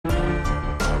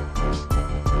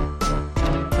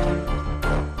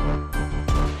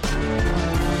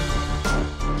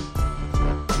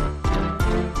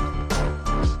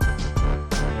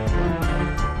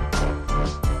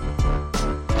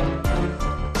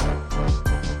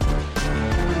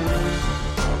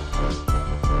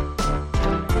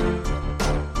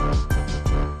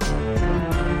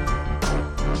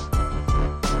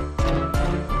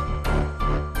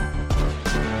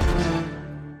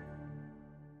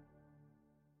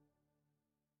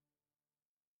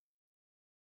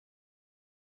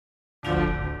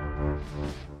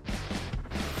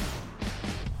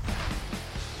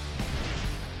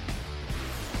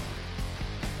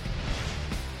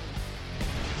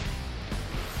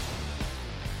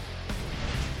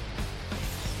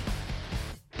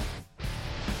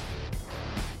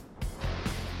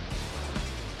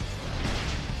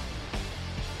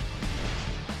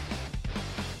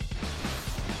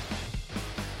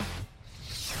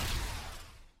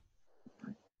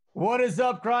What is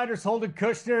up, Grinders? Holden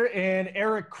Kushner and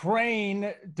Eric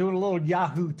Crane doing a little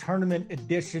Yahoo tournament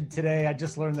edition today. I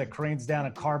just learned that Crane's down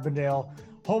in Carbondale,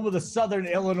 home of the Southern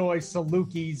Illinois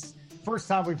Salukis. First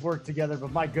time we've worked together,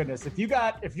 but my goodness, if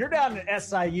you're down in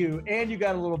SIU and you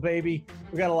got a little baby,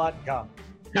 we got a lot in common.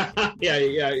 yeah.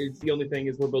 It's the only thing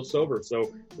is we're both sober,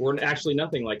 so we're actually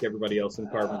nothing like everybody else in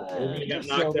Carbondale. We're gonna get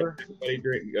knocked up. Everybody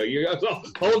drink.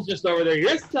 Holden's just over there.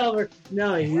 You're sober.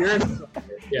 No, you're sober.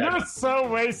 Yeah. You're so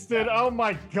wasted. Oh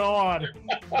my God.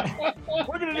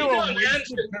 We're gonna do a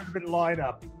wasted tournament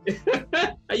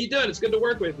lineup. How you doing? It's good to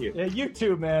work with you. Yeah, you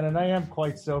too, man. And I am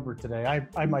quite sober today.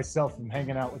 I myself am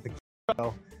hanging out with the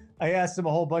kids. I asked him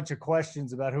a whole bunch of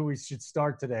questions about who we should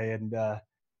start today, and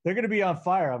they're going to be on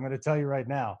fire. I'm going to tell you right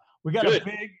now. We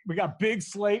got big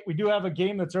slate. We do have a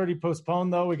game that's already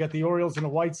postponed, though. We got the Orioles and the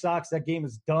White Sox. That game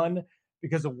is done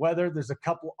because of weather. There's a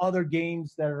couple other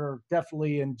games that are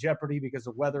definitely in jeopardy because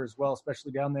of weather as well,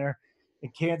 especially down there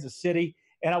in Kansas City.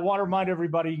 And I want to remind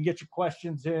everybody, you can get your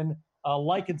questions in.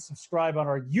 Like and subscribe on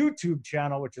our YouTube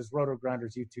channel, which is Roto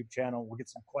Grinders YouTube channel. We'll get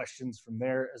some questions from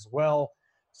there as well.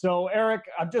 So, Eric,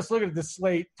 I'm just looking at the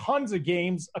slate. Tons of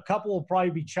games. A couple will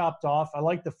probably be chopped off. I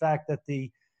like the fact that the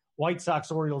White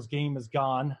Sox-Orioles game is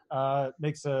gone.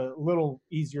 Makes a little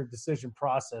easier decision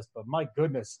process. But, my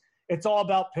goodness, it's all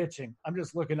about pitching. I'm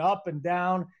just looking up and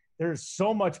down. There's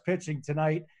so much pitching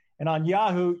tonight. And on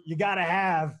Yahoo, you got to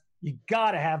have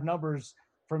numbers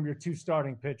from your two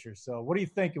starting pitchers. So, what are you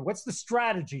thinking? What's the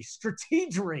strategy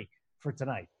for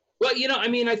tonight? Well,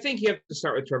 I think you have to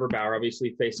start with Trevor Bauer,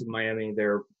 obviously facing Miami.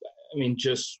 They're,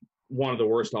 just one of the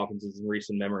worst offenses in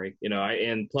recent memory,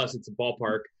 and plus it's a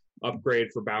ballpark upgrade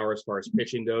for Bauer as far as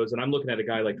pitching goes. And I'm looking at a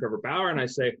guy like Trevor Bauer and I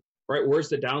say, right, where's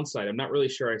the downside? I'm not really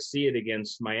sure I see it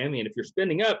against Miami. And if you're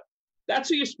spinning up, that's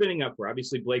who you're spinning up for.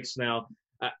 Obviously, Blake Snell.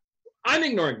 I'm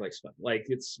ignoring Blake Snell. Like,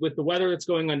 it's with the weather that's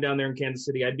going on down there in Kansas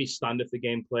City, I'd be stunned if the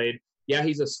game played. Yeah,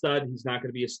 he's a stud. He's not going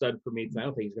to be a stud for me tonight. I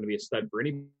don't think he's going to be a stud for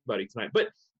anybody tonight. But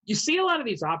you see a lot of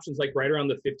these options like right around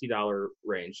the $50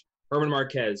 range. Herman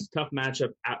Marquez, tough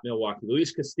matchup at Milwaukee.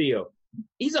 Luis Castillo,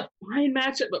 he's a fine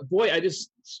matchup, but boy, I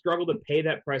just struggle to pay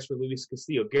that price for Luis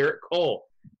Castillo. Garrett Cole,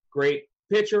 great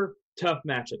pitcher, tough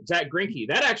matchup. Zach Greinke,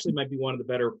 that actually might be one of the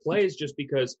better plays just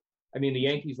because, the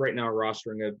Yankees right now are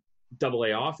rostering a double-A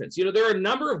offense. There are a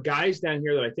number of guys down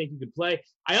here that I think you could play.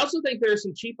 I also think there are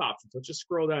some cheap options. Let's just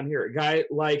scroll down here. A guy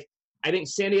like, I think,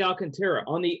 Sandy Alcantara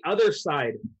on the other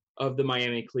side of the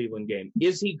Miami-Cleveland game.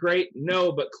 Is he great?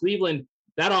 No, but Cleveland,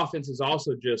 that offense is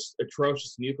also just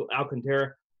atrocious.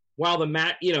 Alcantara, while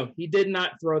he did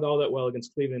not throw all that well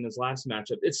against Cleveland in his last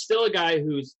matchup, it's still a guy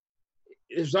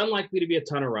there's unlikely to be a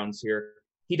ton of runs here.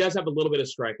 He does have a little bit of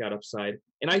strikeout upside,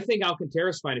 and I think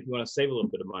Alcantara's fine if you want to save a little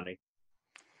bit of money.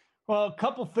 Well, a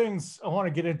couple things I want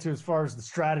to get into as far as the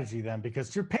strategy then,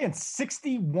 because you're paying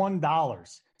 $61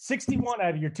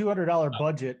 out of your $200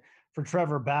 budget for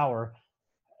Trevor Bauer.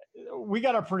 We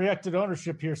got our projected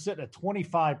ownership here sitting at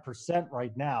 25%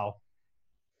 right now.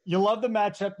 You love the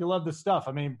matchup. You love the stuff.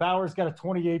 Bauer's got a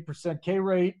 28% K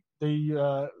rate.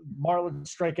 The Marlins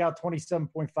strike out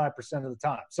 27.5% of the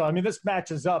time. So, this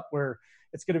matches up where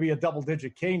it's going to be a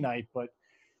double-digit K night, but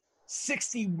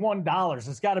 $61.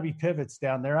 There's got to be pivots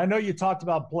down there. I know you talked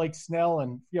about Blake Snell,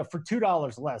 and for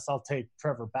 $2 less, I'll take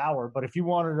Trevor Bauer. But if you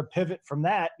wanted to pivot from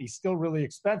that, he's still really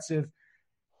expensive.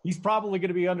 He's probably going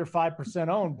to be under 5%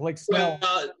 owned. Blake Snell.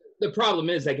 Well, the problem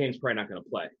is that game's probably not going to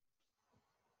play.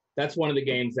 That's one of the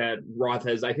games that Roth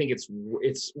has. I think it's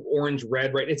orange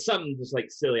red, right? It's something just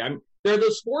like silly. There are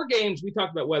those 4 games we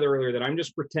talked about weather earlier that I'm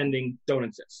just pretending don't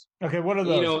exist. Okay, what are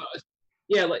those?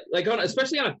 Yeah,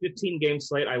 especially on a 15-game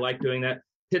slate, I like doing that.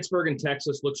 Pittsburgh and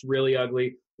Texas looks really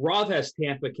ugly. Roth has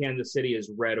Tampa, Kansas City is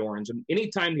red orange, and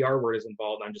anytime the R word is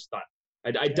involved, I'm just done.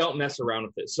 I don't mess around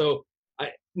with it. So.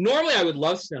 Normally, I would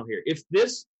love Snell here. If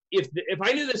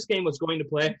I knew this game was going to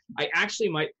play, I actually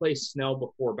might play Snell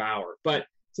before Bauer. But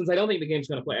since I don't think the game's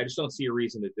going to play, I just don't see a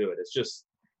reason to do it. It's just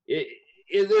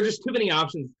there are just too many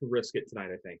options to risk it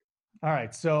tonight, I think. All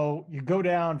right, so you go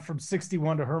down from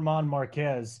 61 to Herman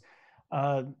Marquez.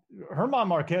 Herman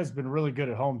Marquez has been really good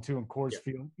at home too in Coors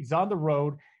Field. He's on the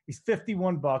road. He's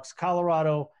 $51.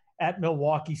 Colorado at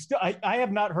Milwaukee. Still, I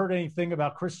have not heard anything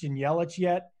about Christian Yelich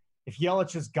yet. If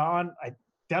Yelich is gone, I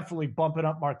definitely bumping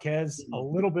up Marquez a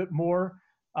little bit more.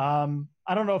 I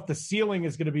don't know if the ceiling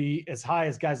is going to be as high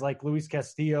as guys like Luis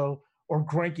Castillo or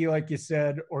Greinke, like you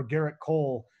said, or Garrett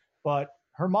Cole. But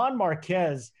Herman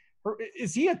Marquez,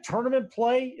 is he a tournament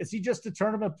play? Is he just a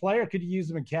tournament play, or could you use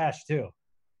him in cash too?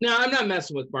 No, I'm not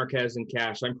messing with Marquez in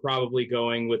cash. I'm probably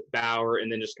going with Bauer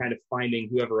and then just kind of finding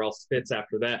whoever else fits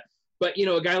after that. But,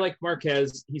 a guy like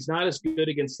Marquez, he's not as good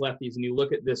against lefties. And you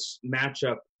look at this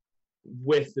matchup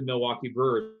with the Milwaukee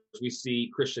Brewers, we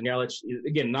see Christian Yelich.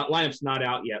 Again, lineup's not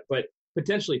out yet, but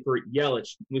potentially for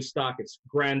Yelich, Moustakas,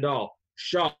 Grandal,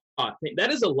 Shaw.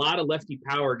 That is a lot of lefty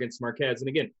power against Marquez. And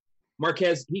again,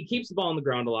 Marquez, he keeps the ball on the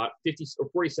ground a lot, 50 or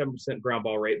 47% ground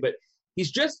ball rate, but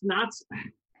he's just not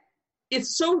 –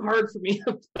 it's so hard for me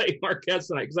to play Marquez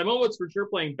tonight because I'm almost for sure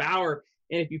playing Bauer.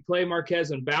 And if you play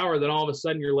Marquez and Bauer, then all of a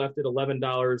sudden you're left at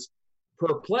 $11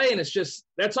 per play. And it's just,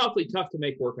 that's awfully tough to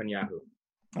make work on Yahoo.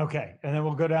 Okay. And then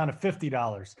we'll go down to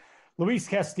 $50. Luis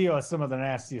Castillo has some of the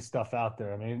nastiest stuff out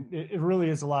there. I mean, it really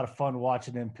is a lot of fun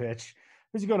watching him pitch.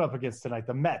 Who's he going up against tonight?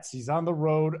 The Mets. He's on the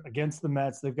road against the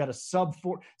Mets. They've got a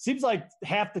sub-4. Seems like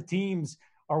half the teams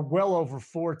are well over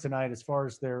 4 tonight as far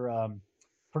as their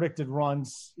predicted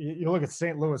runs. You look at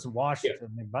St. Louis and Washington.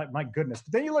 Yeah. I mean, my goodness.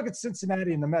 But then you look at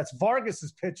Cincinnati and the Mets. Vargas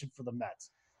is pitching for the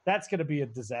Mets. That's going to be a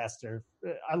disaster.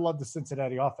 I love the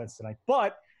Cincinnati offense tonight.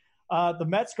 But the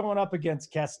Mets going up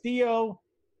against Castillo.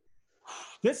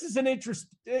 This is an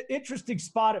interesting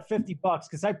spot at $50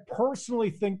 because I personally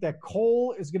think that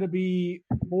Cole is going to be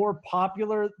more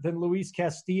popular than Luis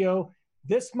Castillo.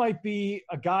 This might be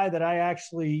a guy that I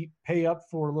actually pay up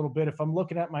for a little bit. If I'm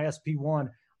looking at my SP1,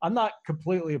 I'm not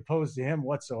completely opposed to him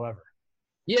whatsoever.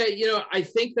 Yeah, I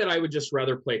think that I would just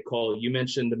rather play Cole. You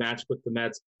mentioned the match with the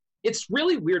Mets. It's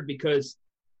really weird because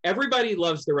everybody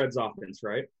loves the Reds offense,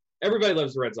 right? Everybody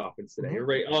loves the Reds offense today.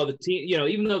 Everybody, the team,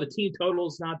 even though the team total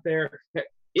is not there,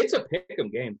 it's a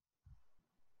pick'em game.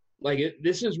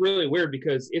 This is really weird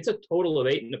because it's a total of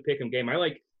 8 in a pick'em game. I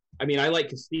like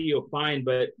Castillo fine,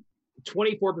 but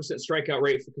 24% strikeout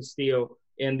rate for Castillo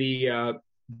and the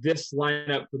this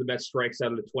lineup for the Mets strikes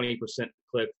out at a 20%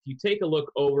 clip. If you take a look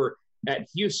over at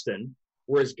Houston,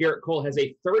 whereas Garrett Cole has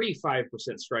a 35%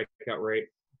 strikeout rate,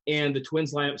 and the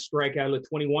Twins lineup strike out at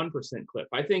a 21% clip.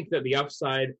 I think that the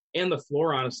upside and the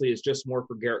floor, honestly, is just more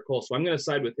for Garrett Cole. So I'm going to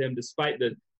side with him despite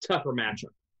the tougher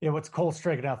matchup. Yeah, what's Cole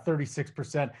striking out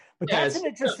 36%. But that's an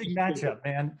interesting matchup,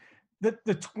 man.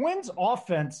 The Twins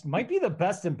offense might be the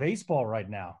best in baseball right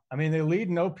now. I mean, they lead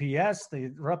in OPS.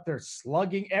 They're up there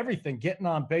slugging, everything, getting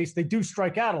on base. They do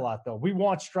strike out a lot, though. We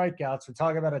want strikeouts. We're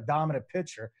talking about a dominant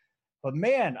pitcher. But,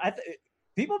 man,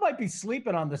 people might be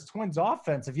sleeping on this Twins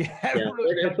offense. If you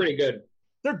they're pretty good.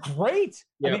 They're great.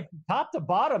 Yeah. I mean, from top to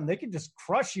bottom, they can just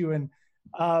crush you. And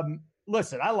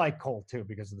listen, I like Cole, too,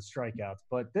 because of the strikeouts.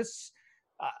 But this –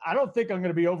 I don't think I'm going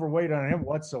to be overweight on him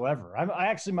whatsoever. I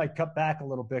actually might cut back a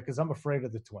little bit because I'm afraid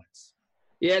of the Twins.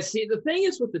 Yeah, see, the thing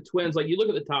is with the Twins, you look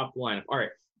at the top lineup. All right,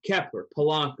 Kepler,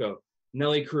 Polanco,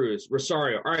 Nelly Cruz,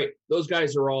 Rosario. All right, those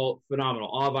guys are all phenomenal.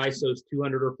 All have ISOs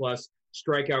 200 or plus,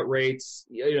 strikeout rates.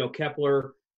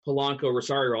 Kepler, Polanco,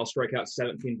 Rosario all strike out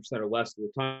 17% or less of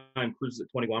the time. Cruz is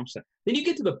at 21%. Then you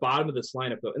get to the bottom of this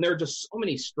lineup, though, and there are just so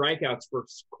many strikeouts for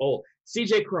Cole.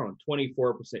 C.J. Cron,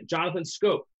 24%. Jonathan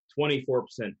Scope,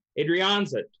 24%.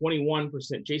 Adrianza,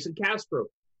 21%. Jason Castro,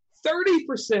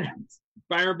 30%.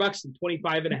 Byron Buxton,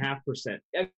 25.5%.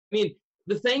 I mean,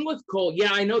 the thing with Cole,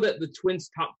 I know that the Twins'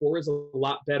 top 4 is a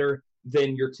lot better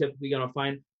than you're typically going to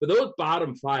find. But those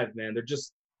bottom 5, man, they're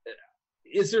just –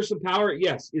 is there some power?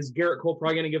 Yes. Is Garrett Cole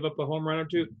probably going to give up a home run or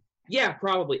 2? Yeah,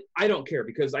 probably. I don't care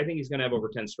because I think he's going to have over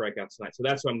 10 strikeouts tonight. So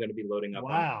that's what I'm going to be loading up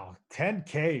on. Wow, 10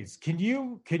 Ks. Can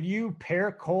you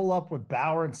pair Cole up with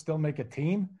Bauer and still make a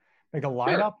team? Make a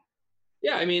lineup? Sure.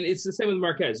 Yeah, I mean, it's the same with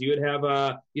Marquez. You'd have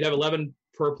 11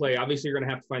 per play. Obviously, you're going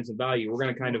to have to find some value. We're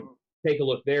going to kind of take a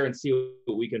look there and see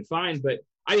what we can find. But,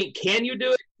 I mean, can you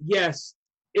do it? Yes.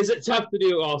 Is it tough to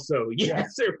do also?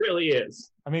 Yes, it really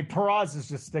is. I mean, Peraz is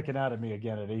just sticking out at me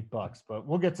again at $8, but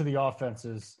we'll get to the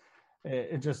offenses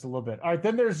in just a little bit. All right,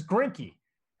 then there's Greinke,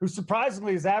 who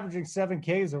surprisingly is averaging 7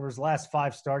 Ks over his last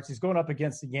 5 starts. He's going up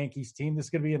against the Yankees team. This is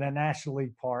going to be in a National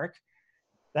League park.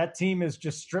 That team is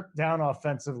just stripped down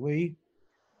offensively.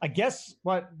 I guess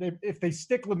if they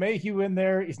stick LeMahieu in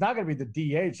there, he's not going to be the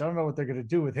DH. I don't know what they're going to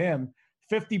do with him.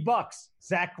 $50,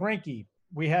 Zach Greinke.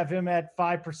 We have him at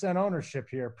 5% ownership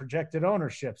here, projected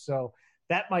ownership. So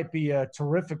that might be a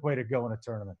terrific way to go in a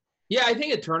tournament. Yeah, I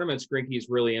think at tournaments, Greinke is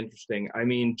really interesting. I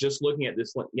mean, just looking at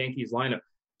this Yankees lineup,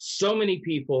 so many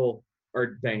people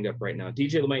are banged up right now.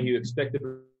 DJ LeMahieu expected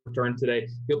to return today.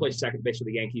 He'll play second base for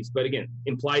the Yankees. But again,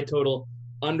 implied total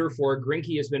under 4.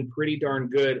 Greinke has been pretty darn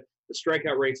good. The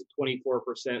strikeout rate's at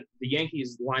 24%. The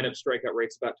Yankees lineup strikeout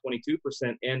rate's about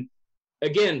 22%. And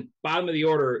again, bottom of the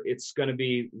order, it's going to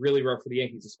be really rough for the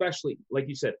Yankees, especially, like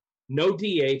you said, no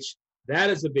DH. That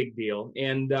is a big deal.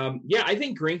 And, I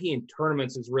think Greinke in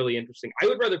tournaments is really interesting. I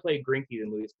would rather play Greinke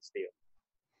than Luis Castillo.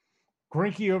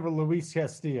 Greinke over Luis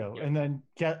Castillo. Yeah. And then,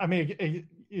 I mean,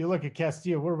 you look at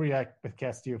Castillo, where are we at with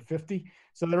Castillo? 50?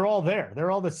 So they're all there. They're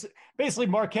all basically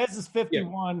Marquez is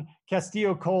 51, yeah.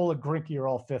 Castillo, Cole, and Greinke are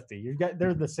all 50.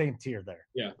 They're the same tier there.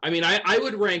 Yeah. I mean, I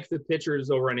would rank the pitchers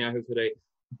over on Yahoo today.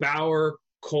 Bauer,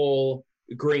 Cole,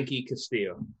 Greinke,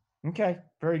 Castillo. Okay,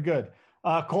 very good.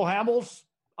 Cole Hamels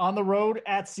on the road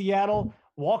at Seattle.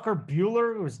 Walker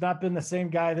Buehler, who has not been the same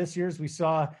guy this year as we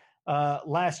saw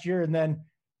last year. And then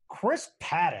Chris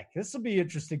Paddock. This will be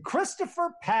interesting.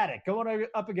 Christopher Paddock going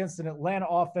up against an Atlanta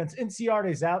offense.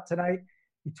 Inciarde's out tonight.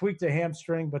 He tweaked a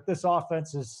hamstring, but this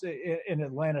offense is in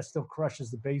Atlanta still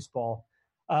crushes the baseball.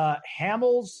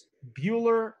 Hamels,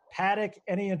 Buehler, Paddock,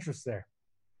 any interest there?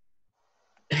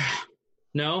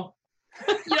 No.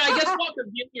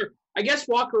 I guess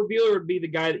Walker Buehler would be the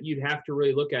guy that you'd have to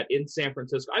really look at in San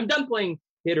Francisco. I'm done playing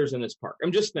hitters in this park.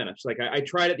 I'm just finished. Like I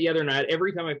tried it the other night.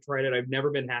 Every time I've tried it, I've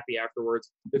never been happy afterwards.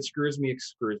 It screws me.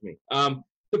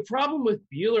 The problem with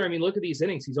Buehler, I mean, look at these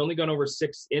innings. He's only gone over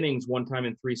 6 innings one time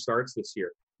in 3 starts this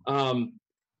year.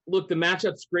 Look, the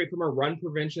matchup's great from a run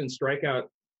prevention and strikeout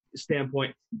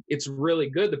standpoint. It's really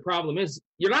good. The problem is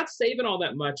you're not saving all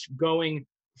that much going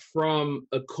from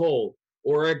a Cole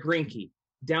or a Greinke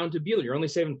down to Buehler. You're only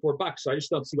saving $4. So I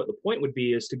just don't see what the point would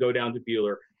be is to go down to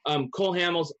Buehler. Cole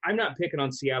Hamels, I'm not picking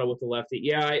on Seattle with the lefty.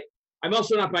 Yeah, I'm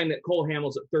also not buying that Cole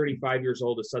Hamels at 35 years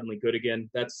old is suddenly good again.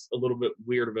 That's a little bit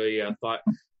weird of a thought.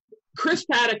 Chris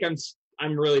Paddock,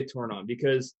 I'm really torn on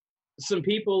because some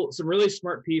really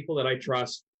smart people that I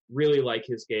trust really like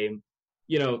his game.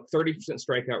 30%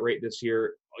 strikeout rate this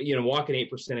year, walking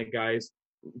 8% of guys,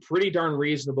 pretty darn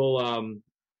reasonable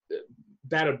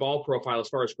batted ball profile as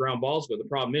far as ground balls go. The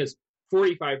problem is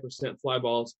 45% fly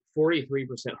balls, 43%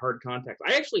 hard contact.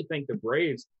 I actually think the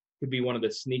Braves could be one of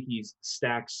the sneaky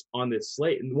stacks on this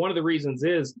slate. And one of the reasons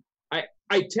is I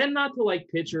tend not to like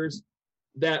pitchers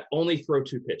that only throw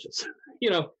 2 pitches.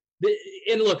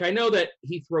 And look, I know that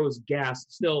he throws gas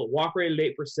still, walk rate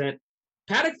at 8%.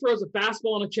 Paddock throws a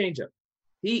fastball and a changeup.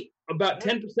 He about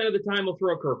 10% of the time will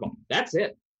throw a curveball. That's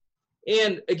it.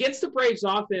 And against the Braves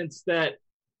offense that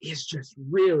is just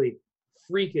really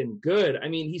freaking good. I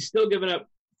mean, he's still giving up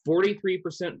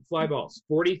 43% fly balls,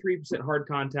 43% hard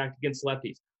contact against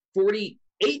lefties, 48%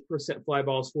 fly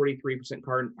balls, 43%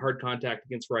 hard contact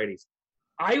against righties.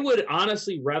 I would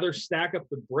honestly rather stack up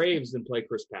the Braves than play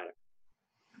Chris Paddock.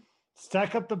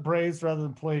 Stack up the Braves rather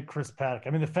than play Chris Paddock. I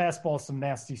mean, the fastball is some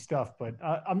nasty stuff, but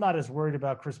I'm not as worried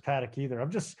about Chris Paddock either.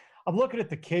 I'm looking at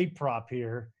the K prop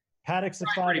here. Paddock's at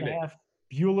 5.5.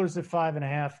 Buehler's at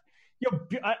 5.5.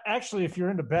 Actually, if you're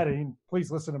into betting,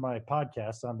 please listen to my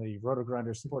podcast on the Roto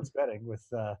Grinder Sports Betting with,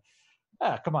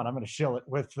 come on, I'm going to shill it,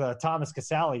 with Thomas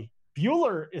Casale.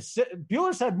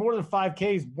 Buehler's had more than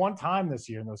 5Ks one time this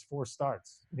year in those 4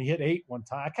 starts. And he hit 8 one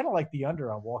time. I kind of like the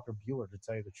under on Walker Buehler, to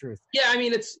tell you the truth. Yeah, I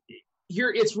mean, it's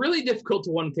really difficult to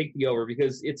want to take the over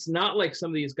because it's not like some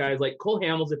of these guys, like Cole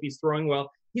Hamels, if he's throwing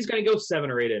well, he's going to go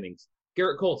 7 or 8 innings.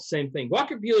 Garrett Cole, same thing.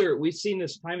 Walker Buehler, we've seen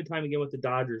this time and time again with the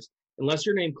Dodgers. Unless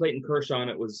you're named Clayton Kershaw and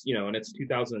it was, and it's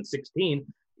 2016,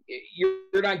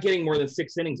 you're not getting more than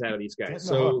 6 innings out of these guys.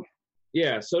 So,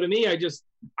 yeah. So to me,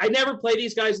 I never play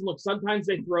these guys. And look, sometimes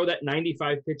they throw that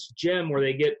 95 pitch gem where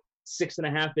they get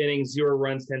 6.5 innings, 0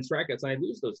 runs, 10 strikeouts, and I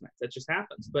lose those nights. That just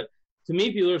happens. But to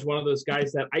me, Buehler's one of those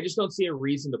guys that I just don't see a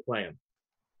reason to play him.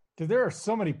 Dude, there are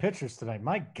so many pitchers tonight.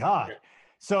 My God. Yeah.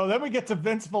 So then we get to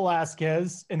Vince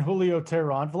Velasquez and Julio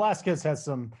Teheran. Velasquez has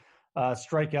some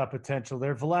strikeout potential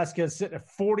there. Velasquez sitting at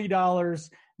 $40.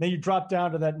 Then you drop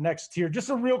down to that next tier. Just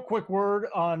a real quick word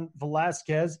on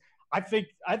Velasquez. I think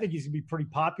he's gonna be pretty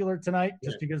popular tonight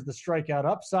just because of the strikeout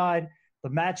upside, the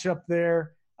matchup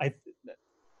there.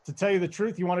 To tell you the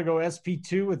truth, you want to go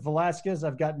SP2 with Velasquez,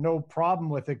 I've got no problem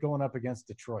with it going up against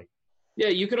Detroit. Yeah,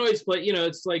 you can always play.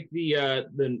 It's like the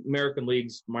American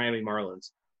League's Miami Marlins.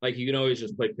 Like, you can always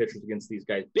just play pitchers against these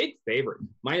guys. Big favorite,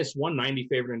 minus 190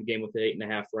 favorite in the game with an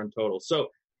 8.5 run total. So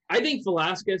I think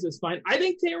Velasquez is fine. I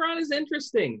think Teheran is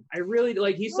interesting. I really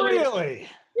like. He's somebody. Really?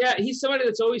 Yeah, he's somebody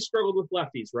that's always struggled with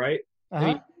lefties, right? I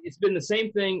mean, it's been the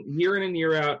same thing year in and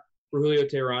year out for Julio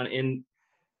Teheran. And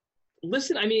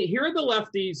listen, I mean, here are the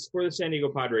lefties for the San Diego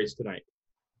Padres tonight: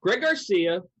 Greg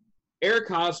Garcia, Eric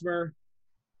Hosmer,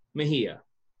 Mejia,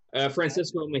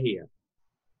 Francisco Mejia.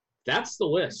 That's the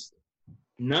list.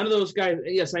 None of those guys.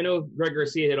 Yes, I know Greg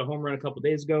Garcia hit a home run a couple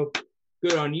days ago.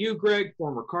 Good on you, Greg,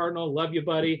 former Cardinal. Love you,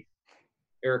 buddy.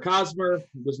 Eric Hosmer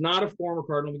was not a former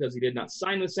Cardinal because he did not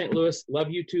sign with St. Louis. Love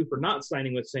you, too, for not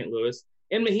signing with St. Louis.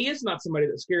 And Mejia is not somebody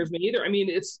that scares me either. I mean,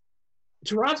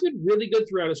 Teheran's been really good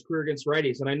throughout his career against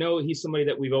righties, and I know he's somebody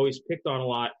that we've always picked on a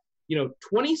lot. 27%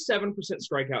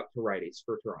 strikeout to righties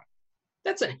for Teheran.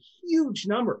 That's a huge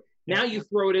number. Now you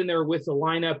throw it in there with a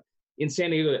lineup in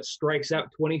San Diego that strikes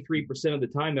out 23% of the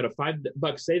time at a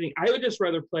 $5 saving. I would just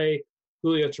rather play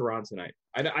Julio Teheran tonight.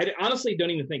 I honestly don't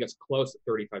even think it's close at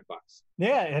 $35.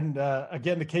 Yeah, and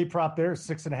again, the K prop there is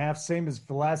 6.5, same as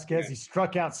Velasquez. Yeah. He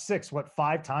struck out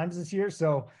 5 times this year.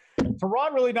 So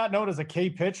Teheran really not known as a K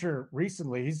pitcher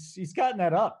recently. He's gotten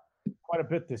that up quite a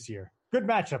bit this year. Good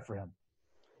matchup for him.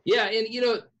 Yeah, and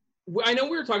I know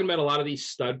we were talking about a lot of these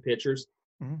stud pitchers.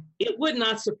 Mm-hmm. It would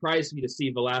not surprise me to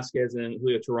see Velasquez and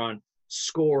Julio Teheran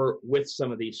score with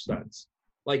some of these studs.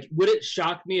 Like, would it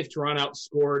shock me if Teheran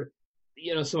outscored,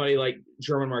 somebody like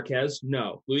German Marquez?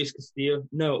 No. Luis Castillo?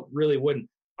 No, really wouldn't.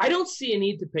 I don't see a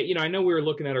need to pay. I know we were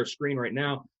looking at our screen right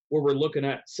now where we're looking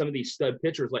at some of these stud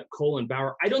pitchers like Cole and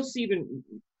Bauer. I don't see even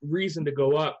reason to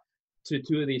go up to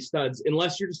 2 of these studs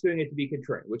unless you're just doing it to be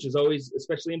contrarian, which is always,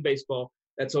 especially in baseball,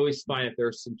 that's always fine if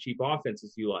there's some cheap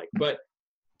offenses you like. But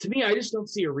to me, I just don't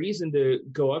see a reason to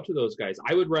go up to those guys.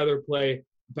 I would rather play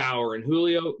Bauer and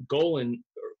Julio, Cole.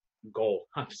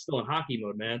 I'm still in hockey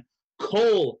mode, man.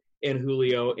 Cole and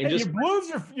Julio, and just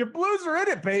your Blues are in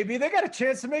it, baby. They got a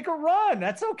chance to make a run.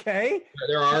 That's okay.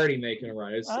 They're already making a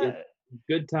run. It's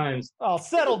good times. Oh,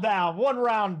 settle down. 1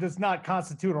 round does not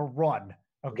constitute a run.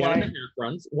 Okay,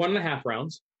 1.5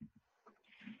 rounds.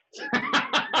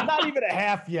 Not even a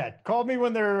half yet. Call me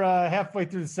when they're halfway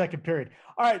through the second period.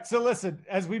 All right. So listen,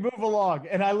 as we move along,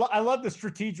 and I love the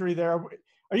strategery there.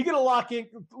 Are you going to lock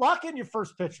in your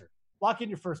first pitcher? Lock in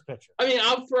your first pitcher. I mean,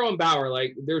 I'm throwing Bauer.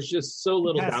 Like, there's just so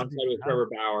little downside with Trevor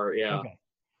Bauer. Yeah. Okay.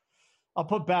 I'll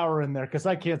put Bauer in there because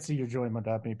I can't see your enjoyment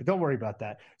of me, but don't worry about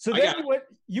that. So then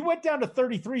you went down to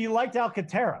 33. You liked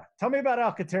Alcantara. Tell me about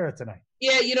Alcantara tonight.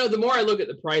 Yeah, the more I look at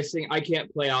the pricing, I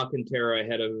can't play Alcantara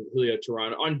ahead of Julio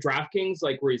Teheran. On DraftKings,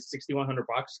 like where he's $6,100,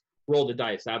 roll the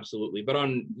dice, absolutely. But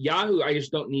on Yahoo, I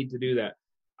just don't need to do that.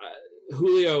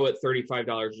 Julio at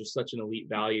 $35 is such an elite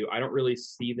value. I don't really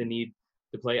see the need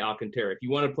to play Alcantara. If you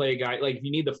want to play a guy, like if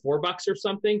you need the $4 or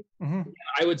something,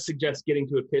 I would suggest getting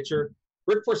to a pitcher.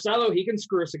 Rick Porcello, he can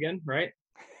screw us again, right?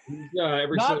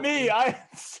 Not me. I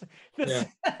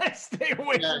stay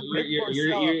away from Rick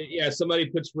Porcello. Yeah, somebody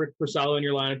puts Rick Porcello in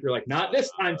your lineup. You're like, not this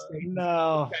time, State.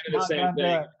 No, kind of the same thing.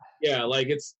 That. Yeah,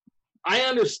 like I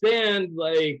understand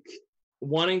like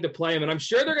wanting to play him, and I'm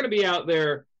sure they're going to be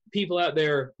people out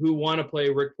there who want to play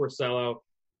Rick Porcello.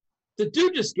 The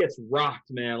dude just gets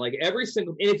rocked, man. Like every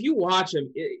single, and if you watch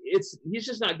him, he's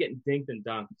just not getting dinked and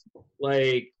dunked.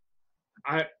 Like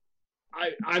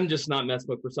I'm just not messing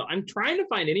with Porcello. I'm trying to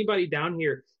find anybody down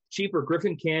here cheaper.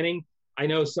 Griffin Canning. I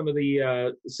know some of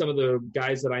the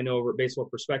guys that I know over at Baseball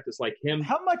Prospectus like him.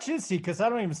 How much is he? Because I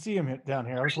don't even see him down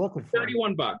here. I was looking for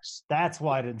 $31. That's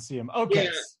why I didn't see him. Okay.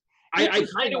 Yeah, I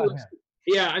kind of was.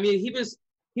 Yeah, I mean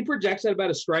he projects at about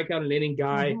a strikeout an inning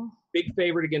guy. Mm-hmm. Big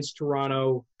favorite against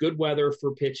Toronto. Good weather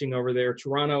for pitching over there.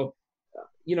 Toronto,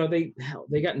 they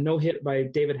got no hit by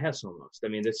David Hess almost. I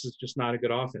mean, this is just not a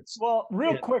good offense. Well,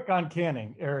 quick on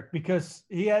Canning, Eric, because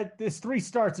he had his 3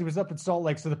 starts. He was up in Salt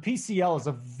Lake, so the PCL is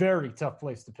a very tough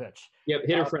place to pitch. Yep,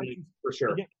 hitter friendly for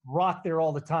sure. Get rocked there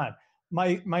all the time.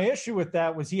 My issue with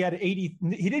that was he had 80.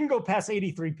 He didn't go past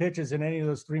 83 pitches in any of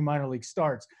those 3 minor league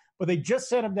starts, but they just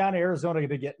sent him down to Arizona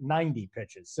to get 90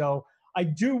 pitches. So I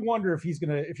do wonder if he's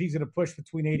gonna push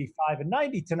between 85 and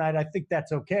 90 tonight. I think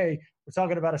that's okay. We're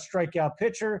talking about a strikeout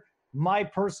pitcher. My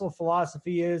personal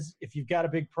philosophy is if you've got a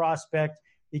big prospect,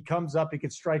 he comes up, he can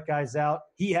strike guys out.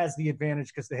 He has the advantage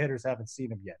because the hitters haven't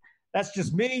seen him yet. That's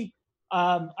just me.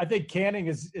 I think Canning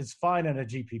is fine in a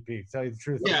GPP, to tell you the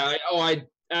truth. Yeah, I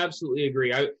absolutely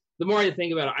agree. The more I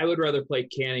think about it, I would rather play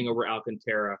Canning over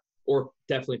Alcantara or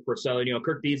definitely Porcello.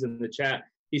 Kirk D's in the chat.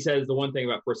 He says the one thing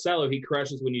about Porcello, he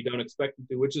crushes when you don't expect him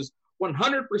to, which is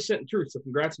 100% true. So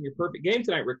congrats on your perfect game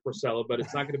tonight, Rick Porcello, but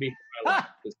it's not going to be for my life.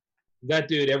 That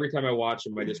dude, every time I watch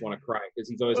him, I just want to cry because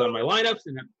he's always on my lineups.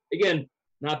 And again,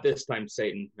 not this time,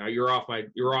 Satan. Now you're off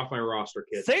my roster,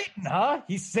 kid. Satan, huh?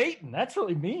 He's Satan. That's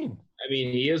really mean. I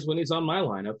mean, he is when he's on my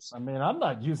lineups. I mean, I'm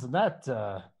not using that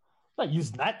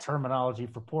terminology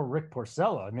for poor Rick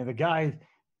Porcello. I mean, the guy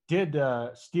did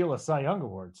steal a Cy Young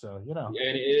award, so Yeah, and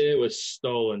it was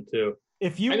stolen too.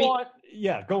 If you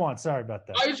go on. Sorry about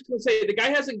that. I was just going to say the guy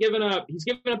hasn't given up. He's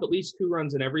given up at least 2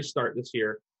 runs in every start this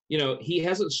year. He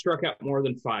hasn't struck out more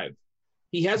than 5.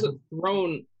 He hasn't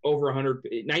thrown over 100.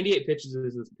 98 pitches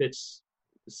is his pitch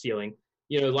ceiling.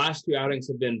 The last 2 outings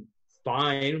have been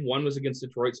fine. One was against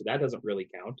Detroit, so that doesn't really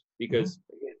count because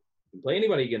again, you can play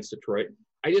anybody against Detroit.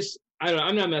 I don't know.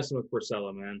 I'm not messing with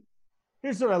Porcello, man.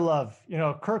 Here's what I love.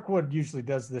 Kirkwood usually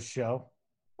does this show.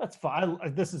 That's fine.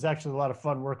 This is actually a lot of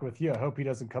fun working with you. I hope he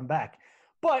doesn't come back.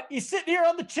 But he's sitting here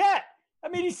on the chat. I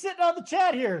mean, he's sitting on the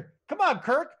chat here. Come on,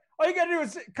 Kirk. All you got to do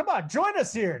is, come on, join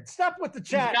us here. Stop with the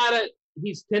chat.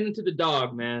 He's tending to the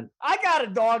dog, man. I got a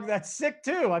dog that's sick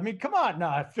too. I mean, come on. No,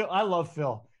 I love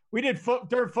Phil. We did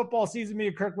during football season, me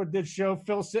and Kirkwood did show.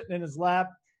 Phil sitting in his lap.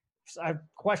 I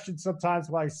question sometimes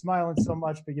why he's smiling so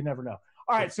much, but you never know.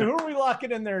 All right, so who are we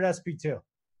locking in there at SP2?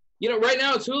 Right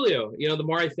now it's Julio. The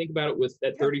more I think about it, with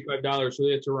that $35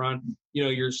 Julio Teheran,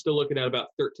 you're still looking at about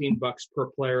 $13 per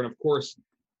player. And of course,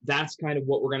 that's kind of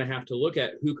what we're going to have to look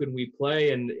at. Who can we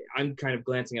play? And I'm kind of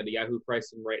glancing at the Yahoo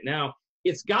pricing right now.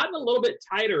 It's gotten a little bit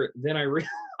tighter than I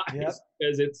realized,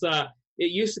 because it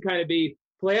used to kind of be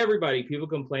play everybody. People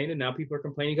complain, and now people are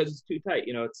complaining because it's too tight.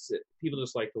 It's people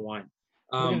just like to whine.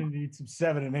 We're going to need some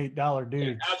 $7 and $8 dudes.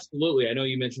 Yeah, absolutely. I know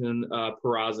you mentioned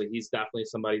Peraza. He's definitely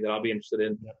somebody that I'll be interested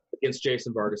in against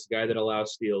Jason Vargas, a guy that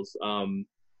allows steals.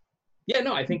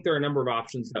 I think there are a number of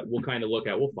options that we'll kind of look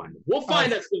at. We'll find them. We'll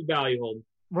find that some value hold.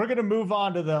 We're going to move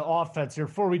on to the offense here.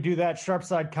 Before we do that, Sharp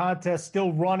Side contest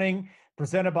still running,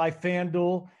 presented by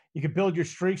FanDuel. You can build your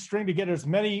string to get as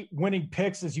many winning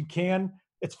picks as you can.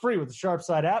 It's free with the Sharp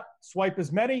Side app. Swipe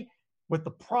as many. With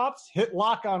the props, hit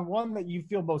lock on one that you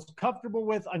feel most comfortable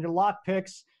with on your lock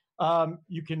picks.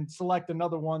 You can select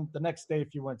another one the next day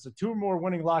if you win. So 2 or more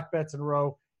winning lock bets in a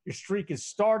row. Your streak is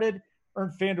started.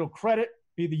 Earn FanDuel credit.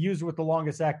 Be the user with the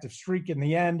longest active streak in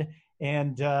the end.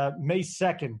 And May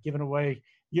 2nd, giving away,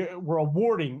 we're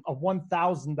awarding a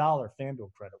 $1,000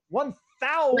 FanDuel credit.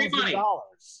 $1,000.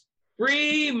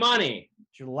 Free money.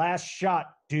 It's your last shot,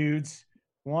 dudes.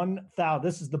 1,000.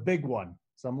 This is the big one.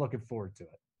 So I'm looking forward to it.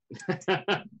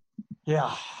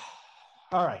 Yeah.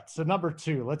 All right. So number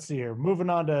 2, let's see here. Moving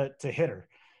on to hitter.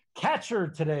 Catcher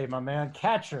today, my man.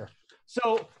 Catcher.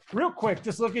 So real quick,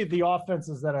 just looking at the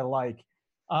offenses that I like.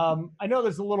 I know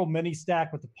there's a little mini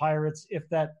stack with the Pirates. If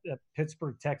that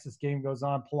Pittsburgh-Texas game goes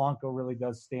on, Polanco really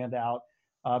does stand out.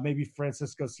 Maybe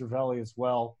Francisco Cervelli as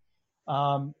well.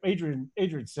 Adrian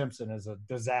Simpson is a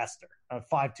disaster.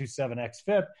 5.27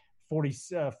 xFIP,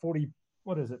 40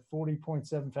 what is it,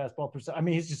 40.7 fastball percent. I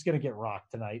mean, he's just going to get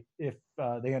rocked tonight if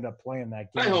they end up playing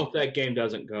that game. I hope that game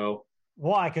doesn't go.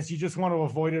 Why? Because you just want to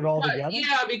avoid it altogether?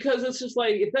 Yeah, because it's just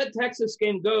like, if that Texas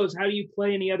game goes, how do you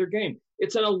play any other game?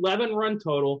 It's an 11-run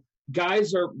total.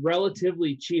 Guys are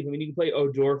relatively cheap. I mean, you can play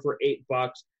Odor for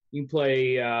 $8. You can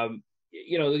play,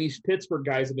 these Pittsburgh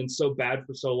guys have been so bad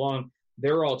for so long.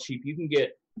 They're all cheap. You can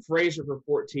get Frazier for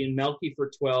 14, Melky for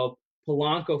 12,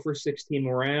 Polanco for 16,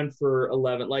 Moran for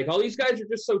 11. Like, all these guys are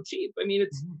just so cheap. I mean,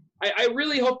 I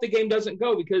really hope the game doesn't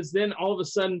go, because then all of a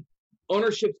sudden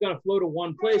ownership's going to flow to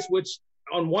one place, which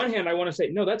on one hand I want to say,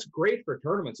 no, that's great for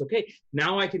tournaments. Okay,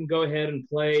 now I can go ahead and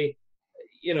play,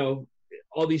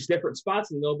 all these different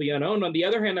spots and they'll be unowned. On the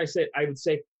other hand, I would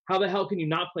say, how the hell can you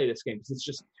not play this game? Because it's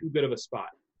just too good of a spot.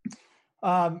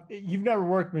 You've never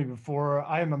worked me before.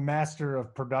 I am a master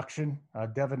of production.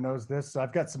 Devin knows this. So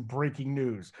I've got some breaking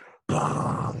news.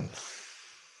 That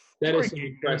is some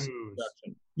impressive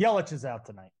production. Yelich is out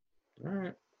tonight. All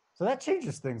right. So that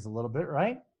changes things a little bit,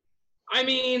 right? I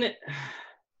mean,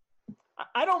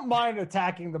 I don't mind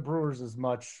attacking the Brewers as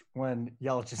much when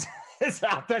Yelich is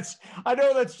out. I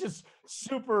know that's just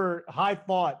super high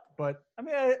thought, but I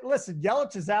mean, listen,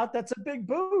 Yelich is out. That's a big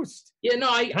boost. Yeah, no,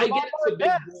 I get it's a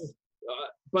big boost.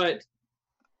 But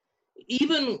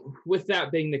even with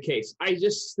that being the case, I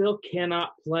just still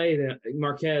cannot play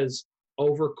Marquez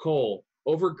over Cole,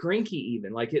 over Greinke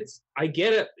even. Like, I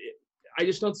get it. I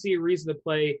just don't see a reason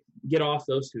to get off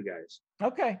those two guys.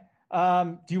 Okay.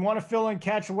 Do you want to fill in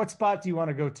catcher? What spot do you want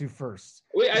to go to first?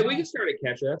 We can start at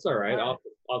catcher. That's all right. I'll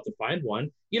have to find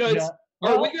one.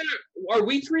 Are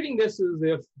we treating this as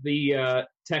if the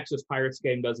Texas Pirates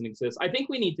game doesn't exist? I think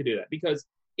we need to do that, because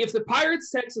if the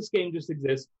Pirates-Texas game just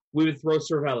exists, we would throw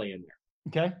Cervelli in there.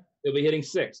 Okay. He'll be hitting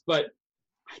 6, but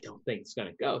I don't think it's going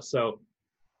to go. So,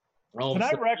 can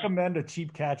I recommend a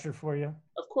cheap catcher for you?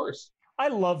 Of course. I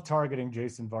love targeting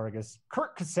Jason Vargas.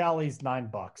 Kurt Casale's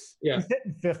 $9. Yeah. He's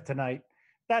hitting 5th tonight.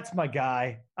 That's my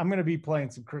guy. I'm going to be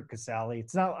playing some Kurt Casale.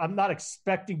 I'm not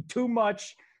expecting too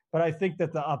much, but I think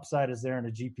that the upside is there in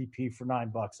a GPP for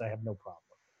 $9. I have no problem.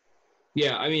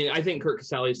 Yeah, I mean, I think Kurt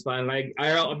Casale is fine.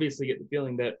 I obviously get the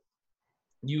feeling that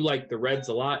you like the Reds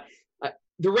a lot.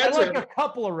 The Reds I like a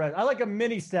couple of Reds. I like a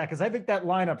mini stack because I think that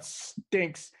lineup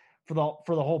stinks for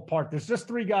the whole part. There's just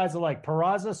 3 guys I like: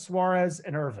 Peraza, Suarez,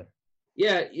 and Irvin.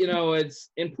 Yeah,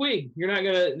 it's in Puig.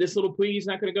 This little Puig's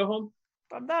not gonna go home.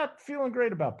 I'm not feeling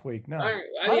great about Puig. No,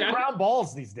 I ground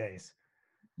balls these days.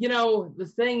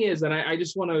 The thing is, and I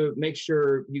just want to make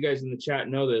sure you guys in the chat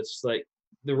know this. Like,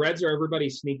 the Reds are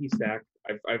everybody's sneaky stack.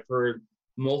 I've heard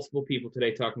multiple people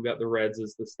today talking about the Reds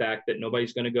as the stack that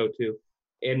nobody's going to go to,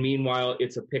 and meanwhile,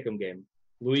 it's a pick'em game.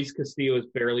 Luis Castillo is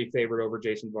barely favored over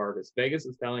Jason Vargas. Vegas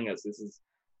is telling us this is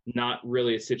not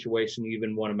really a situation you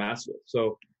even want to mess with.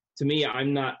 So to me,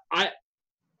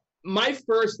 my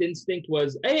first instinct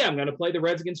was, hey, I'm going to play the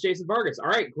Reds against Jason Vargas. All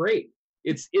right, great.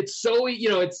 It's so,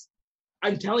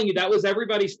 I'm telling you, that was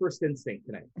everybody's first instinct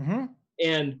tonight. Mm-hmm.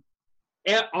 And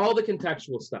all the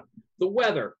contextual stuff, the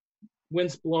weather,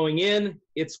 winds blowing in,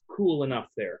 it's cool enough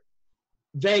there.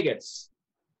 Vegas,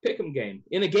 pick'em game,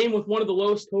 in a game with one of the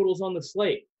lowest totals on the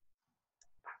slate.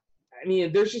 I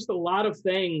mean, there's just a lot of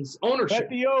things. Ownership. Bet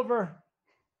the over.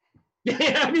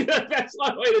 Yeah, I mean, that's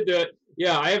not the way to do it.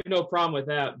 Yeah, I have no problem with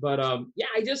that. But,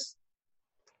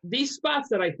 these spots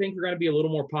that I think are going to be a little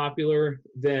more popular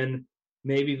than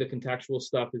maybe the contextual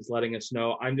stuff is letting us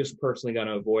know, I'm just personally going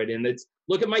to avoid. And it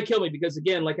might kill me because,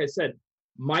 again, like I said,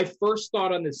 my first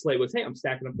thought on this slate was, hey, I'm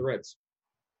stacking up the Reds.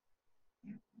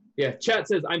 Yeah, chat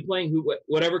says I'm playing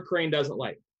whatever Crane doesn't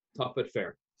like. Tough but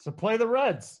fair. So play the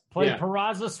Reds. Play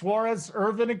Peraza, Suarez,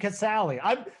 Irvin, and Casale.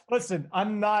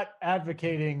 I'm not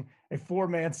advocating a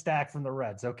 4-man stack from the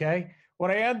Reds, okay?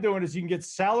 What I am doing is you can get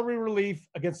salary relief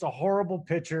against a horrible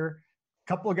pitcher. A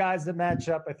couple of guys that match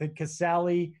up. I think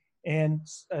Casale and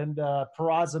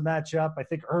Peraza match up. I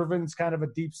think Irvin's kind of a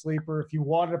deep sleeper. If you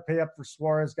wanted to pay up for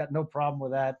Suarez, got no problem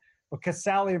with that. But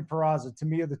Casale and Peraza, to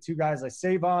me, are the two guys I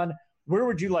save on. Where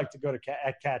would you like to go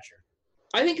at catcher?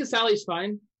 I think Casale's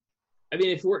fine. I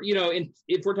mean, if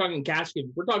we're talking cash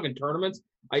games, if we're talking tournaments,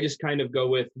 I just kind of go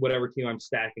with whatever team I'm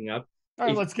stacking up. All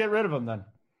right, let's get rid of him then.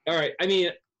 All right. I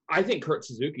mean, I think Kurt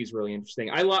Suzuki's really interesting.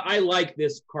 I like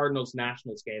this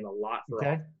Cardinals-Nationals game a lot for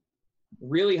all.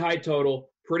 Really high total,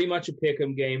 pretty much a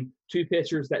pick'em game. Two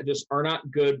pitchers that just are not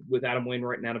good with Adam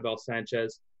Wainwright and Anibal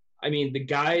Sanchez. I mean, the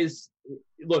guys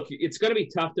 – look, it's going to be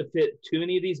tough to fit too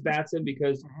many of these bats in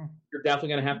because you're definitely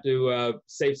going to have to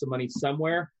save some money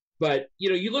somewhere. But,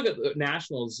 you look at the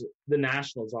Nationals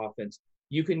offense.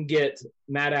 You can get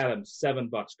Matt Adams,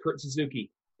 $7, Kurt Suzuki,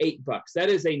 $8. That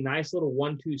is a nice little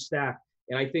 1-2 stack.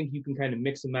 And I think you can kind of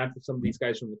mix and match with some of these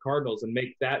guys from the Cardinals and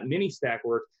make that mini stack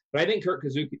work. But I think Kurt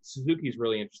Suzuki is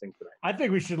really interesting tonight. I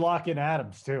think we should lock in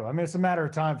Adams, too. I mean, it's a matter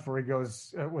of time before he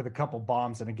goes with a couple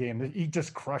bombs in a game. He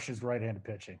just crushes right-handed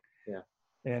pitching. Yeah.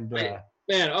 And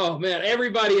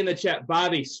everybody in the chat,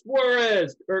 Bobby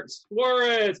Suarez, Kurt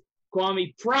Suarez,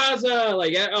 Kwame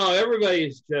Peraza,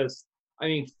 everybody's just,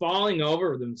 falling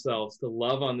over themselves to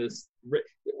love on this.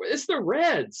 It's the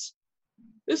Reds.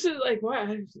 This is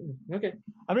wow. Okay.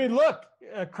 I mean, look,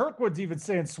 Kirkwood's even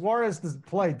saying Suarez doesn't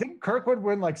play. Didn't Kirkwood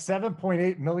win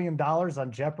 $7.8 million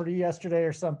on Jeopardy yesterday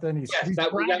or something? He's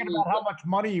bragging about how much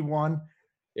money he won.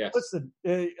 Yes. Listen,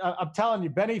 I'm telling you,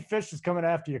 Benny Fish is coming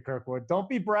after you, Kirkwood. Don't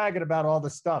be bragging about all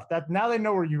this stuff. Now they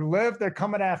know where you live. They're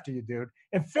coming after you, dude.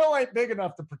 And Phil ain't big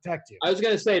enough to protect you. I was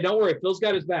going to say, don't worry. Phil's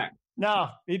got his back. No,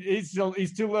 he's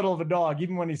too little of a dog.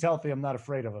 Even when he's healthy, I'm not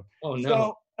afraid of him. Oh,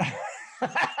 no.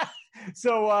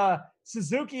 So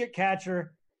Suzuki at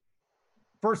catcher,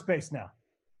 first base now.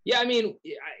 Yeah, I mean,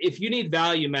 if you need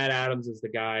value, Matt Adams is the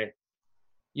guy.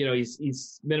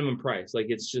 He's minimum price.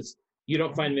 It's just you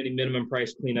don't find many minimum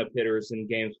price cleanup hitters in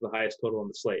games with the highest total on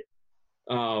the slate.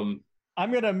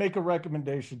 I'm going to make a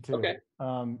recommendation too. Okay.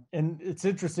 And it's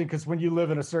interesting because when you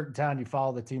live in a certain town, you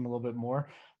follow the team a little bit more.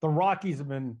 The Rockies have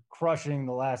been crushing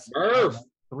the last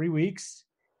 3 weeks.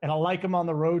 And I like them on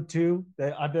the road, too.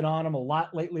 I've been on them a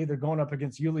lot lately. They're going up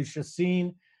against Yuli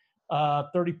Chassin,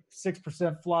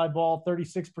 36% fly ball,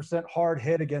 36% hard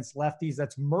hit against lefties.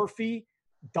 That's Murphy,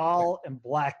 Dahl, and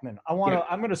Blackman. I'm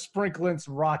going to sprinkle in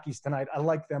some Rockies tonight. I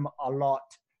like them a lot.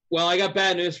 Well, I got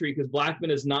bad news for you because Blackman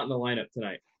is not in the lineup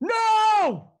tonight.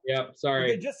 No! Yep, sorry.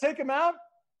 Did they just take him out?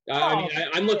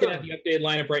 I'm looking at the updated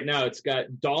lineup right now. It's got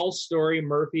Dahl, Story,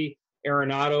 Murphy,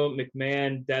 Arenado,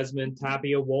 McMahon, Desmond,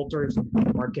 Tapia, Walters,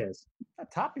 Marquez.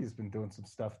 Tapia's been doing some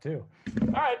stuff too. All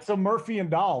right, so Murphy and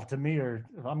Dahl to me I'm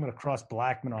going to cross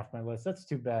Blackman off my list. That's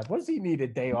too bad. What does he need a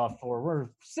day off for? We're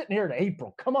sitting here in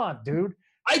April. Come on, dude.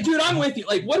 I'm with you.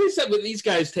 What is that with these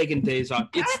guys taking days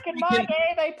off? Back in my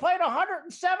day, they played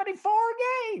 174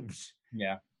 games.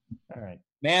 Yeah. All right.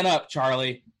 Man up,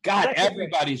 Charlie. God,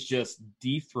 everybody's just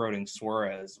dethroning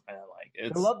Suarez, man.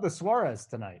 I love the Suarez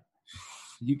tonight.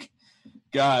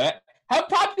 God, how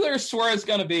popular is Suarez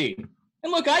going to be?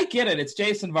 And look, I get it. It's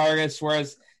Jason Vargas.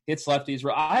 Suarez hits lefties.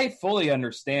 I fully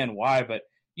understand why, but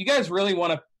you guys really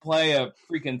want to play a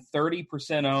freaking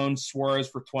 30% owned Suarez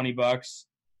for $20?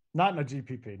 Not in a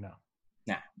GPP, no.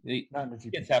 Nah, not in a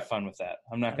GPP. Let's have fun with that.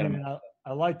 I'm not going to.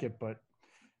 I like it, but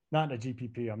not in a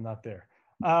GPP. I'm not there.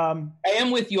 I am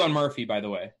with you on Murphy, by the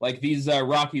way. These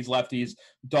Rockies lefties,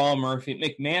 Dahl, Murphy.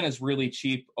 McMahon is really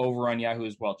cheap over on Yahoo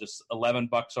as well, just $11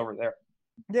 over there.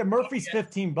 Yeah, Murphy's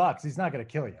 $15. He's not going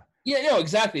to kill you. Yeah, no,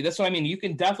 exactly. That's what I mean. You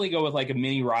can definitely go with like a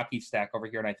mini Rocky stack over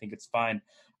here, and I think it's fine.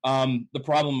 The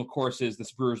problem, of course, is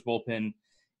this Brewers bullpen.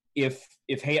 If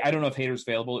I don't know if Hader's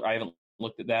available. I haven't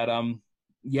looked at that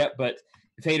yet, but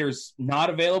if Hader's not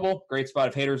available, great spot.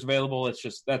 If Hader's available,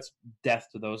 that's death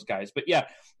to those guys. But yeah,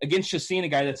 against Chacin, a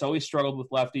guy that's always struggled with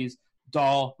lefties,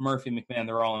 Dahl, Murphy, McMahon,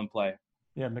 they're all in play.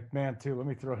 Yeah, McMahon too. Let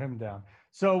me throw him down.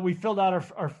 So we filled out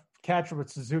our catcher with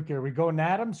Suzuki. Are we going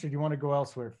Adams, or do you want to go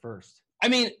elsewhere first? I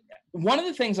mean, one of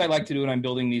the things I like to do when I'm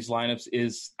building these lineups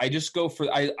is I just go for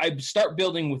I start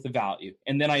building with the value,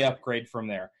 and then I upgrade from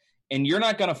there. And you're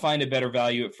not going to find a better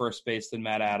value at first base than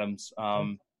Matt Adams.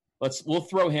 We'll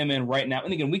throw him in right now.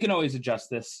 And again, we can always adjust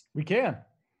this. We can.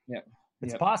 Yeah,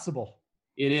 it's possible.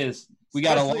 It is. We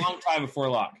got a long time before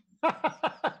lock.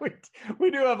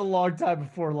 we do have a long time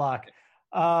before lock.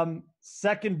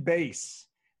 Second base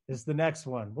is the next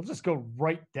one. We'll just go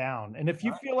right down. And if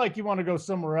you feel like you want to go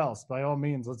somewhere else, by all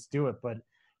means, let's do it. But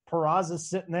Peraza's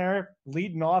sitting there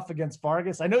leading off against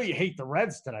Vargas. I know you hate the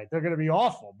Reds tonight. They're going to be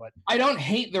awful, but I don't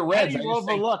hate the Reds. You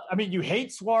overlook. I mean, you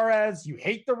hate Suarez. You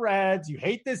hate the Reds. You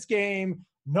hate this game.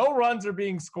 No runs are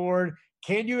being scored.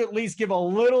 Can you at least give a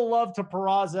little love to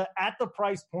Peraza at the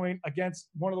price point against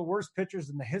one of the worst pitchers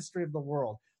in the history of the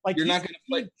world? Like, you're not going to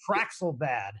play Traxel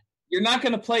bad. You're not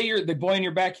going to play the boy in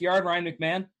your backyard, Ryan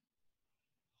McMahon.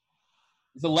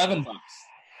 It's $11.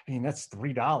 I mean, that's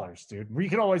 $3, dude. We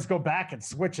can always go back and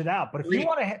switch it out. But if you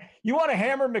want to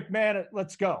hammer McMahon,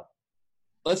 let's go.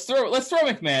 Let's throw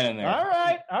McMahon in there.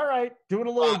 All right. Doing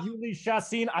a little Yuli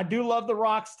Chacin. I do love the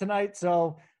Rocks tonight,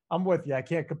 so I'm with you. I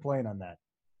can't complain on that.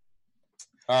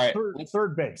 All right,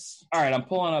 third base. All right, I'm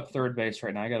pulling up third base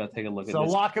right now. I got to take a look at this. So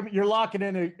you're locking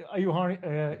in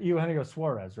Eugenio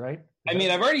Suarez, right? I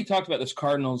mean, I've already talked about this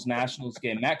Cardinals-Nationals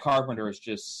game. Matt Carpenter is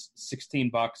just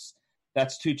 $16.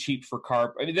 That's too cheap for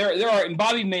Carp. I mean, there are, and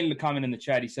Bobby made a comment in the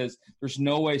chat. He says there's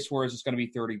no way Suarez is going to be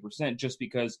 30% just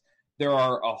because there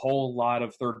are a whole lot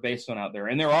of third basemen out there,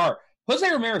 and there are. Jose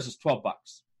Ramirez is $12.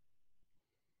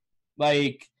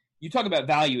 Like, you talk about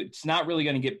value, it's not really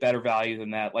going to get better value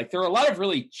than that. Like, there are a lot of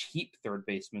really cheap third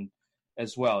basemen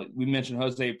as well. We mentioned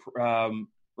Jose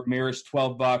Ramirez,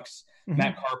 $12. Mm-hmm.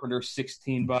 Matt Carpenter,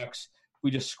 $16.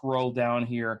 We just scroll down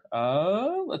here.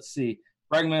 Let's see.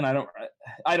 Bregman,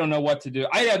 I don't know what to do.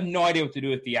 I have no idea what to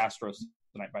do with the Astros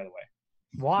tonight, by the way.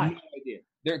 Why? No idea.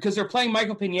 Because they're playing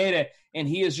Michael Pineda, and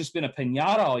he has just been a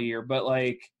piñata all year. But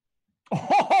like, yeah,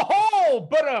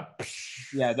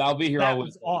 I'll be here. That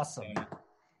was awesome.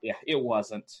 Yeah, it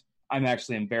wasn't. I'm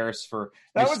actually embarrassed for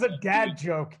that. Was a dad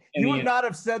joke. You would not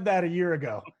have said that a year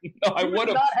ago. No, I would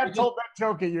not have told that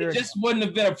joke a year ago. It just wouldn't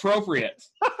have been appropriate.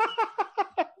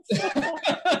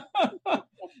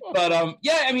 But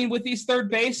yeah, I mean, with these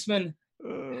third basemen,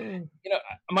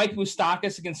 Mike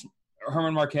Moustakas against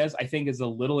Herman Marquez, I think is a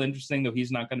little interesting, though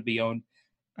he's not going to be owned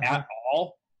at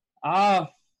all. Colin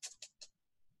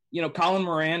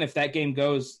Moran, if that game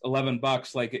goes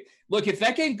 $11, like, look, if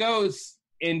that game goes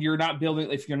and you're not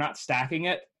building, if you're not stacking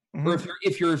it, or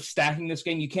if you're stacking this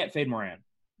game, you can't fade Moran.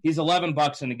 He's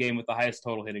 $11 in a game with the highest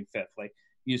total hitting fifth. Like,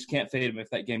 you just can't fade him if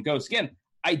that game goes. Again,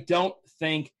 I don't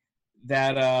think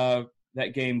that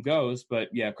that game goes, but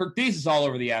yeah, Kirk Dees is all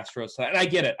over the Astros, and I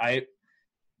get it. I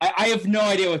have no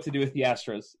idea what to do with the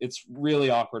Astros. It's really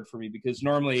awkward for me because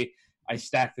normally I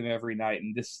stack them every night,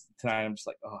 and tonight I'm just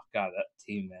like, oh god, that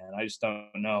team, man, I just don't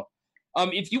know.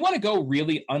 If you want to go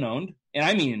really unowned, and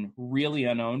I mean really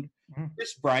unowned,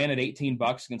 Chris Bryant at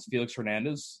 $18 against Felix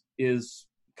Hernandez is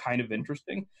kind of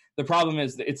interesting. The problem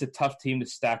is that it's a tough team to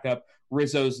stack up.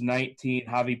 Rizzo's 19,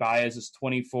 Javi Baez is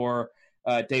 24.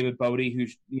 David Bodie,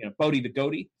 who's Bodie the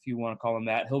Goatie, if you want to call him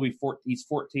that, he's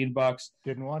 $14.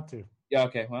 Didn't want to. Yeah,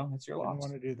 okay, well, that's your loss. I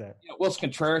want to do that. Wilson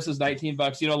Contreras is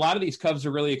 $19. A lot of these Cubs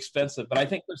are really expensive, but I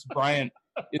think Chris Bryant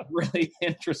is really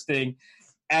interesting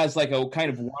as like a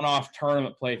kind of one-off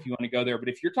tournament play if you want to go there. But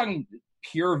if you're talking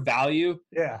pure value,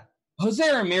 yeah, Jose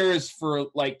Ramirez for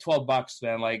like $12,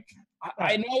 man. Like,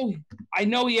 I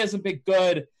know he hasn't been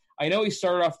good. I know he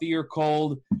started off the year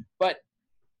cold, but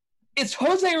it's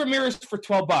Jose Ramirez for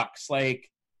 $12.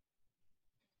 Like,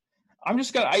 I'm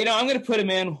just gonna, I'm gonna put him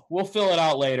in. We'll fill it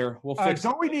out later. We'll fix.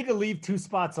 Don't we need to leave 2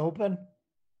 spots open?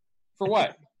 For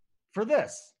what? For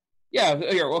this. Yeah.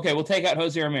 Here. Okay. We'll take out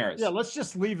Jose Ramirez. Yeah. Let's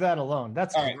just leave that alone.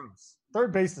 That's all gross. Right.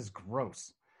 Third base is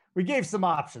gross. We gave some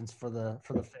options for the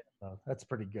fan, though. That's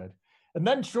pretty good. And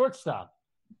then shortstop.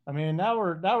 I mean, now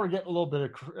we're getting a little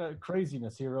bit of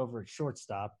craziness here over at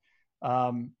shortstop.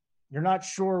 You're not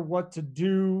sure what to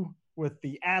do with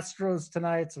the Astros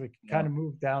tonight, so we can kind of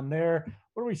move down there.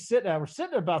 what are we sitting at? We're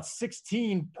sitting at about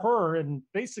 16 per. And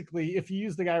basically, if you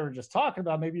use the guy we're just talking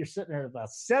about, maybe you're sitting at about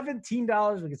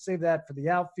 $17. We could save that for the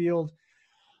outfield.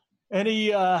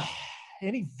 Any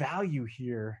value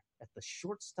here at the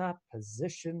shortstop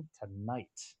position tonight?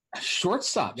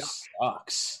 Shortstop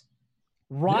sucks.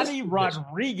 Ronnie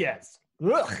Rodriguez.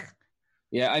 Ugh.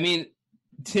 Yeah, I mean,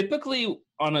 typically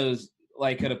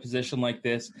at a position like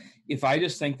this, if I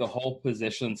just think the whole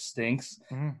position stinks,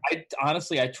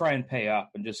 I try and pay up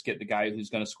and just get the guy who's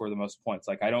going to score the most points.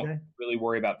 Like, I don't really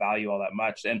worry about value all that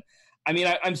much. And I mean,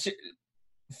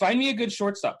 find me a good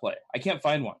shortstop play. I can't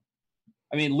find one.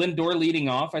 I mean, Lindor leading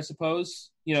off, I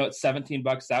suppose, at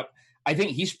 $17 out. I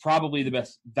think he's probably the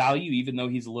best value, even though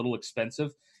he's a little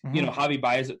expensive. Javi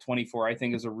Baez at 24, I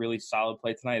think, is a really solid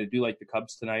play tonight. I do like the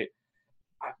Cubs tonight.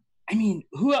 I mean,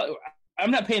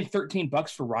 I'm not paying $13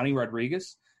 for Ronnie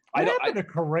Rodriguez. What happened to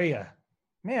Correa?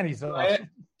 Man, he's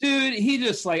dude. He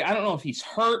just I don't know if he's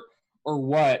hurt or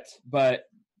what, but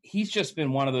he's just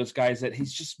been one of those guys that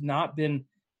he's just not been.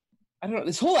 I don't know.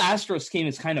 This whole Astros game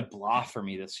is kind of blah for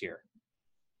me this year.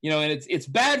 And it's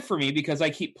bad for me because I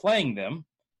keep playing them.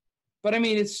 But, I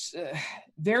mean, it's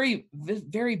very,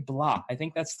 very blah. I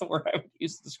think that's the word I would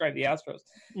use to describe the Astros.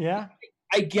 Yeah.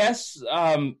 I guess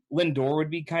Lindor would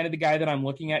be kind of the guy that I'm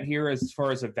looking at here as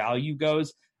far as a value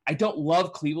goes. I don't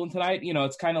love Cleveland tonight.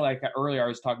 It's kind of like earlier I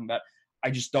was talking about. I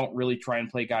just don't really try and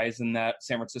play guys in that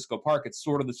San Francisco park. It's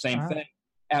sort of the same thing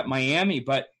at Miami.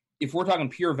 But if we're talking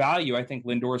pure value, I think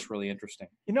Lindor is really interesting.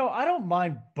 I don't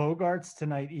mind Bogarts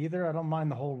tonight either. I don't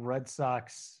mind the whole Red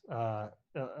Sox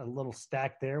a little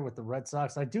stack there with the Red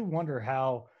Sox. I do wonder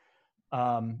how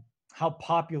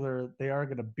popular they are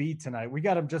going to be tonight. We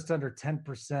got them just under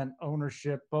 10%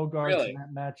 ownership. Bogarts in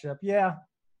that matchup. Yeah.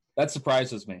 That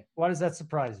surprises me. Why does that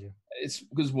surprise you? It's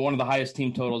because one of the highest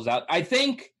team totals out. I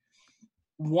think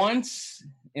once,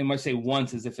 and when I say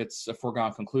once as if it's a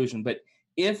foregone conclusion, but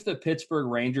if the Pittsburgh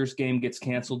Rangers game gets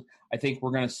canceled, I think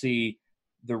we're going to see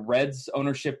the Reds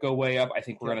ownership go way up. I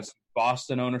think we're going to see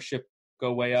Boston ownership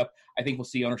go way up. I think we'll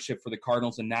see ownership for the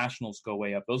Cardinals and Nationals go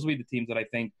way up. Those will be the teams that I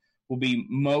think will be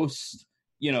most,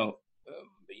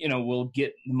 will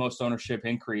get the most ownership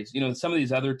increase. Some of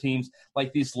these other teams,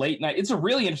 like these late night, it's a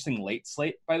really interesting late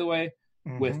slate, by the way,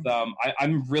 with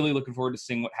I'm really looking forward to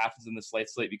seeing what happens in this late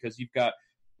slate because you've got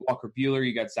Walker Buehler,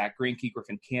 you got Zach Greinke,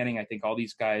 Griffin Canning. I think all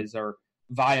these guys are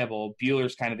viable.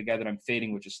 Buehler's kind of the guy that I'm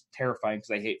fading, which is terrifying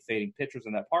because I hate fading pitchers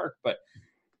in that park. But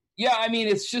yeah, I mean,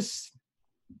 it's just,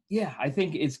 I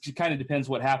think it kind of depends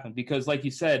what happened because like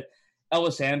you said,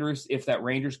 Ellis Andrus, if that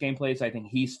Rangers game plays, I think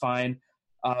he's fine.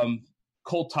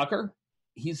 Cole Tucker,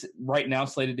 he's right now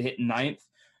slated to hit 9th,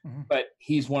 but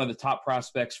he's one of the top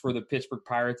prospects for the Pittsburgh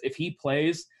Pirates. If he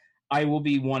plays, I will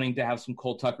be wanting to have some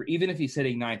Cole Tucker, even if he's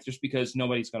hitting 9th, just because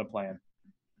nobody's going to play him.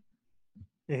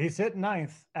 Yeah, he's hitting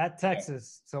 9th at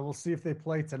Texas, so we'll see if they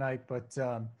play tonight. But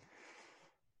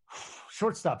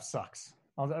shortstop sucks.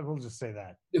 We'll just say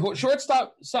that.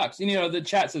 Shortstop sucks. The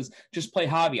chat says just play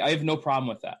Javi. I have no problem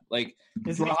with that. Like,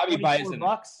 Javi buys in.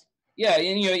 Yeah,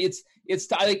 and it's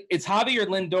Javi or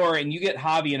Lindor, and you get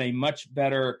Javi in a much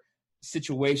better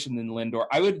situation than Lindor.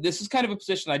 This is kind of a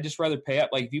position I'd just rather pay up.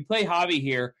 Like, if you play Javi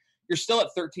here, you're still at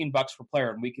 $13 per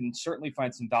player, and we can certainly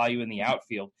find some value in the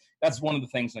outfield. That's one of the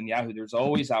things on Yahoo. There's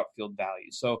always outfield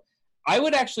value. So I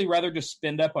would actually rather just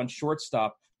spend up on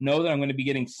shortstop, know that I'm going to be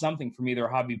getting something from either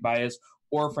Javi Baez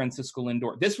or Francisco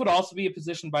Lindor. This would also be a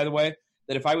position, by the way,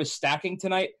 that if I was stacking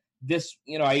tonight,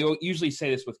 I usually say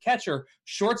this with catcher,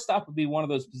 shortstop would be one of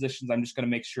those positions I'm just going to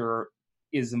make sure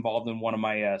is involved in one of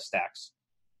my stacks.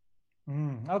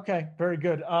 Okay, very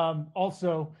good.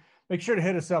 Also, make sure to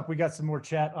hit us up. We got some more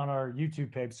chat on our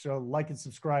YouTube page, so like and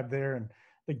subscribe there. And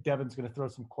I think Devin's going to throw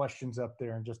some questions up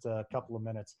there in just a couple of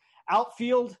minutes.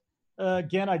 Outfield,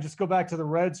 again, I just go back to the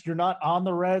Reds. You're not on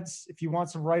the Reds. If you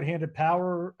want some right-handed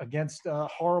power against a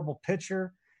horrible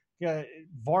pitcher,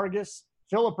 Vargas,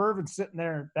 Phillip Ervin sitting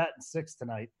there batting 6th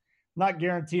tonight. Not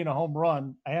guaranteeing a home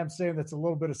run. I am saying that's a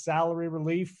little bit of salary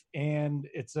relief, and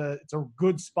it's a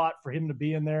good spot for him to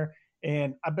be in there.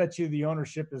 And I bet you the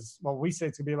ownership is, we say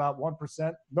it's going to be about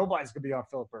 1%. Nobody's going to be on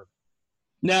Phillip Ervin.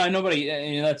 No,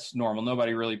 nobody. That's normal.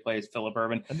 Nobody really plays Phillip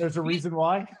Ervin. And there's a reason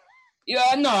why?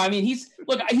 Yeah, no, I mean,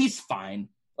 he's fine.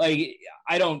 Like,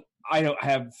 I don't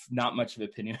have not much of an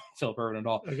opinion on Phillip Ervin at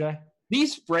all. Okay.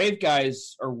 These Brave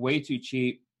guys are way too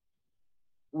cheap.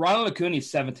 Ronald Acuna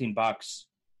is $17.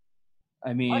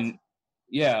 I mean, what?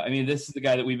 Yeah, I mean, this is the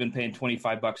guy that we've been paying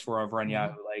 $25 for over on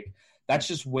Yahoo. Like, that's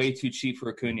just way too cheap for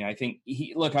Acuna. I think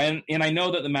I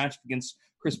know that the match against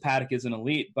Chris Paddock is an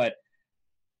elite, but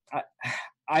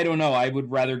I don't know. I would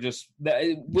rather just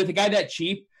with a guy that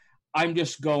cheap, I'm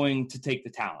just going to take the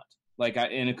talent.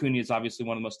 And Acuna is obviously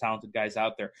one of the most talented guys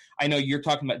out there. I know you're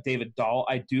talking about David Dahl.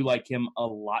 I do like him a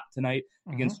lot tonight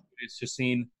against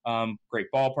Chacin. Great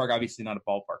ballpark. Obviously not a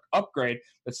ballpark upgrade,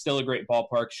 but still a great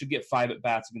ballpark. Should get 5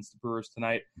 at-bats against the Brewers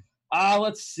tonight.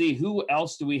 Let's see. Who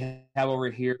else do we have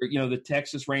over here? The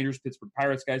Texas Rangers, Pittsburgh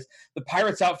Pirates guys. The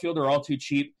Pirates outfield are all too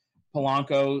cheap.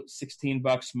 Polanco,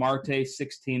 $16. Marte,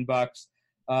 $16.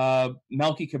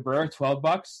 Melky Cabrera, $12.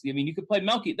 I mean, you could play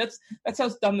Melky. That's how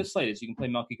dumb this slate is. You can play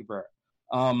Melky Cabrera.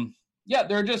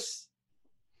 They're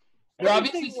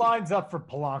everything lines up for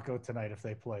Polanco tonight if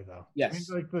they play, though. Yes.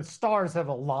 I mean, the stars have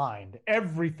aligned.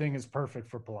 Everything is perfect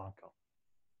for Polanco.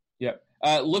 Yep.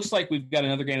 Looks like we've got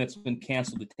another game that's been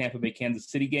canceled. The Tampa Bay Kansas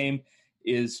City game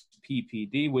is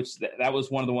PPD, which that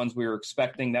was one of the ones we were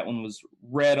expecting. That one was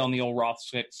red on the old Roth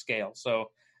scale. So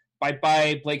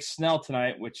bye-bye Blake Snell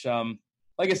tonight, which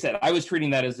like I said, I was treating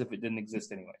that as if it didn't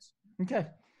exist anyways. Okay.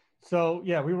 So,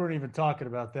 yeah, we weren't even talking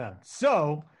about them.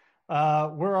 So,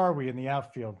 where are we in the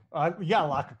outfield? We got to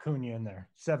lock Acuna in there,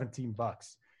 $17.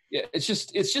 Yeah, it's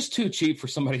just too cheap for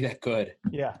somebody that good.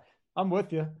 Yeah, I'm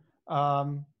with you.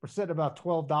 We're sitting about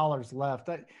 $12 left.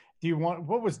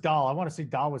 What was Dahl? I want to say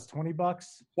Dahl was $20.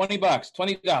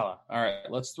 $20. All right,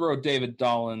 let's throw David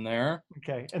Dahl in there.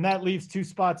 Okay, and that leaves 2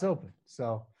 spots open.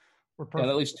 So, we're perfect.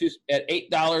 Yeah, that leaves 2 at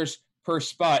 $8 per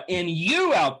spot. And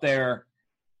you out there,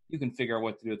 you can figure out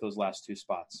what to do with those last 2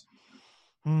 spots.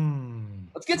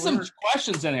 Let's get some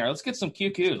questions in here. Let's get some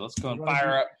QQs. Let's go and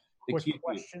fire up the QQ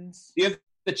questions. Do you have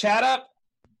the chat up?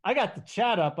 I got the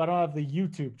chat up. I don't have the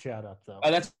YouTube chat up, though.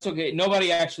 That's okay.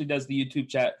 Nobody actually does the YouTube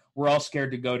chat. We're all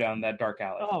scared to go down that dark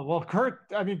alley. Oh, well,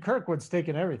 Kirkwood's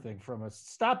taking everything from us.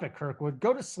 Stop it, Kirkwood.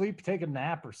 Go to sleep, take a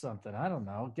nap or something. I don't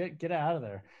know. Get out of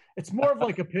there. It's more of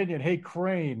like opinion. Hey,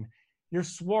 Crane, your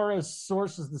Suarez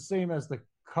source is the same as the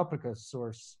Kopica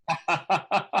source.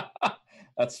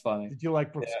 That's funny. Did you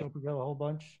like Brooks Kopica a whole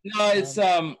bunch? No, it's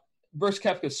Brooks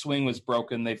Koepka's swing was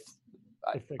broken.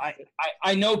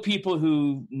 I know people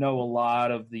who know a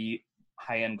lot of the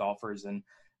high-end golfers, and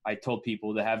I told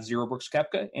people to have 0 Brooks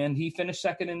Koepka, and he finished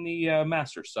second in the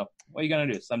Masters. So what are you going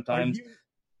to do? Sometimes.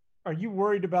 Are you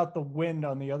worried about the wind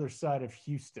on the other side of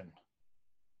Houston?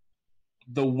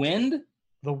 The wind?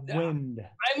 The wind.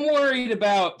 I'm worried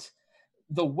about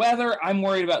the weather. I'm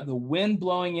worried about the wind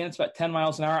blowing in. It's about 10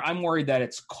 miles an hour. I'm worried that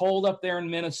it's cold up there in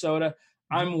Minnesota.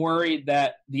 I'm worried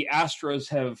that the Astros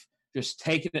have just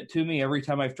taken it to me every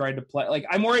time I've tried to play. Like,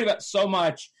 I'm worried about so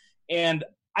much. And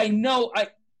I know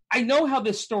how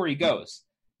this story goes,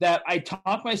 that I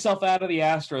talk myself out of the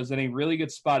Astros in a really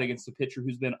good spot against a pitcher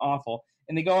who's been awful,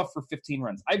 and they go off for 15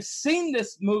 runs. I've seen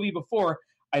this movie before.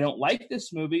 I don't like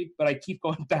this movie, but I keep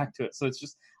going back to it. So it's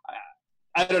just,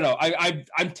 I don't know.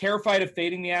 I'm terrified of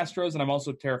fading the Astros, and I'm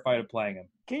also terrified of playing them.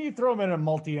 Can you throw them in a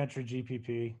multi-entry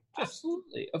GPP?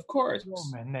 Absolutely, of course. Throw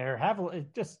them in there.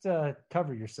 Just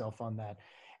cover yourself on that.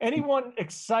 Anyone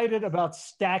excited about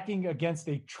stacking against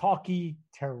a chalky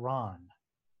Tehran?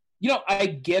 I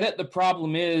get it. The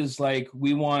problem is,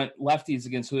 we want lefties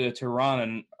against Julio Tehran,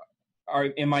 and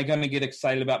am I going to get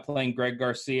excited about playing Greg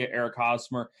Garcia, Eric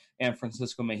Hosmer, and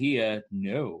Francisco Mejia?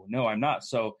 No, I'm not.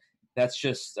 So that's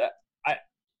just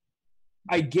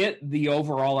I get the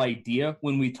overall idea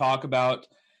when we talk about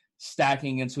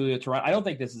stacking against Julio Tehran. I don't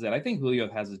think this is it. I think Julio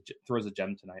throws a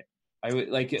gem tonight.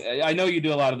 I know you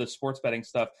do a lot of the sports betting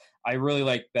stuff. I really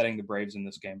like betting the Braves in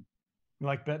this game. You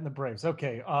like betting the Braves?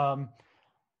 Okay.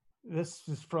 This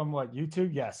is from what,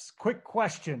 YouTube? Yes. Quick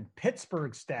question.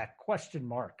 Pittsburgh stack? ?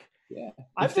 Yeah.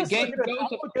 I'm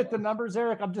look at the numbers,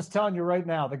 Eric. I'm just telling you right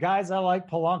now. The guys I like,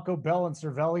 Polanco, Bell, and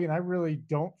Cervelli, and I really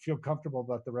don't feel comfortable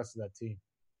about the rest of that team.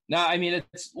 No, I mean,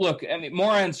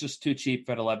 Moran's just too cheap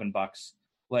at $11.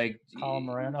 Colin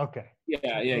Moran? Okay.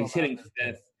 Yeah, he's hitting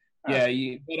 5th.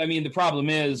 Yeah, but I mean, the problem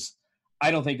is,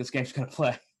 I don't think this game's going to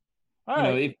play. All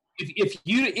right.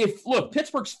 Look,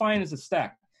 Pittsburgh's fine as a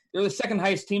stack. They're the second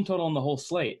highest team total in the whole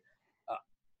slate.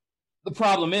 The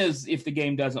problem is, if the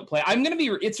game doesn't play,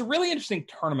 it's a really interesting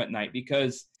tournament night,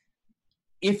 because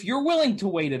if you're willing to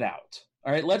wait it out,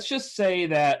 all right, let's just say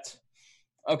that,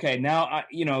 okay, now,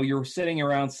 you're sitting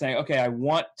around saying, okay, I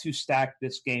want to stack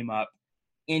this game up,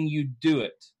 and you do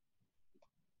it.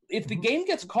 If the game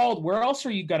gets called, where else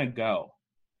are you going to go?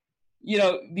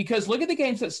 Because look at the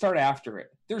games that start after it.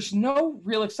 There's no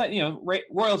real excitement.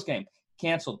 Royals game,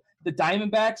 canceled. The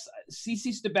Diamondbacks,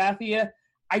 CC Sabathia,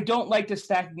 I don't like to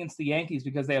stack against the Yankees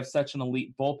because they have such an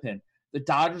elite bullpen. The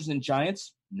Dodgers and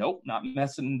Giants, nope, not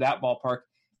messing in that ballpark.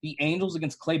 The Angels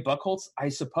against Clay Buchholz, I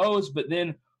suppose, but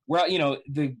then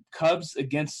the Cubs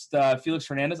against Felix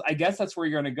Hernandez, I guess that's where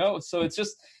you're going to go. So it's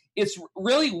just, it's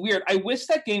really weird. I wish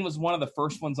that game was one of the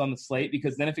first ones on the slate,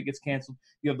 because then if it gets canceled,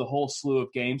 you have the whole slew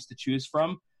of games to choose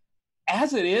from.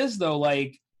 As it is, though,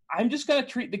 like, I'm just going to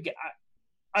treat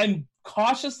I'm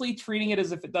cautiously treating it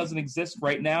as if it doesn't exist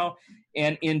right now,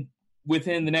 and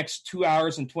within the next 2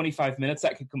 hours and 25 minutes,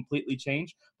 that could completely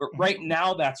change. But right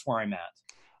now, that's where I'm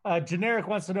at. Generic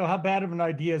wants to know, how bad of an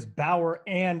idea is Bauer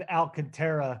and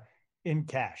Alcantara in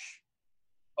cash?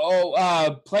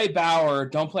 Play Bauer.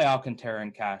 Don't play Alcantara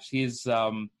in cash. He's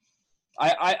I'm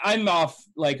off,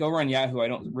 like, over on Yahoo. I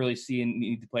don't really see a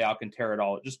need to play Alcantara at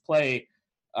all. Just play.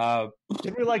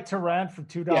 Didn't we like Turan for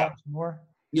 $2 more?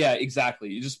 Yeah, exactly.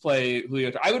 You just play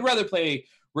Julio. I would rather play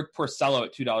Rick Porcello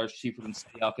at $2 cheaper than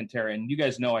Alcantara, and you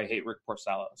guys know I hate Rick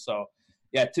Porcello. So,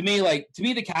 yeah, to me,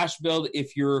 the cash build,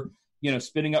 if you're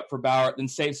spinning up for Bauer, then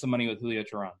save some money with Julio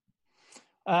Turan.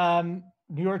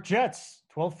 New York Jets,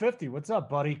 1250. What's up,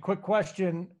 buddy? Quick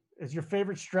question: what is your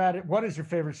favorite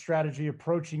strategy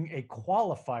approaching a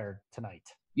qualifier tonight?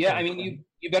 Yeah, I mean,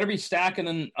 you better be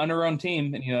stacking on your own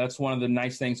team. And, that's one of the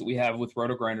nice things that we have with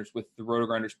RotoGrinders, with the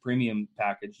RotoGrinders premium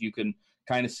package. You can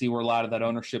kind of see where a lot of that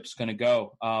ownership is going to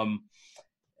go. I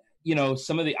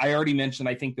already mentioned,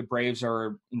 I think the Braves are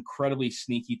an incredibly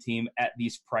sneaky team at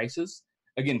these prices.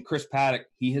 Again, Chris Paddock,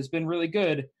 he has been really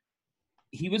good.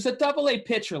 He was a AA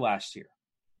pitcher last year.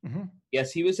 Mm-hmm.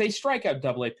 Yes, he was a strikeout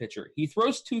AA pitcher. He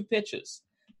throws 2 pitches.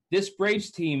 This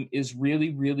Braves team is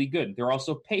really, really good. They're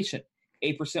also patient.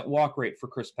 8% walk rate for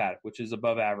Chris Paddock, which is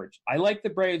above average. I like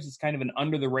the Braves. It's kind of an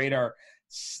under-the-radar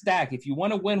stack. If you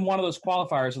want to win one of those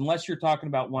qualifiers, unless you're talking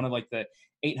about one of like the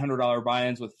 $800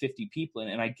 buy-ins with 50 people in,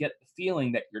 and I get the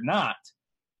feeling that you're not.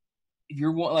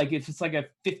 If it's like a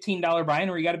 $15 buy-in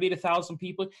where you got to beat 1,000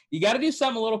 people, you got to do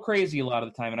something a little crazy a lot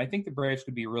of the time. And I think the Braves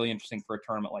could be really interesting for a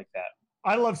tournament like that.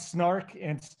 I love snark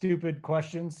and stupid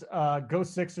questions. Go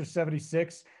 6 or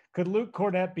 76. Could Luke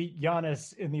Cornett beat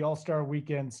Giannis in the All-Star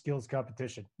Weekend skills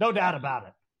competition? No doubt about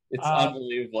it. It's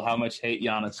unbelievable how much hate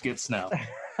Giannis gets now.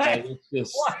 It's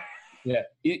just, yeah,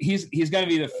 he's going to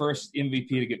be the first MVP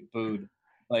to get booed.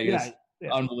 It's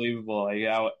unbelievable.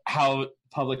 How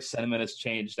public sentiment has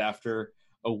changed after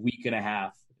a week and a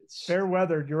half. It's fair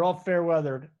weathered. You're all fair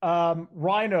weathered.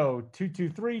 Rhino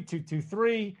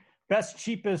 223. Best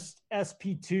cheapest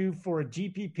SP2 for a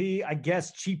GPP. I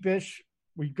guess cheapish.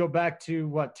 We go back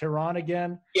to Tehran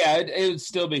again. Yeah, it would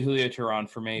still be Julio Tehran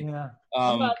for me. Yeah,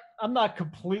 I'm not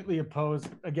completely opposed.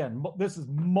 Again, this is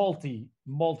multi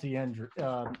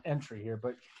entry here,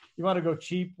 but you want to go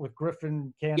cheap with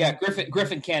Griffin Canning? Yeah,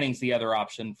 Griffin Canning's the other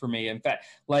option for me. In fact,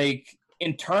 like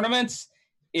in tournaments,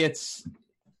 it's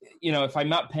if I'm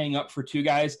not paying up for 2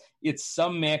 guys, it's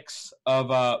some mix of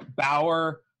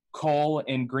Bauer, Cole,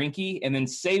 and Greinke, and then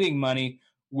saving money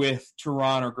with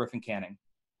Tehran or Griffin Canning.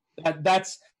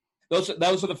 Those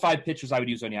are the 5 pitchers I would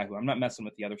use on Yahoo. I'm not messing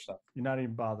with the other stuff. You're not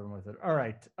even bothering with it. All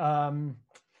right.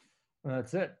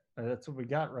 That's it. That's what we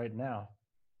got right now.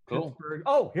 Cool. Pittsburgh.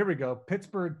 Oh, here we go.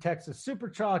 Pittsburgh, Texas Super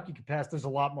Chalk. You can pass. There's a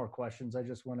lot more questions. I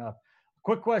just went up.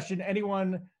 Quick question.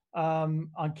 Anyone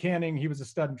on Canning? He was a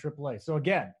stud in AAA. So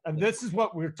again, this is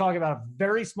what we were talking about. A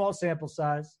very small sample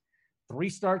size. 3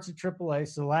 starts at AAA.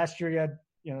 So last year he had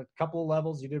a couple of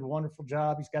levels. He did a wonderful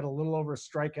job. He's got a little over a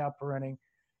strikeout per inning.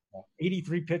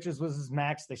 83 pitches was his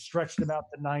max. They stretched him out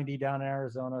to 90 down in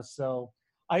Arizona. So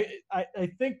I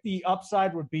think the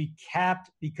upside would be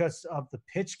capped because of the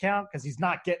pitch count, because he's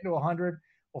not getting to 100.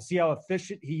 We'll see how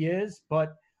efficient he is.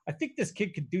 But I think this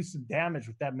kid could do some damage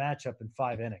with that matchup in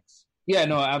 5 innings. Yeah,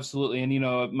 no, absolutely. And,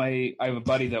 I have a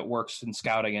buddy that works in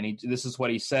scouting, and this is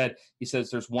what he said. He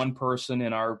says there's one person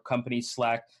in our company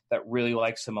Slack that really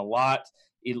likes him a lot.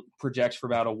 It projects for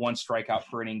about a 1 strikeout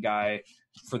per inning guy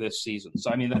for this season.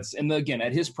 So, I mean, and again,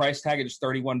 at his price tag, it's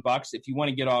 $31. If you want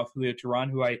to get off Julio Tehran,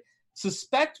 who I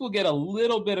suspect will get a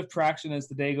little bit of traction as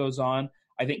the day goes on,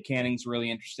 I think Canning's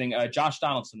really interesting. Josh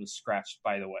Donaldson was scratched,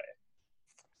 by the way.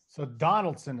 So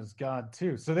Donaldson is gone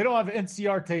too. So they don't have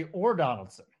Enciarte or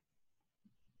Donaldson.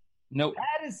 Nope.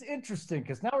 That is interesting,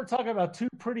 because now we're talking about 2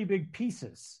 pretty big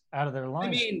pieces out of their lineup. I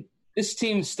mean, this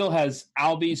team still has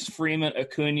Albies, Freeman,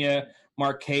 Acuna,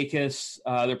 Markakis.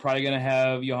 They're probably going to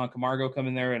have Johan Camargo come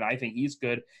in there, and I think he's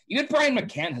good. Even Brian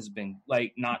McCann has been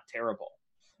not terrible.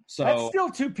 So that's still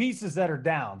 2 pieces that are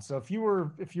down. So if you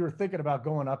were thinking about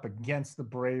going up against the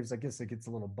Braves, I guess it gets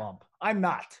a little bump. I'm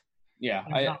not. Yeah,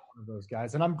 I'm not one of those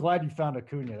guys, and I'm glad you found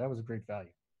Acuna. That was a great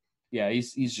value. Yeah,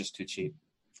 he's just too cheap.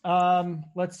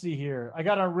 Let's see here. I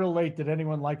got on real late. Did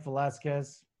anyone like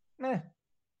Velasquez?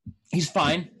 He's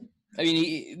fine. I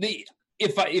mean,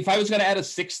 if I was going to add a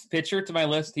 6th pitcher to my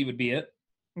list, he would be it.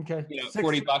 Okay.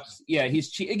 $40. Yeah,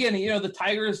 he's cheap. Again, the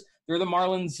Tigers, They're the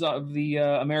Marlins of the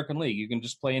American League. You can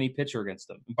just play any pitcher against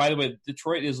them. And by the way,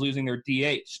 Detroit is losing their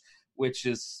DH, which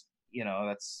is,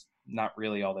 that's not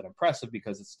really all that impressive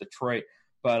because it's Detroit.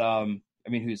 But,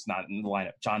 who's not in the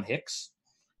lineup? John Hicks?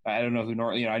 I don't know who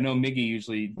normally, I know Miggy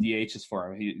usually DHs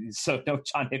for him. So no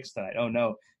John Hicks tonight. Oh,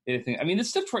 no. Anything.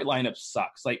 This Detroit lineup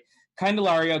sucks. Like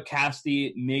Candelario,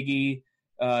 Casti, Miggy,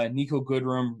 Nico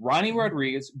Goodrum, Ronnie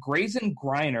Rodriguez, Grayson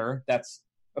Griner. That's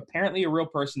apparently a real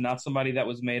person, not somebody that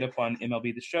was made up on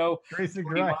MLB The Show. Grayson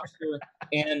Griner.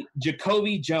 And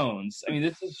Jacoby Jones.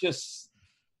 This is just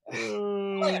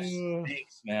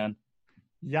stinks, man.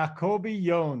 Jacoby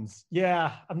Jones.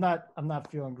 Yeah, I'm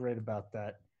not feeling great about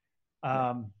that.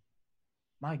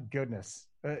 My goodness.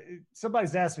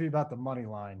 Somebody's asked me about the money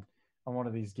line on one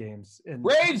of these games. And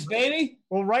Braves, baby.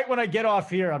 Well, right when I get off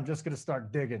here, I'm just going to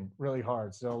start digging really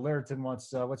hard. So Lareton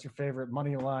wants, what's your favorite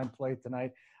money line play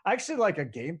tonight? I actually like a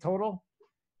game total,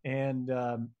 and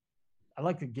I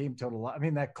like the game total a lot.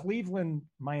 that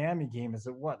Cleveland-Miami game is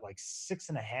at what, like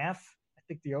 6.5? I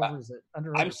think the over is at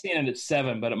under. I'm seeing it at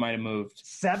 7, but it might have moved.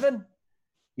 7?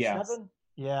 Yeah. 7?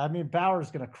 Yeah, Bauer's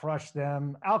going to crush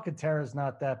them. Alcantara's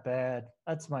not that bad.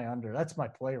 That's my under. That's my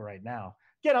play right now.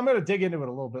 Again, I'm going to dig into it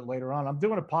a little bit later on. I'm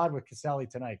doing a pod with Casali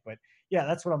tonight, but yeah,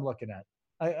 that's what I'm looking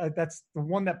at. That's the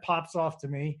one that pops off to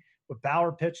me with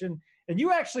Bauer pitching. And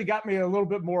you actually got me a little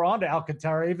bit more onto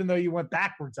Alcantara, even though you went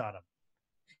backwards on him.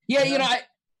 Yeah,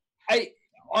 I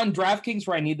on DraftKings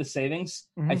where I need the savings,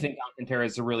 I think Alcantara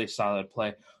is a really solid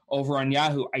play. Over on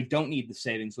Yahoo, I don't need the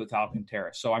savings with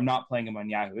Alcantara, so I'm not playing him on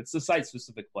Yahoo. It's the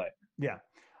site-specific play. Yeah.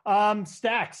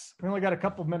 Stacks. We only got a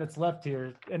couple of minutes left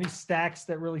here. Any stacks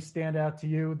that really stand out to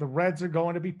you? The Reds are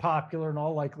going to be popular in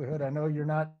all likelihood. I know you're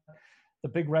not the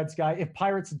big Reds guy. If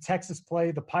Pirates and Texas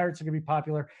play, the Pirates are going to be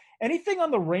popular. Anything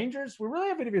on the Rangers? We really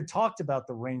haven't even talked about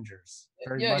the Rangers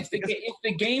very much. If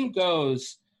the game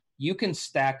goes, you can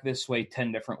stack this way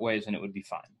 10 different ways, and it would be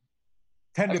fine.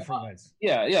 10 different ways.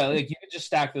 Yeah. Like you could just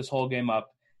stack this whole game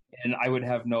up, and I would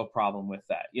have no problem with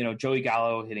that. Joey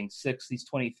Gallo hitting 6, he's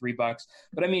 $23.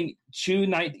 But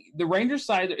the Rangers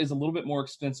side is a little bit more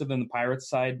expensive than the Pirates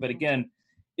side. But again,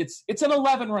 it's an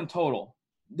 11-run total.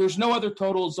 There's no other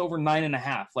totals over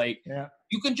 9.5. Like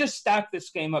you can just stack this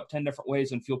game up 10 different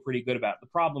ways and feel pretty good about it. The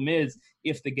problem is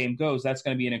if the game goes, that's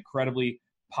going to be an incredibly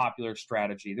popular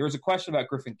strategy. There was a question about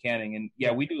Griffin Canning, and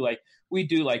yeah, we do like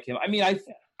him.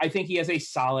 I think he has a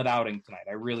solid outing tonight.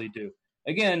 I really do.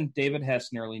 Again, David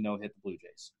Hess nearly no-hit the Blue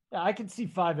Jays. Yeah, I can see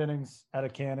 5 innings out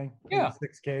of Canning. Yeah.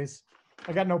 6 Ks.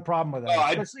 I got no problem with that,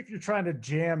 especially if you're trying to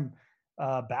jam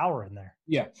Bauer in there.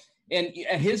 Yeah, and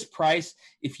at his price,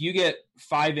 if you get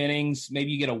 5 innings,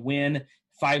 maybe you get a win,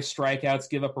 5 strikeouts,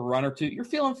 give up a run or 2, you're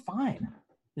feeling fine.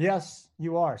 Yes,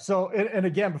 you are. So, and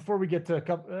again, before we get to a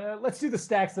couple, let's do the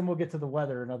stacks, then we'll get to the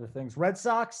weather and other things. Red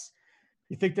Sox,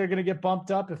 you think they're going to get bumped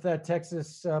up if that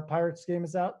Texas Pirates game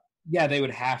is out? Yeah, they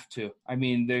would have to.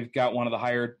 They've got one of the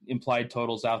higher implied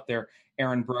totals out there.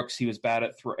 Aaron Brooks, he was bad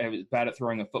at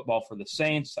throwing a football for the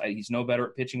Saints. He's no better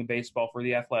at pitching a baseball for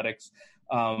the Athletics.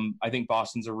 I think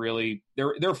Boston's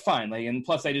they're fine. And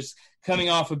plus, they just coming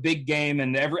off a big game,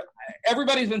 and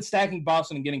everybody's been stacking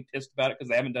Boston and getting pissed about it because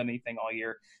they haven't done anything all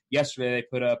year. Yesterday, they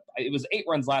put up it was 8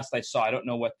 runs last I saw. I don't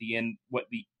know what the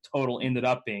total ended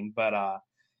up being, but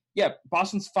yeah,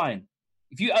 Boston's fine.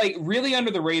 If you really under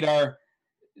the radar.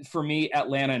 For me,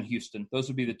 Atlanta and Houston. Those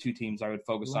would be the 2 teams I would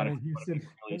focus on.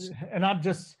 And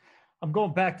I'm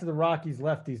going back to the Rockies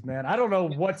lefties, man. I don't know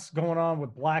what's going on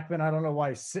with Blackman. I don't know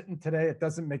why he's sitting today. It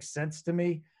doesn't make sense to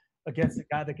me against a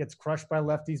guy that gets crushed by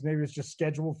lefties. Maybe it's just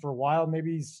scheduled for a while.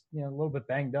 Maybe he's a little bit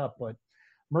banged up. But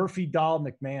Murphy, Dahl,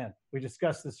 McMahon. We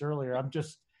discussed this earlier. I'm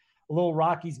just a little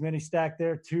Rockies mini stack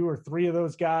there, 2 or 3 of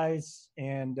those guys.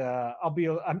 And I'm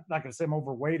not going to say I'm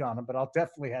overweight on them, but I'll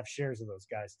definitely have shares of those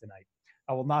guys tonight.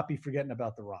 I will not be forgetting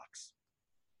about the Rocks.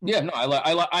 Yeah, no,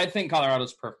 I think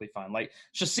Colorado's perfectly fine. Like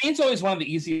Shacin's always one of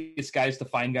the easiest guys to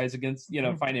find guys against,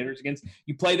 find hitters against.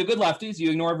 You play the good lefties, you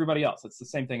ignore everybody else. It's the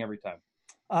same thing every time.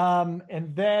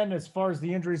 And then as far as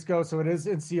the injuries go, so it is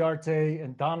Inciarte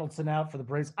and Donaldson out for the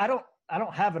Braves. I don't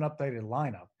have an updated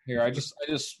lineup. Here, I just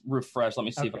refreshed. Let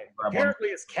me see if I can grab Apparently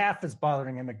his calf is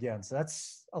bothering him again, so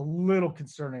that's a little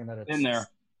concerning that it's in there.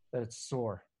 That it's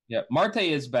sore. Yeah, Marte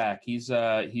is back. He's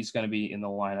going to be in the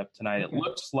lineup tonight. Okay. It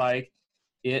looks like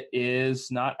it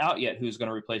is not out yet who's going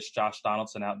to replace Josh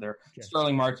Donaldson out there. Okay.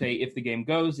 Sterling Marte, if the game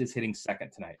goes, is hitting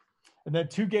second tonight. And then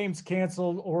 2 games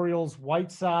canceled, Orioles,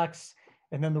 White Sox,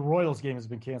 and then the Royals game has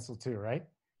been canceled too, right?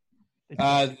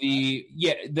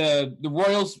 The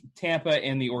Royals, Tampa,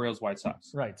 and the Orioles, White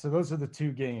Sox. Right, so those are the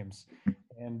 2 games,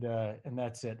 and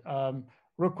that's it.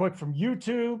 Real quick from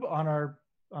YouTube on our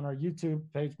on our YouTube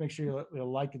page. Make sure you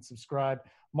like and subscribe.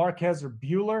 Marquez or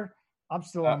Bueller? I'm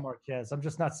still on Marquez. I'm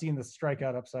just not seeing the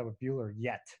strikeout upside with Bueller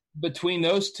yet. Between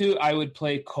those two, I would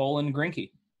play Cole and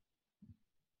Greinke.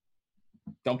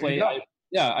 Don't play.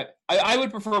 I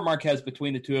would prefer Marquez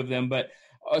between the two of them, but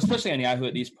especially on Yahoo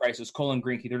at these prices, Cole and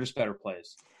Greinke, they're just better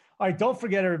plays. All right, don't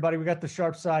forget, everybody, we got the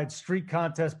Sharp Side Streak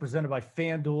Contest presented by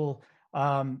FanDuel.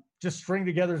 Just string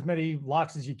together as many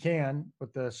locks as you can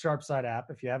with the Sharp Side app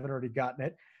if you haven't already gotten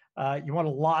it. You want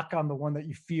to lock on the one that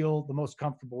you feel the most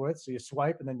comfortable with. So you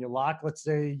swipe and then you lock. Let's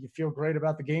say you feel great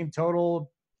about the game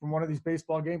total from one of these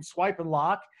baseball games. Swipe and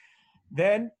lock.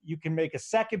 Then you can make a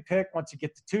second pick. Once you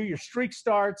get to 2, your streak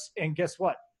starts. And guess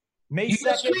what? May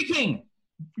 2nd,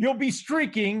 you'll be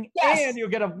streaking, and you'll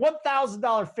get a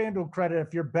 $1,000 FanDuel credit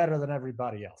if you're better than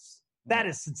everybody else. That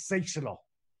is sensational.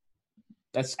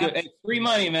 That's good. Hey, free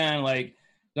money, man. Like,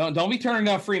 don't be turning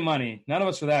down free money. None of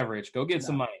us are that rich. Go get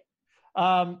some money.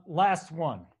 Last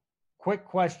one. Quick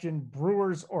question.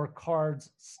 Brewers or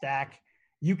Cards stack?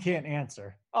 You can't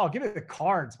answer. Oh, give me the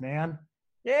Cards, man.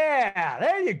 Yeah,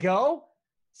 there you go.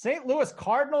 St. Louis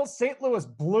Cardinals, St. Louis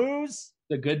Blues.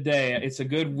 It's a good day. It's a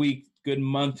good week, good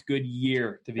month, good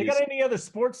year to be. You got any other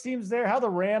sports teams there? How are the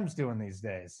Rams doing these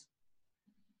days?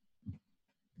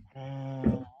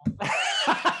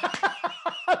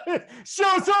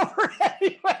 Show's over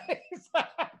anyways.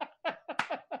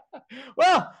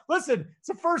 Well, listen, it's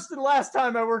the first and last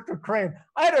time I worked with Crane.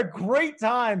 I had a great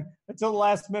time until the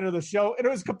last minute of the show, and it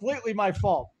was completely my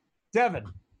fault. Devin,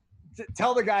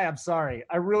 tell the guy I'm sorry.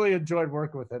 I really enjoyed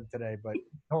working with him today, but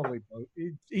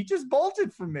he just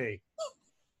bolted for me.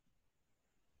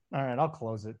 All right, I'll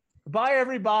close it. Bye,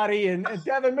 everybody. And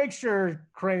Devin, make sure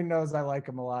Crane knows I like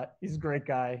him a lot. He's a great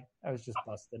guy. I was just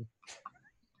busting.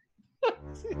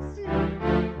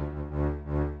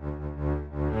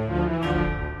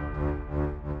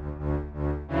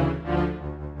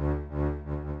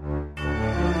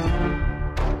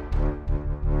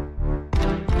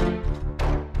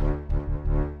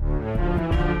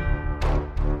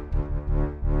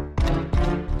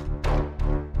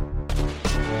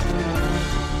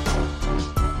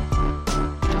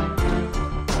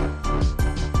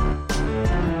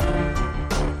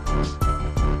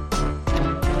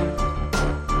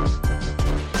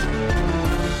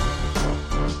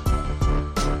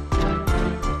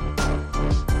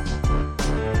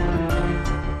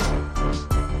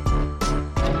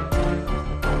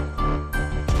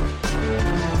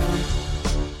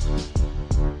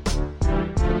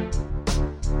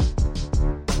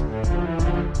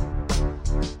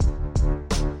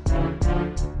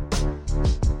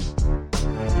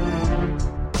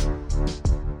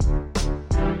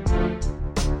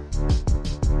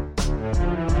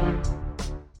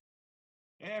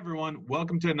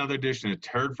 Welcome to another edition of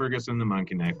Turd Ferguson, the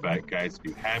Monkey Knife Fight. Guys, if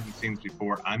you haven't seen this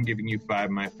before, I'm giving you 5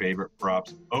 of my favorite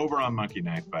props over on Monkey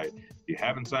Knife Fight. If you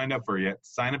haven't signed up for it yet,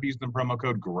 sign up using the promo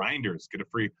code GRINDERS. Get a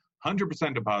free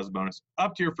 100% deposit bonus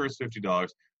up to your first $50.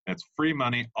 That's free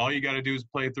money. All you got to do is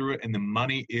play through it, and the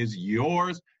money is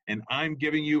yours. And I'm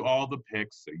giving you all the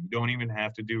picks, so you don't even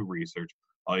have to do research.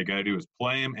 All you got to do is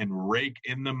play them and rake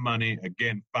in the money.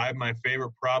 Again, 5 of my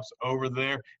favorite props over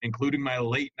there, including my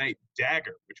late night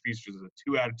dagger, which features a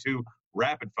 2 out of 2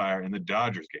 rapid fire in the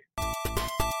Dodgers game.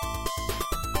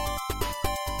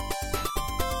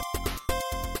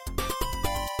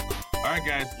 All right,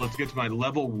 guys, let's get to my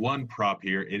level 1 prop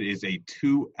here. It is a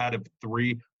 2 out of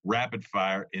 3 rapid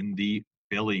fire in the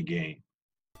Philly game.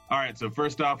 All right, so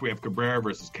first off, we have Cabrera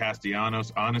versus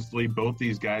Castellanos. Honestly, both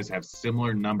these guys have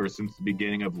similar numbers since the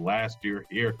beginning of last year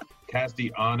here.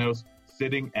 Castellanos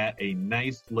sitting at a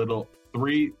nice little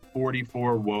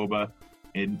 344 WOBA,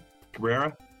 and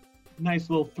Cabrera, nice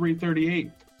little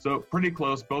 338. So pretty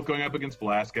close, both going up against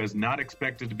Velasquez. Not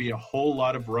expected to be a whole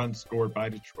lot of runs scored by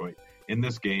Detroit in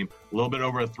this game. A little bit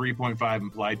over a 3.5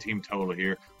 implied team total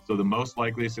here. So the most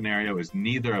likely scenario is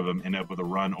neither of them end up with a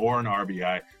run or an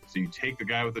RBI. So you take the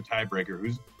guy with the tiebreaker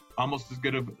who's almost as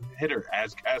good of a hitter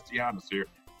as Castellanos here.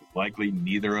 Likely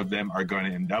neither of them are going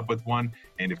to end up with one.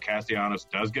 And if Castellanos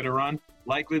does get a run,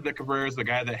 likely that Cabrera is the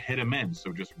guy that hit him in.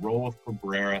 So just roll with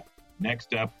Cabrera.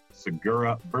 Next up,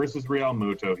 Segura versus Real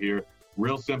Muto here.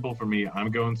 Real simple for me.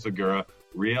 I'm going Segura.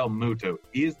 Real Muto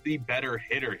is the better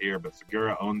hitter here, but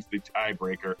Segura owns the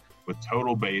tiebreaker with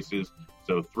total bases.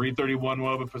 So 331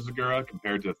 WOBA for Segura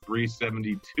compared to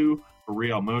 372 for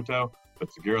Real Muto.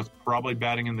 But Segura's probably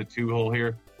batting in the 2-hole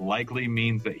here. Likely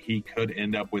means that he could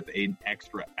end up with an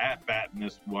extra at-bat in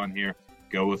this one here.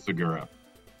 Go with Segura.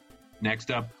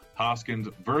 Next up, Hoskins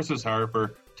versus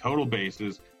Harper. Total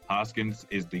bases. Hoskins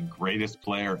is the greatest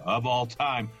player of all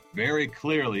time, very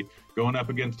clearly. Going up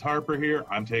against Harper here,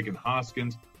 I'm taking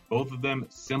Hoskins. Both of them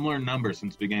similar numbers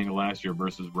since the beginning of last year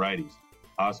versus righties.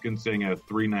 Hoskins sitting at a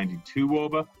 392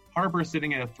 WOBA, Harper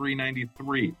sitting at a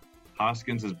 393.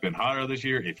 Hoskins has been hotter this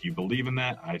year. If you believe in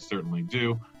that, I certainly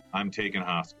do. I'm taking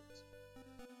Hoskins.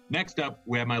 Next up,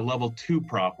 we have my level 2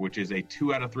 prop, which is a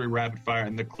 2 out of 3 rapid fire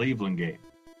in the Cleveland game.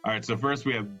 All right, so first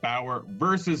we have Bauer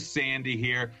versus Sandy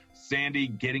here. Sandy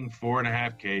getting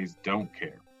 4.5 Ks, don't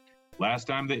care. Last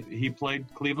time that he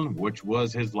played Cleveland, which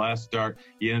was his last start,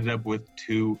 he ended up with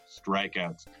 2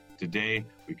 strikeouts. Today,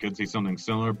 we could see something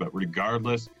similar, but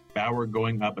regardless, Bauer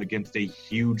going up against a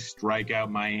huge strikeout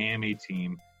Miami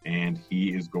team, and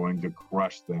he is going to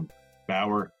crush them.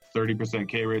 Bauer, 30%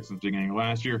 K rate since the beginning of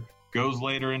last year, goes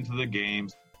later into the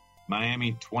games.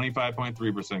 Miami,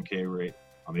 25.3% K rate.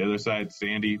 On the other side,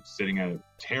 Sandy sitting at a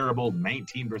terrible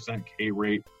 19% K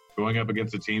rate, going up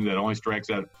against a team that only strikes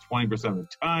out 20% of the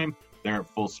time. They're at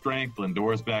full strength.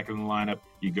 Lindor's back in the lineup.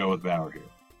 You go with Bauer here.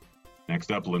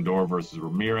 Next up, Lindor versus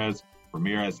Ramirez.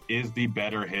 Ramirez is the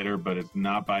better hitter, but it's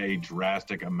not by a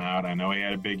drastic amount. I know he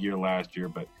had a big year last year,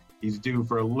 but he's due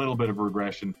for a little bit of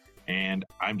regression, and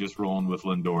I'm just rolling with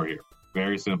Lindor here.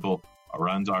 Very simple.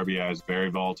 Runs, RBIs, very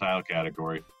volatile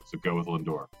category, so go with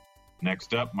Lindor.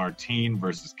 Next up, Martin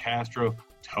versus Castro.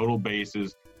 Total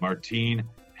bases. Martin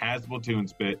has the platoon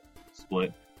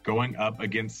split going up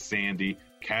against Sandy.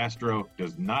 Castro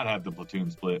does not have the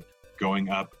platoon split going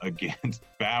up against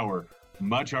Bauer.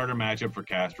 Much harder matchup for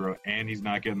Castro, and he's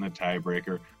not getting the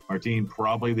tiebreaker. Martin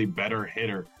probably the better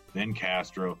hitter than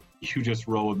Castro. You just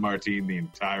roll with Martin the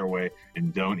entire way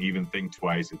and don't even think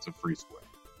twice. It's a free square.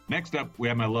 Next up, we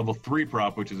have my level 3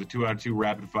 prop, which is a 2 out of 2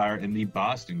 rapid fire in the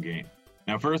Boston game.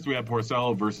 Now, first we have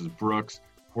Porcello versus Brooks.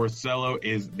 Porcello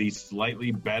is the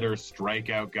slightly better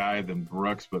strikeout guy than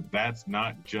Brooks, but that's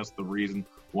not just the reason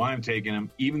why I'm taking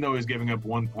him, even though he's giving up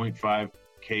 1.5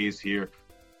 Ks here.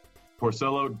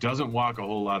 Porcello doesn't walk a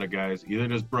whole lot of guys, either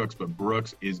does Brooks, but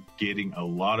Brooks is getting a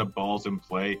lot of balls in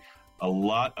play, a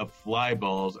lot of fly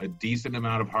balls, a decent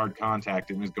amount of hard contact,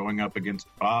 and is going up against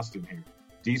Boston here.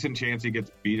 Decent chance he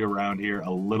gets beat around here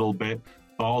a little bit.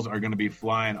 Balls are going to be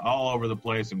flying all over the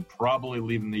place and probably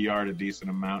leaving the yard a decent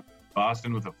amount.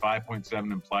 Boston with a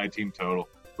 5.7 implied team total.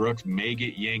 Brooks may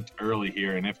get yanked early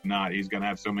here, and if not, he's going to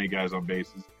have so many guys on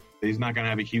bases that he's not going to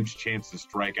have a huge chance to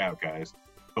strike out guys.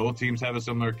 Both teams have a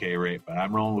similar K rate, but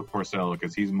I'm rolling with Porcello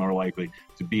because he's more likely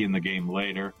to be in the game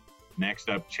later. Next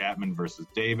up, Chapman versus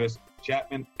Davis.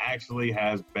 Chapman actually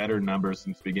has better numbers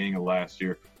since the beginning of last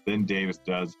year than Davis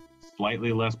does.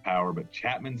 Slightly less power, but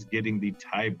Chapman's getting the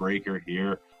tiebreaker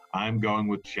here. I'm going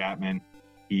with Chapman.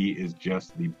 He is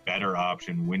just the better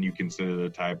option when you consider the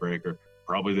tiebreaker.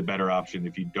 Probably the better option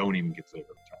if you don't even consider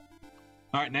the tiebreaker.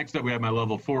 All right, next up we have my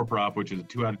level 4 prop, which is a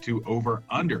 2 out of 2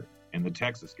 over-under in the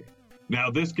Texas game. Now,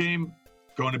 this game,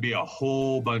 going to be a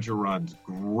whole bunch of runs.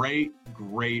 Great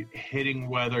hitting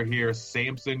weather here.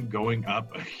 Sampson going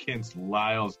up against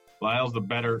Lyles. Lyles the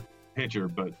better pitcher,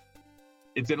 but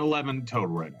it's an 11 total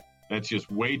right now. That's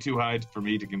just way too high for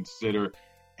me to consider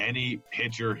any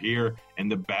pitcher here,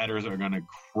 and the batters are going to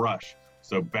crush.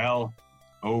 So Bell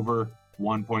over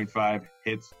 1.5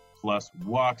 hits plus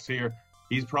walks here.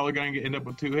 He's probably going to end up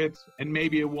with 2 hits and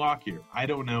maybe a walk here. I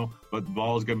don't know, but the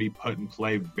ball is going to be put in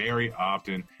play very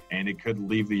often, and it could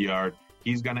leave the yard.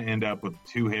 He's going to end up with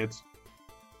 2 hits,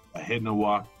 a hit and a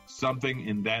walk, something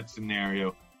in that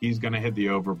scenario. He's going to hit the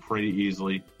over pretty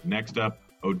easily. Next up,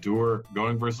 Odor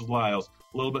going versus Lyles.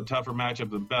 A little bit tougher matchup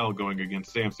than Bell going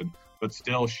against Sampson, but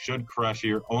still should crush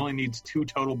here. Only needs 2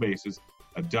 total bases,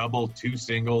 a double, 2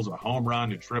 singles, a home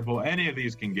run, a triple. Any of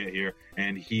these can get here,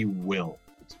 and he will.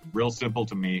 It's real simple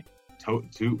to me.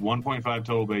 1.5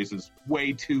 total bases,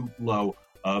 way too low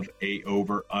of a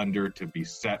over-under to be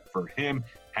set for him.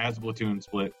 Has a platoon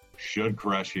split, should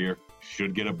crush here,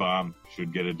 should get a bomb,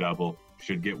 should get a double,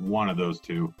 should get one of those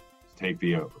 2 to take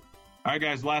the over. All right,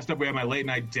 guys, last up, we have my late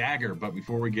night dagger. But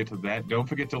before we get to that, don't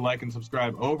forget to like and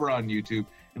subscribe over on YouTube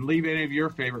and leave any of your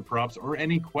favorite props or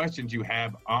any questions you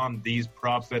have on these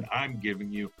props that I'm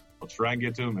giving you. I'll try and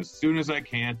get to them as soon as I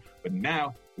can. But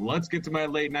now, let's get to my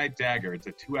late night dagger. It's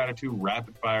a 2 out of 2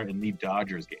 rapid fire in the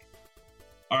Dodgers game.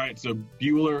 All right, so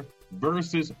Buehler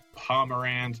versus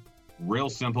Pomeranz. Real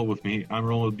simple with me. I'm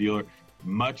rolling with Buehler.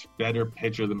 Much better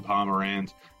pitcher than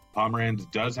Pomeranz. Pomeranz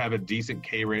does have a decent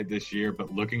K rate this year,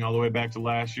 but looking all the way back to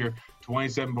last year,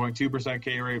 27.2%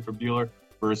 K rate for Buehler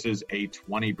versus a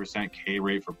 20% K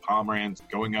rate for Pomeranz,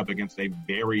 going up against a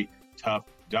very tough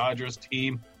Dodgers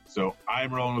team. So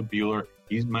I'm rolling with Buehler.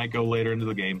 He might go later into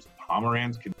the games.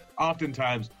 Pomeranz can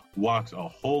oftentimes walks a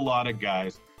whole lot of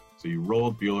guys. So you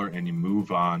roll with Buehler and you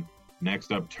move on.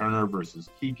 Next up, Turner versus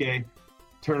Kike.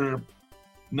 Turner,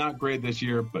 not great this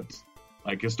year, but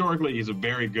like historically, he's a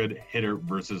very good hitter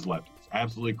versus lefties.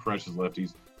 Absolutely crushes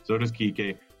lefties. So does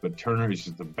Kike, but Turner is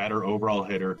just a better overall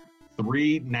hitter.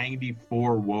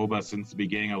 394 WOBA since the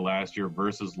beginning of last year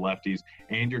versus lefties,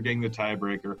 and you're getting the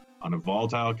tiebreaker on a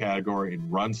volatile category in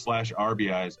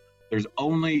runs/RBIs. There's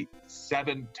only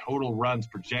 7 total runs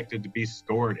projected to be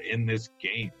scored in this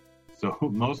game. So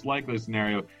most likely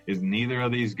scenario is neither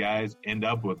of these guys end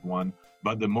up with one,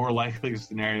 but the more likely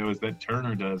scenario is that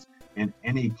Turner does in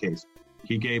any case.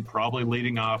 Kike probably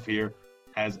leading off here,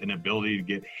 has an ability to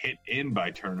get hit in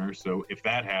by Turner, so if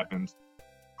that happens,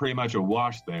 pretty much a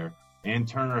wash there. And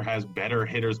Turner has better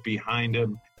hitters behind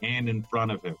him and in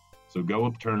front of him. So go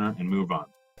with Turner and move on.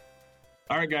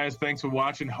 All right, guys, thanks for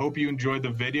watching. Hope you enjoyed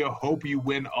the video. Hope you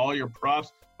win all your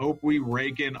props. Hope we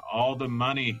rake in all the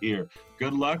money here.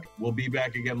 Good luck. We'll be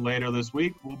back again later this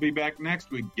week. We'll be back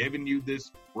next week giving you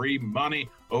this free money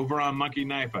over on Monkey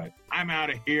Knife Fight. I'm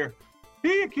out of here.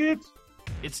 See ya, kids.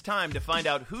 It's time to find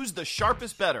out who's the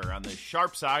sharpest bettor on the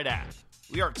Sharpside app.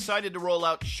 We are excited to roll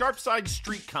out Sharpside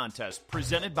Streak Contest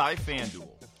presented by FanDuel.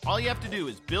 All you have to do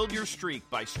is build your streak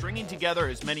by stringing together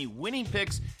as many winning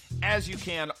picks as you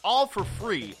can, all for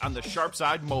free on the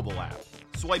Sharpside mobile app.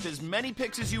 Swipe as many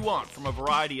picks as you want from a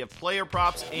variety of player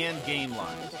props and game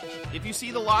lines. If you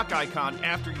see the lock icon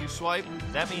after you swipe,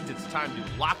 that means it's time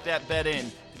to lock that bet in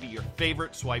to be your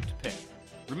favorite swiped pick.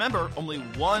 Remember, only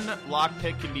one lock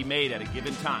pick can be made at a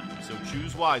given time, so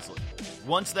choose wisely.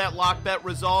 Once that lock bet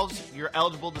resolves, you're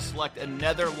eligible to select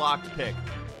another locked pick.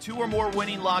 2 or more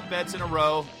winning lock bets in a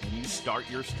row, and you start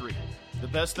your streak. The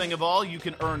best thing of all, you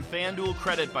can earn FanDuel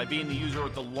credit by being the user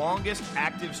with the longest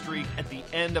active streak at the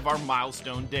end of our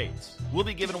milestone dates. We'll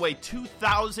be giving away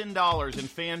 $2,000 in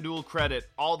FanDuel credit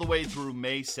all the way through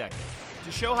May 2nd.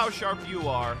 To show how sharp you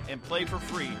are and play for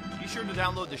free, be sure to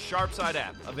download the Sharpside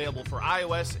app, available for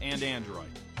iOS and Android.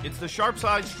 It's the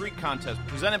Sharpside Streak Contest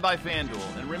presented by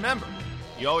FanDuel, and remember,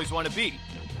 you always want to be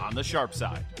on the sharp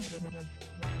side.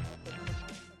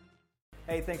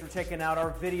 Hey, thanks for checking out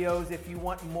our videos. If you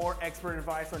want more expert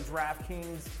advice on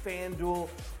DraftKings, FanDuel,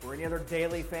 or any other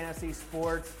daily fantasy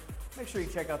sports, make sure you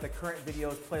check out the current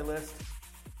videos playlist.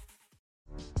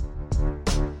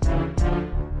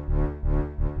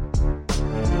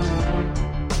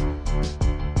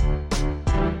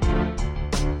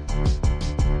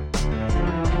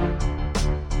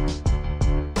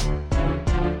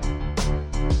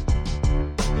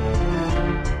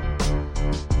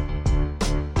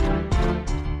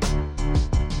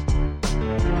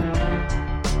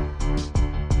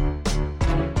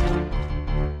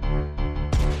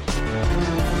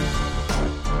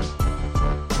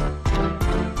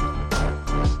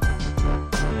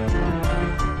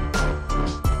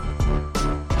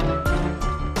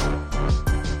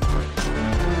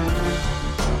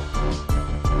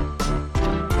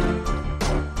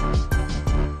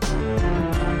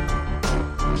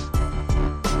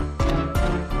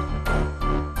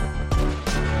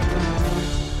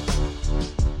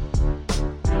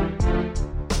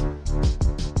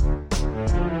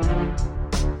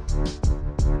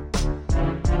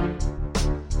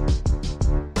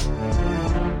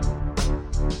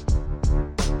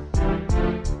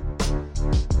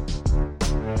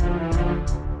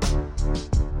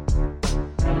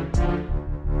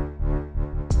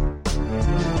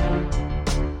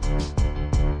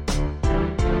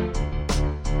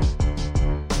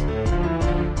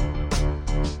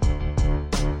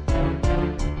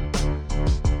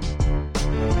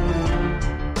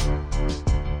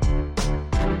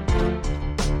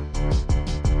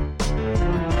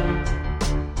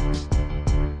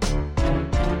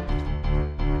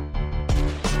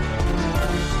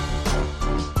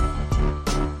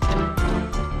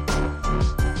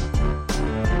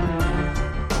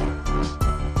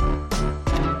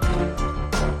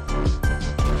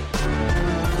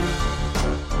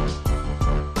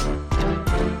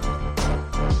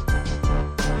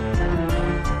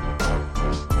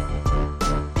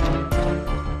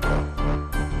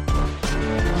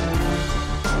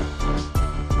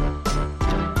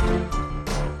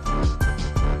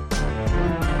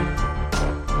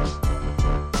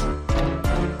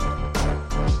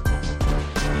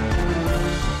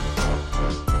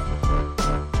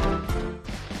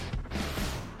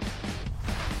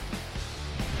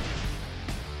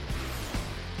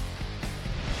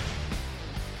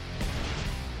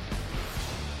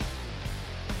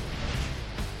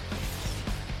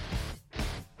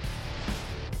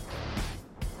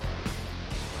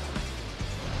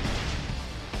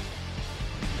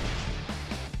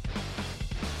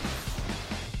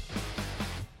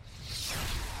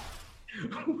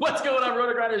 What's going on,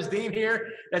 Roto Grinders? Dean here.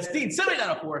 That's Dean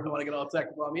 7904 if you want to get all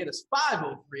technical on me. It is 5:03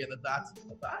 on the dot.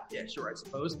 Yeah, sure, I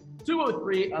suppose.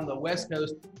 2:03 on the West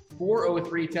Coast.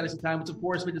 4:03 Tennessee time, which of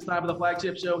course means it's time for the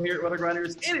flagship show here at Roto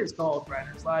Grinders. It is called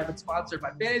Grinders Live. It's sponsored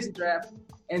by FantasyDraft.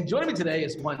 And joining me today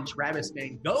is one Travis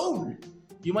Mangone.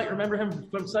 You might remember him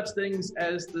from such things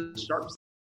as the Sharps.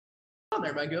 On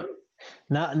there, Mangone.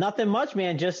 Nothing much,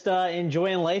 man. Just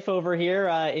enjoying life over here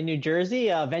in New Jersey.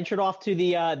 Ventured off to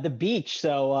the beach,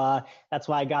 so that's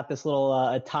why I got this little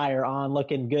attire on,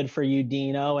 looking good for you,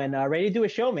 Dino, and ready to do a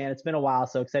show, man. It's been a while,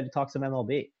 so excited to talk some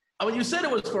MLB. I mean, you said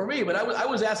it was for me, but I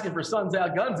was asking for suns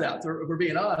out, guns out. If we're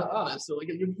being honest, so like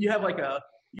you have like a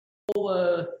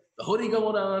whole hoodie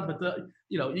going on, but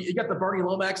you got the Bernie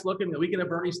Lomax looking, the Weekend at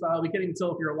Bernie style. We can't even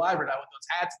tell if you're alive or not with those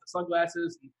hats, the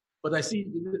sunglasses. But I see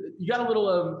you got a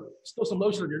little still some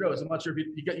lotion on your nose. I'm not sure if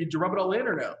you rub it all in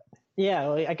or no.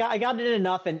 Yeah, I got it in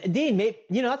enough. And Dean, maybe,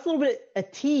 that's a little bit a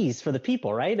tease for the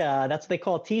people, right? That's what they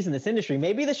call a tease in this industry.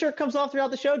 Maybe the shirt comes off throughout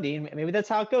the show, Dean. Maybe that's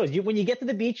how it goes. When you get to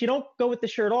the beach, you don't go with the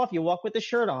shirt off. You walk with the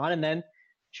shirt on, and then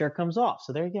shirt comes off.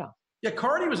 So there you go. Yeah,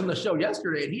 Cardi was on the show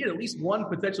yesterday, and he had at least one,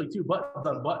 potentially two buttons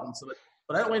unbuttoned. So,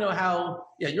 but I don't really know how.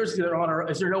 Yeah, yours is either on.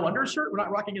 Is there no undershirt? We're not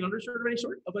rocking an undershirt of any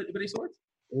sort.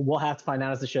 We'll have to find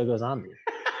out as the show goes on.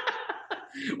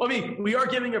 Well, I mean, we are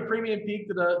giving a premium peek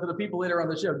to the people later on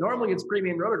the show. Normally, it's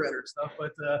premium Roto Grinders stuff,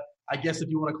 but I guess if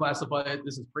you want to classify it,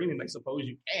 this is premium. I suppose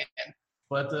you can.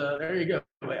 But there you go.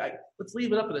 Let's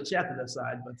leave it up to the chat to that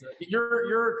side. But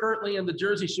you're currently in the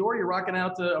Jersey Shore. You're rocking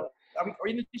out to. Are you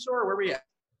in the Jersey Shore? Or where are we at?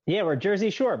 Yeah, we're Jersey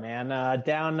Shore, man.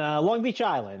 Down Long Beach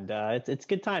Island. It's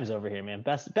good times over here, man.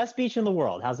 Best beach in the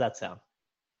world. How's that sound?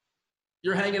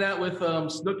 You're hanging out with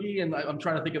Snooki, and I'm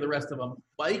trying to think of the rest of them.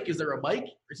 Mike, is there a Mike?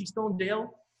 Is he still in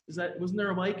jail? Wasn't there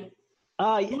a Mike?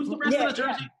 Who's the rest of the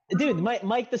Jersey? Yeah. Dude,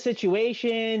 Mike the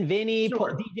Situation, Vinny,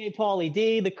 sure. DJ Paulie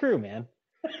D, the crew, man.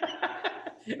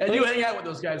 And you hang out with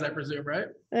those guys, I presume, right?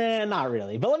 Not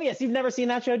really. But let me guess, you've never seen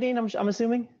that show, Dean, I'm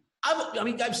assuming?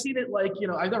 I've seen it,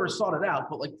 I've never sought it out,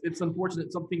 but it's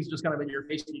unfortunate. Some things just kind of in your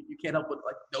face, you can't help but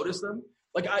notice them.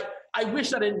 I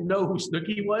wish I didn't know who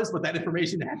Snooki was, but that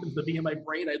information happens to be in my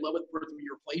brain. I'd love it for it to be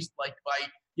replaced by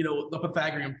the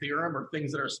Pythagorean theorem or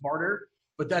things that are smarter.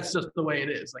 But that's just the way it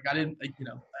is.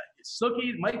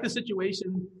 Snooki, Mike the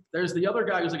Situation. There's the other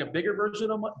guy who's a bigger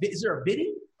version of Mike. Is there a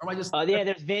Vinny? Or am I just? Yeah,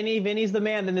 there's Vinny. Vinny's the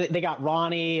man. Then they got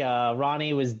Ronnie.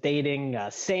 Ronnie was dating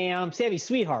Sam. Sammy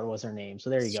Sweetheart was her name. So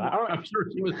there you go. I'm sure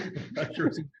she was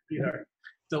Sweetheart.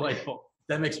 Delightful.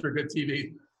 That makes for good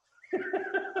TV.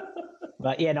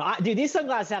 But yeah, no, dude, these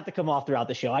sunglasses have to come off throughout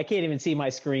the show. I can't even see my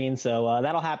screen, so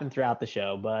that'll happen throughout the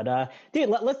show. But dude,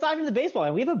 let's dive into baseball.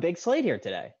 And we have a big slate here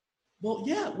today. Well,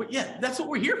 yeah, that's what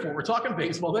we're here for. We're talking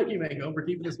baseball. Thank you, Mango, for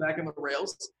keeping us back on the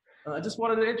rails. I just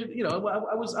wanted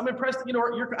to, I'm impressed. I don't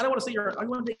want to say are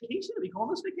you on vacation? Are we calling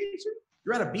this vacation?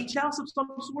 You're at a beach house of some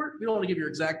sort. We don't want to give your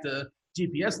exact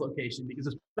GPS location because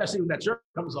especially when that shirt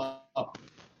comes off,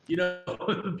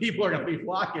 people are going to be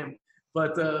flocking.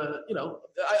 But,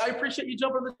 I appreciate you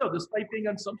jumping on the show despite being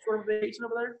on some sort of vacation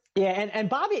over there. Yeah, and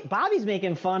Bobby's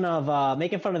making fun of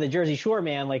the Jersey Shore,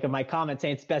 man, of my comment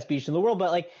saying it's the best beach in the world.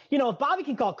 But, if Bobby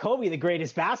can call Kobe the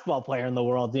greatest basketball player in the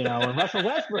world, and Russell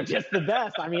Westbrook just the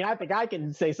best, I mean, I think I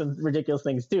can say some ridiculous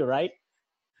things too, right?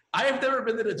 I have never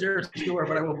been to the Jersey Shore,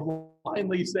 but I will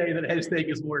blindly say that his take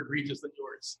is more egregious than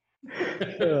yours.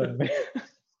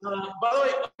 By the way,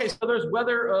 okay, so there's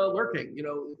weather lurking.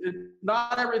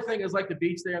 Not everything is like the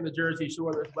beach there on the Jersey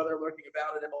Shore. There's weather lurking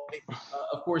about it.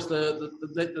 Of course, the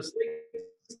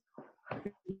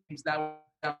games down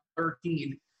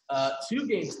 13, 2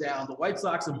 games down. The White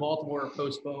Sox and Baltimore are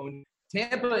postponed.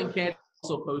 Tampa and Kansas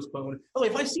also postponed. Oh,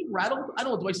 if I see rattled, I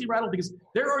don't know. Do I see rattled? Because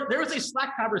there is a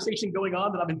Slack conversation going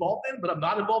on that I'm involved in, but I'm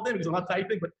not involved in because I'm not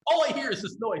typing. But all I hear is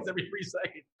this noise every 3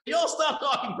 seconds. Y'all stop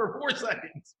talking for 4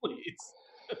 seconds, please.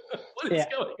 What is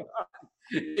going on?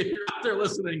 If you're out there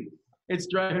listening, it's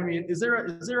driving me. Is there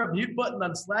a mute button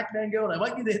on Slack, Mango? And I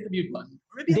might need to hit the mute button.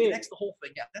 Or maybe I can X the whole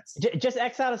thing out. Just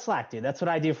X out of Slack, dude. That's what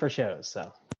I do for shows.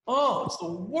 So. Oh, it's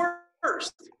the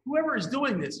worst. Whoever is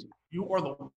doing this, you are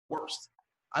the worst.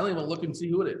 I don't even look and see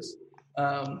who it is.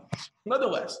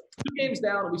 Nonetheless, 2 games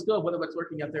down, and we still have weather that's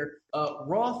working out there.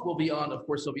 Roth will be on, of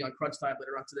course, he'll be on crunch time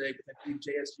later on today with I believe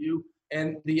JSU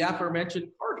and the aforementioned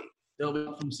party. They'll be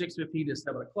from 6:15 to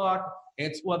 7 o'clock.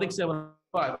 And I think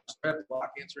 7:05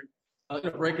 o'clock answering,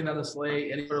 breaking down the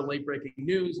slate, any sort of late breaking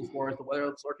news as far as the weather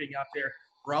that's lurking out there.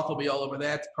 Ralph will be all over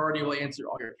that. Cardi will answer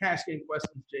all your cash game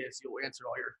questions. JSU will answer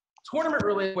all your tournament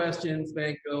related questions.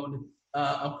 Banco.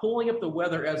 I'm pulling up the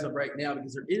weather as of right now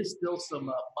because there is still some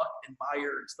muck and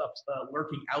mire and stuff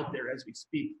lurking out there as we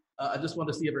speak. I just want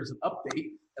to see if there's an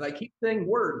update. And I keep saying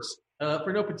words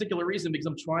for no particular reason because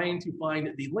I'm trying to find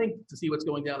the link to see what's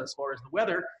going down as far as the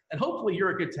weather. And hopefully you're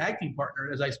a good tag team partner.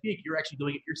 And as I speak, you're actually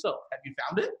doing it yourself. Have you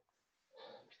found it?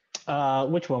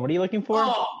 Which one? What are you looking for?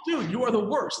 Oh, dude, you are the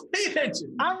worst. Pay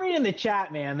attention. I'm reading the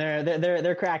chat, man.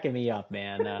 They're cracking me up,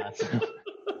 man.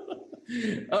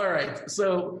 All right,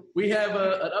 so we have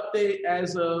an update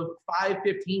as of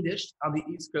 5:15-ish on the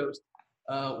East Coast.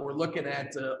 We're looking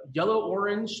at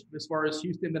yellow-orange as far as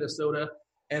Houston, Minnesota,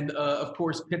 and, of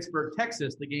course, Pittsburgh,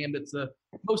 Texas, the game that's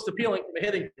most appealing from a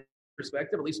hitting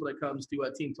perspective, at least when it comes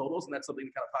to team totals, and that's something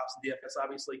that kind of pops in DFS,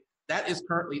 obviously. That is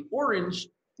currently orange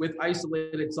with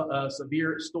isolated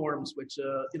severe storms, which,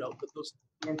 those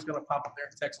storms going to pop up there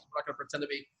in Texas. We're not going to pretend to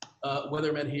be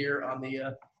weathermen here on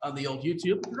the old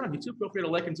YouTube. If you're on YouTube, feel free to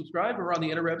like and subscribe, or on the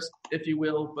interwebs, if you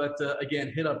will. But,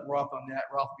 again, hit up Roth on that.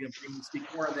 Roth will be able to speak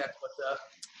more on that. But,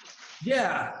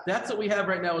 yeah, that's what we have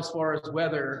right now as far as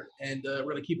weather, and we're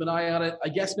going to keep an eye on it. I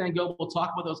guess, Van Gogh, we'll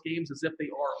talk about those games as if they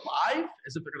are live,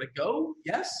 as if they're going to go.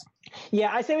 Yes?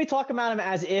 Yeah, I say we talk about them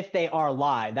as if they are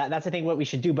live. That's, I think, what we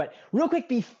should do. But real quick,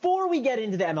 before we get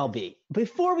into the MLB,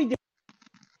 before we do,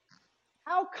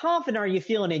 how confident are you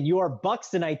feeling in your Bucks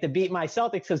tonight to beat my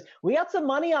Celtics? Because we got some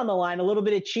money on the line, a little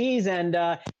bit of cheese, and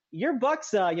your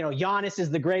Bucks, Giannis is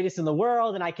the greatest in the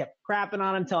world, and I kept crapping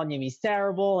on him, telling him he's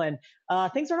terrible, and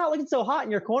things are not looking so hot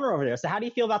in your corner over there. So how do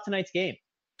you feel about tonight's game?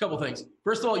 Couple things.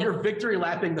 First of all, you're victory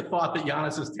lapping the thought that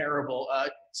Giannis is terrible.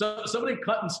 So somebody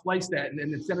cut and splice that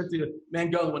and send it to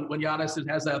Mango when Giannis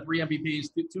has 3 MVPs,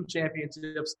 2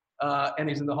 championships, and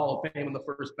he's in the Hall of Fame on the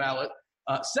first ballot.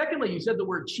 Secondly, you said the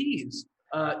word cheese.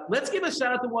 Let's give a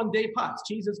shout out to one Dave Potts.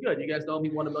 Cheese is good. You guys know he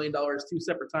won $1 million 2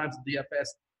 separate times in DFS.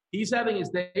 He's having his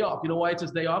day off. You know why it's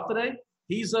his day off today?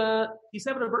 He's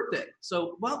having a birthday.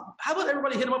 So, well, how about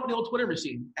everybody hit him up on the old Twitter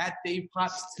machine at Dave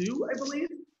Potts 2, I believe.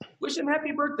 Wish him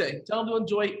happy birthday. Tell him to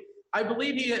enjoy. I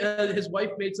believe his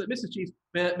wife makes Mrs. Cheese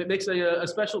makes a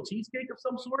special cheesecake of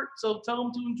some sort. So tell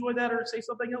him to enjoy that, or say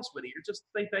something else with it, or just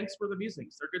say thanks for the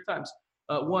musings. They're good times.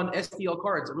 One STL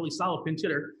Cards, a really solid pinch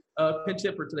hitter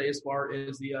for today as far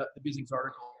as the musings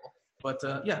article. But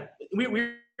yeah, we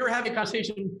were having a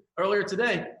conversation earlier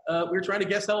today. We were trying to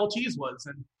guess how old cheese was,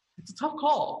 and it's a tough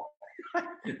call.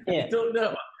 Yeah. I don't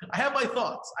know. I have my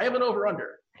thoughts. I have an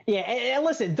over/under. Yeah, and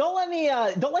listen, don't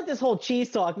let this whole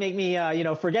cheese talk make me,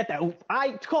 forget that.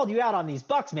 I called you out on these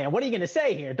Bucks, man. What are you going to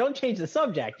say here? Don't change the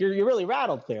subject. You're really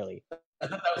rattled, clearly. I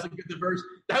thought that was a good diversion.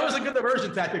 That was a good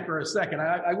diversion tactic for a second.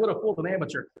 I would have fooled an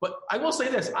amateur. But I will say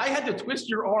this. I had to twist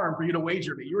your arm for you to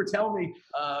wager me. You were telling me,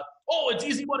 it's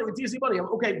easy money. It's easy money. I'm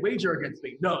okay, wager against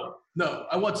me. No.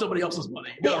 I want somebody else's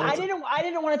money. No, I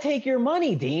didn't want to take your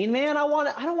money, Dean, man. I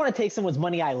don't want to take someone's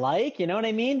money I like. You know what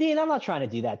I mean, Dean? I'm not trying to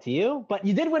do that to you. But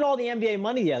you did win all the NBA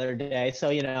money the other day. So,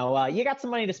 you got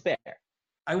some money to spare.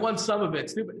 I won some of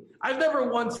it. Stupid. I've never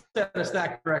once had a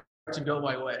stack correction go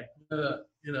my way.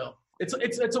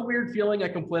 It's a weird feeling.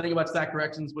 I'm complaining about stack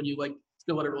corrections when you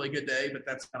still had a really good day, but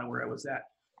that's kind of where I was at.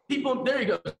 People, there you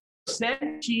go.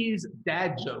 Send Cheese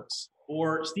dad jokes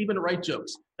or Stephen Wright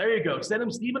jokes. There you go. Send him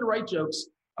Stephen Wright jokes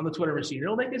on the Twitter machine.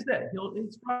 It'll make his day.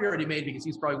 It's probably already made because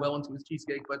he's probably well into his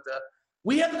cheesecake. But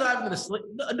we have to dive into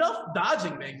enough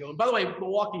dodging, Mango. And by the way,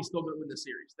 Milwaukee's still going to win the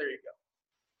series. There you go.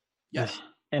 Yes.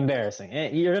 Embarrassing.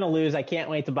 You're going to lose. I can't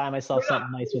wait to buy myself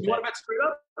something nice with it. You want to bet straight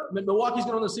up? Milwaukee's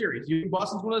going to win the series. You think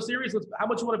Boston's going to win the series? How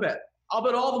much you want to bet? I'll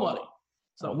bet all the money.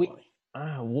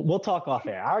 We'll talk off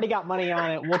air. I already got money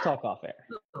on it. We'll talk off air.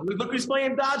 Look who's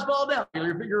playing dodgeball now.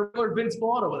 You're Vince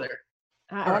Vaughn over there.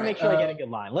 I want to make sure I get a good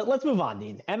line. Let's move on,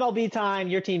 Dean. MLB time.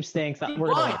 Your team stinks.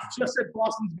 You just said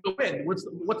Boston's going to win.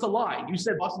 What's the line? You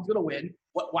said Boston's going to win.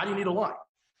 Why do you need a line?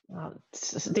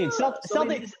 Dude,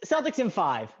 Celtics in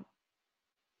 5.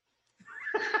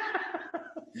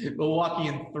 Milwaukee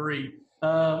in 3.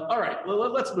 All right,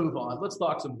 let's move on. Let's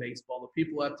talk some baseball. The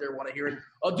people out there want to hear it.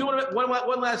 I'll do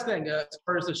one last thing. As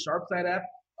far as the Sharpside app,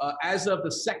 as of the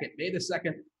 2nd, May the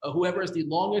 2nd, whoever has the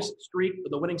longest streak,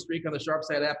 the winning streak on the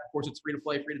Sharpside app, of course it's free to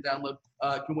play, free to download,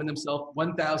 can win themselves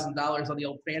 $1,000 on the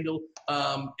old FanDuel.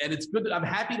 And it's good that I'm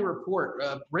happy to report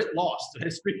Britt lost.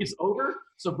 His streak is over,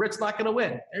 so Britt's not going to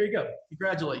win. There you go.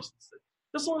 Congratulations.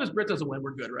 As long as Britt doesn't win,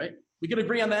 we're good, right? We can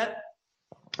agree on that?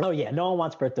 Oh, yeah. No one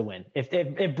wants Britt to win. If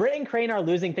Britt and Crane are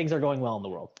losing, things are going well in the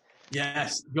world.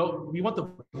 Yes. We want the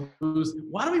Blues.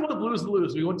 Why do we want the Blues to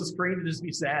lose? We want this Crane to just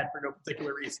be sad for no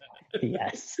particular reason.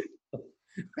 Yes.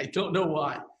 I don't know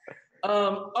why.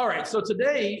 All right. So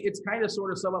today, it's kind of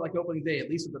sort of somewhat like opening day, at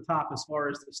least at the top as far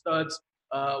as the studs.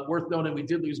 Worth noting, we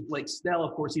did lose Blake Snell.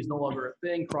 Of course, he's no longer a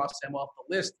thing. Cross him off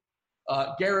the list.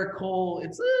 Garrett Cole,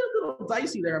 it's a little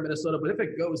dicey there in Minnesota, but if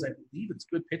it goes, I believe it's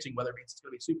good pitching, whether it means it's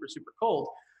going to be super, super cold.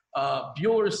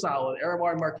 Bueller's solid.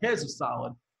 Aramar Marquez is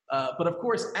solid. But of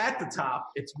course, at the top,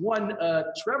 it's one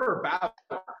Trevor Bauer,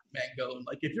 Mangone.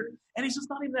 Like if you're, and he's just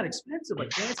not even that expensive.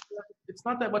 Like it's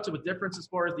not that much of a difference as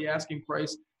far as the asking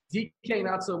price. DK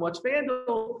not so much.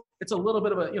 FanDuel, it's a little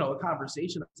bit of a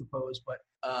conversation, I suppose. But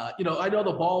I know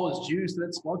the ball is juiced and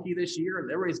it's funky this year,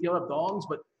 and everybody's giving up dongs.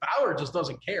 But Bauer just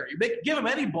doesn't care. Give him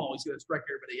any ball, he's going to strike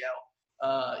everybody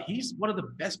out. He's one of the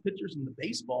best pitchers in the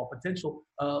baseball, potentially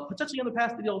on the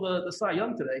path to the Cy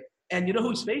Young today. And you know who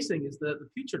he's facing is the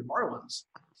featured Marlins.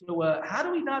 So how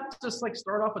do we not just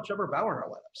start off with Trevor Bauer in our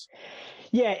lineups?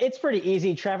 Yeah, it's pretty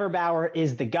easy. Trevor Bauer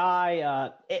is the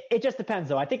guy. It just depends,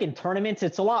 though. I think in tournaments,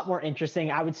 it's a lot more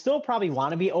interesting. I would still probably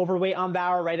want to be overweight on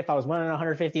Bauer, right? If I was running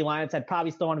 150 lineups, I'd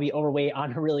probably still want to be overweight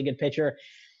on a really good pitcher.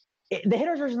 The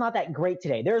hitters are just not that great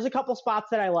today. There's a couple spots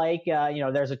that I like.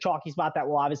 There's a chalky spot that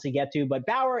we'll obviously get to. But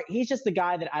Bauer, he's just the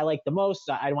guy that I like the most.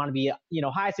 I want to be,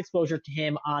 highest exposure to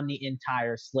him on the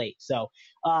entire slate. So,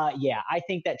 I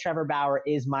think that Trevor Bauer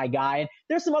is my guy. And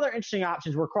there's some other interesting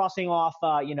options. We're crossing off,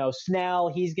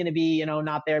 Snell. He's going to be,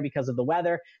 not there because of the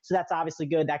weather. So that's obviously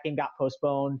good. That game got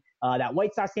postponed. That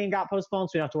White Sox game got postponed,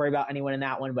 so we don't have to worry about anyone in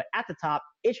that one. But at the top,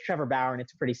 it's Trevor Bauer, and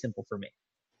it's pretty simple for me.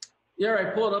 Yeah,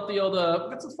 right. Pulling up the old,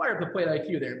 got some fire up the plate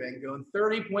IQ there, man. Going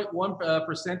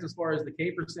 30.1% as far as the K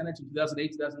percentage in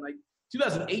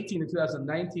 2018 and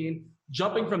 2019.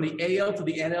 Jumping from the AL to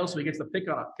the NL, so he gets the pick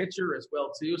on a pitcher as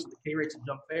well, too. So the K rates will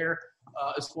jump there.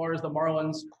 As far as the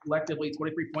Marlins, collectively,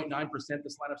 23.9%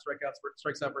 this lineup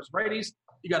strikes out versus righties.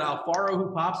 You got Alfaro,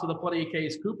 who pops with a plenty of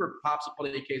Ks. Cooper pops with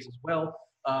plenty of Ks as well.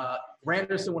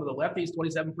 Granderson, one of the lefties,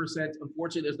 27%.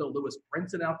 Unfortunately, there's no Lewis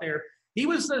Brinson out there. He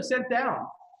was sent down.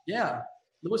 Yeah,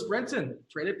 Lewis Brinson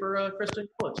traded for Christian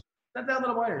Yelich. Sent down to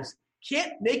the minors.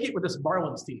 Can't make it with this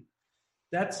Marlins team.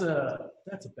 That's a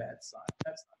bad sign.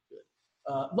 That's not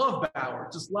good. Love Bauer.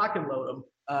 Just lock and load him.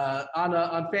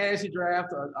 On fantasy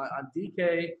draft, on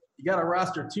DK, you got to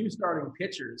roster 2 starting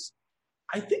pitchers.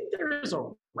 I think there is a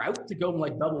route to go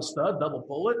double stud, double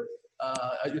bullet.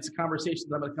 It's a conversation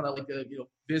that I'm going to kind of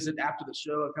visit after the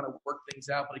show and kind of work things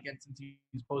out. But again, since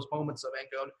these postponements of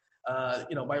Mangone,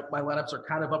 my lineups are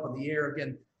kind of up in the air.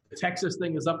 Again, the Texas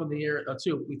thing is up in the air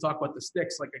too. We talk about the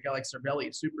sticks, like a guy like Cervelli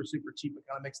is super, super cheap. It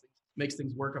kind of makes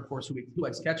things work. Of course, who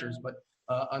likes catchers, but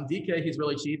on DK, he's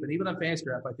really cheap. And even on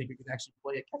FantasyDraft, I think you can actually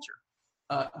play a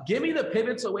catcher. Give me the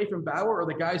pivots away from Bauer or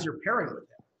the guys you're pairing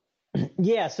with him.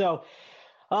 Yeah, so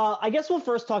I guess we'll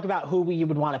first talk about who you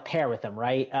would want to pair with him,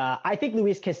 right? I think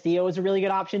Luis Castillo is a really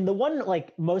good option. The one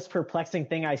most perplexing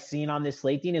thing I've seen on this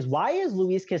slate, Dean, is why is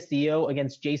Luis Castillo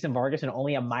against Jason Vargas and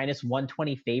only a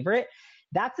 -120 favorite?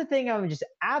 That's the thing I'm just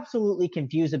absolutely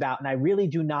confused about, and I really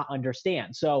do not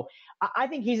understand. So I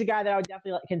think he's a guy that I would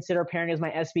definitely consider pairing as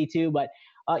my SB2, but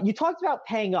you talked about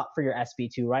paying up for your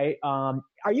SB2, right?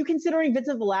 Are you considering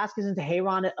Vincent Velasquez and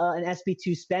Teheran an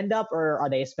SB2 spend up, or are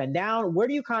they a spend down? Where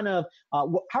do you how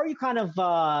are you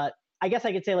I guess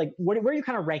I could say where are you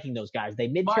kind of ranking those guys? They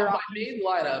mid-tier? My main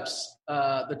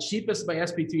lineups, the cheapest my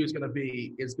SB2 is going to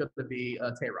be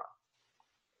Teheran.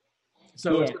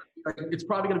 So yeah. It's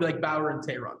probably going to be like Bauer and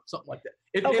Teheran, something like that.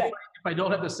 If I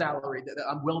don't have the salary that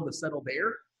I'm willing to settle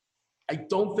there, I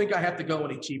don't think I have to go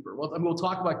any cheaper. Well, we'll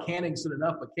talk about Canning soon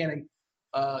enough, but Canning,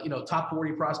 top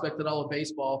 40 prospect in all of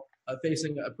baseball,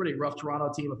 facing a pretty rough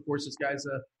Toronto team. Of course, this guy's,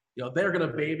 they're going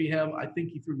to baby him. I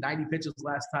think he threw 90 pitches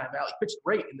last time out. He pitched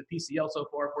great in the PCL so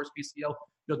far. Of course, PCL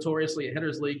notoriously a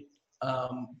hitter's league.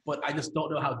 But I just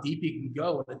don't know how deep he can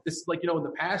go. And this is in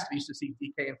the past, we used to see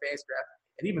DK and FantasyDraft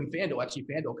and even FanDuel. Actually,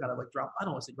 FanDuel kind of dropped, I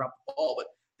don't want to say dropped the ball, but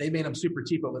they made him super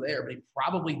cheap over there. But he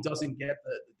probably doesn't get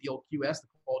the old QS, the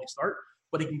quality start,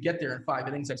 but he can get there in 5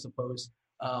 innings, I suppose.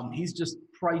 He's just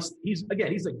priced. He's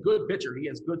a good pitcher. He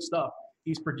has good stuff.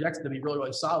 He's projected to be really,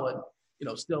 really solid.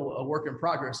 Still a work in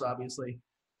progress, obviously.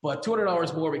 But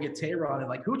 $200 more, we get Teheran.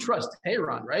 And who trusts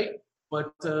Teheran, right?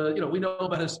 But, we know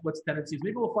about his splits tendencies.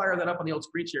 Maybe we'll fire that up on the old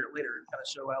screen share later and kind of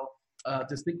show how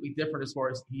distinctly different as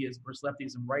far as he is versus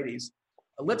lefties and righties.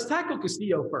 Let's tackle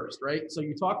Castillo first, right? So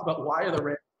you talked about why are the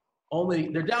Reds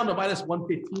they're down to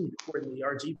 -115 according to the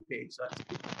RG page. So that's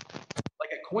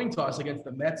like a coin toss against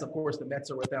the Mets. Of course, the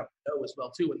Mets are without no as well,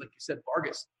 too. And like you said,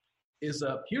 Vargas is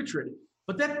putrid.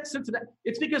 But that Cincinnati,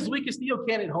 it's because Luis Castillo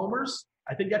can't hit homers.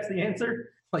 I think that's the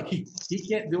answer. He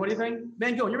can't do anything.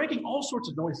 Man, you're making all sorts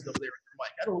of noises over there with your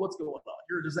mic. I don't know what's going on.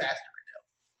 You're a disaster right now.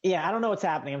 Yeah, I don't know what's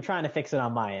happening. I'm trying to fix it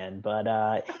on my end, but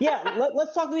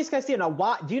let's talk Luis Castillo now.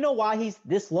 Why do you know why he's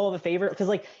this low of a favorite? Because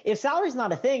like, if salary's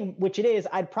not a thing, which it is,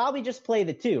 I'd probably just play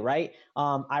the two, right?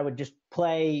 I would just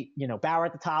play, Bauer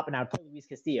at the top, and I'd play Luis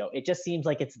Castillo. It just seems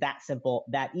like it's that simple,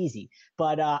 that easy.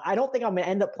 But I don't think I'm going to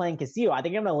end up playing Castillo. I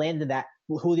think I'm going to land in that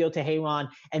Julio Teheran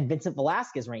and Vincent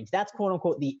Velasquez range. That's quote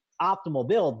unquote the optimal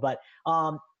build. But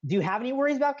do you have any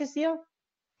worries about Castillo?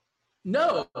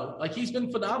 No, like he's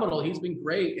been phenomenal. He's been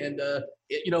great. And,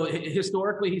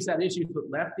 historically he's had issues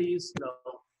with lefties,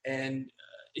 and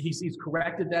he's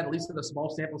corrected that, at least in a small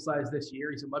sample size this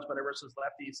year. He's been much better versus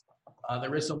lefties.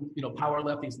 There is some, power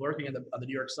lefties lurking on the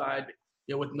New York side,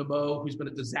 with Nemo, who's been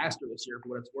a disaster this year for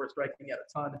what it's worth, striking out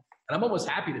a ton. And I'm almost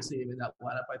happy to see him in that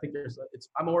lineup. I think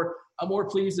I'm more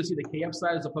pleased to see the K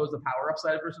upside as opposed to power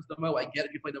upside versus Nemo. I get it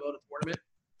if you play Nemo in a tournament.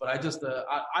 But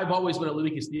I've always been a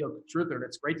Luis Castillo truther, and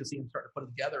it's great to see him start to put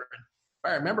it together. And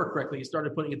if I remember correctly, he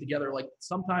started putting it together like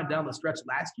sometime down the stretch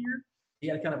last year. He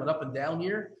had kind of an up and down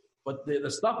year, but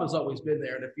the stuff has always been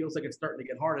there, and it feels like it's starting to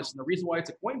get harnessed. And the reason why it's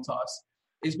a coin toss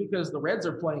is because the Reds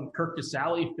are playing Kirk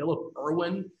Casale, Phillip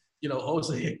Erwin,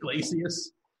 Jose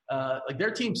Iglesias. Like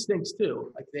their team stinks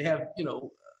too. Like they have,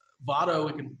 Votto,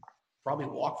 who can probably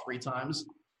walk 3 times.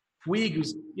 Puig,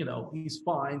 who's, he's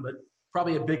fine, but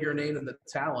probably a bigger name than the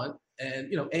talent. And,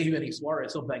 Eugenio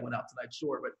Suarez, he'll bang one out tonight,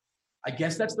 sure. But I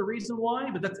guess that's the reason why.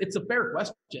 But it's a fair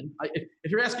question. If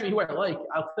you're asking me who I like,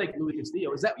 I'll take Luis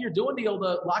Castillo. Is that what you're doing, the old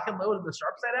lock and load in the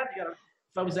sharp side app?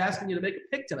 If I was asking you to make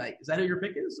a pick tonight, is that who your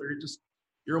pick is? Or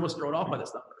you're almost thrown off by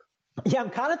this number? Yeah, I'm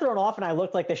kind of thrown off, and I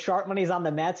looked like the sharp money's on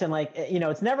the Mets, and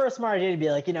it's never a smart idea to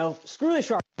be like, screw the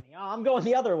sharp money. I'm going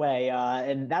the other way,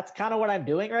 and that's kind of what I'm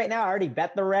doing right now. I already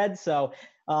bet the Reds, so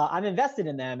I'm invested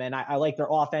in them, and I like their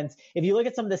offense. If you look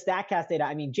at some of the StatCast data,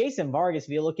 I mean, Jason Vargas, if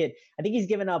you look at, I think he's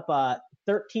given up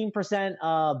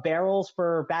 13% barrels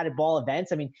for batted ball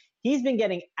events. I mean, he's been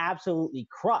getting absolutely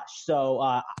crushed. So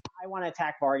I want to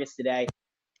attack Vargas today.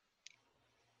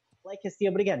 Like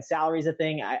Castillo, but again, salary's a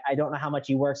thing. I don't know how much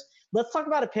he works. Let's talk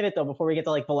about a pivot, though, before we get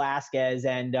to like Velasquez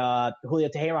and Julio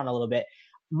Teheran a little bit.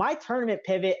 My tournament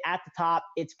pivot at the top,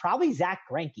 it's probably Zach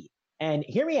Greinke. And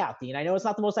hear me out, Dean. I know it's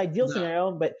not the most ideal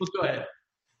scenario, but go ahead.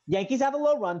 Yankees have a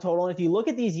low run total. And if you look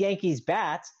at these Yankees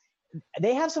bats,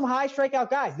 they have some high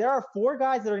strikeout guys. There are 4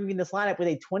 guys that are going to be in this lineup with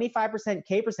a 25%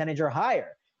 K percentage or higher.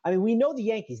 I mean, we know the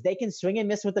Yankees. They can swing and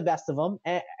miss with the best of them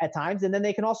at times, and then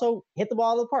they can also hit the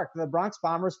ball out of the park. The Bronx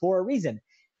Bombers for a reason.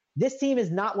 This team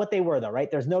is not what they were, though,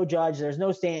 right? There's no Judge. There's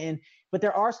no Stanton. But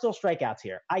there are still strikeouts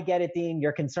here. I get it, Dean.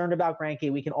 You're concerned about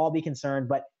Greinke. We can all be concerned,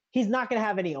 but he's not going to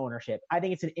have any ownership. I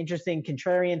think it's an interesting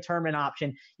contrarian tournament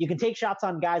option. You can take shots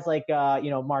on guys like,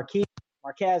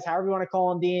 Marquez, however you want to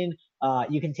call him, Dean.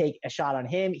 You can take a shot on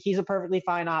him. He's a perfectly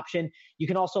fine option. You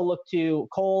can also look to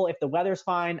Cole. If the weather's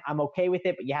fine, I'm okay with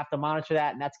it, but you have to monitor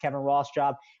that, and that's Kevin Ross'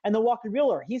 job. And the Walker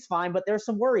Buehler, he's fine, but there's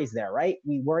some worries there, right?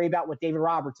 We worry about what David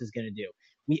Roberts is going to do.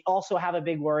 We also have a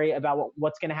big worry about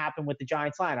what's going to happen with the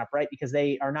Giants lineup, right? Because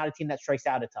they are not a team that strikes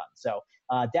out a ton. So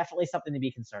definitely something to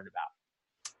be concerned about.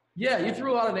 Yeah, you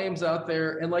threw a lot of names out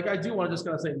there, and I do want to just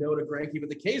kind of say no to Greinke, but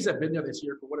the K's have been there this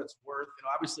year for what it's worth.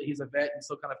 Obviously he's a vet and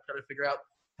still kind of trying to figure out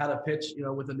how to pitch,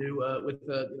 with a new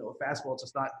a fastball. It's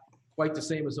just not quite the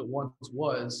same as it once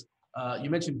was. You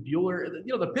mentioned Buehler.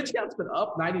 The pitch count's been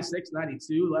up 96,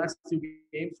 92 last 2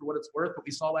 games for what it's worth. What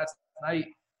we saw last night,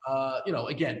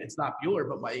 again, it's not Buehler,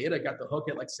 but Maeda got the hook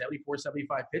at 74,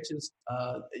 75 pitches.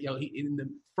 He in the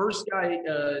first guy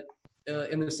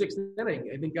in the 6th inning,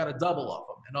 I think got a double off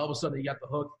him, and all of a sudden he got the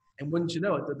hook. And wouldn't you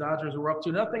know it, the Dodgers were up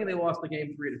 2-0, and they lost the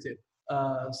game 3-2.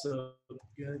 So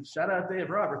shout out Dave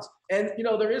Roberts. And,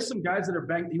 there is some guys that are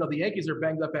banged. The Yankees are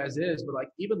banged up as is, but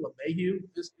even LeMahieu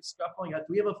is scuffling. Do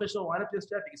we have official lineup just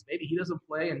yet? Because maybe he doesn't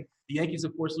play, and the Yankees,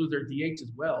 of course, lose their DH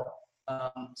as well.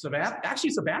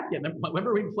 Sabathia,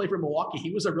 remember we played for Milwaukee?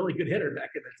 He was a really good hitter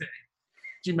back in the day.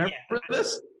 Do you remember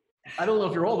this? I don't know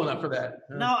if you're old enough for that.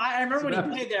 No, I remember when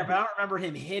he played there, but I don't remember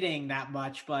him hitting that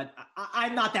much. But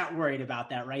I'm not that worried about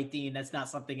that, right, Dean? That's not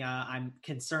something I'm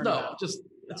concerned about. No,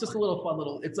 it's just a little fun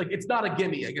little. It's it's not a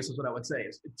gimme, I guess is what I would say.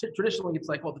 Traditionally, it's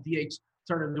the DH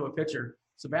turned into a pitcher.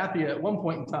 Sabathia, at one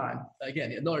point in time,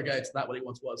 again, another guy, it's not what he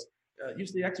once was,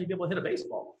 used to actually be able to hit a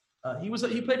baseball.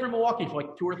 He played for Milwaukee for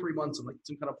 2 or 3 months, and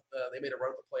some kind of they made a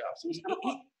run at the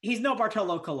playoffs. He's no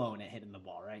Bartolo Colon at hitting the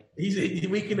ball, right?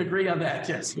 We can agree on that.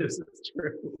 Yes, it's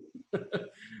true.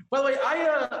 By the way,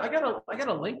 I got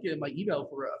a link in my email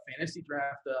for a fantasy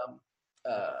draft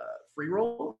free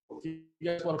roll. If you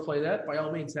guys want to play that, by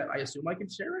all means, I assume I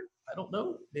can share it. I don't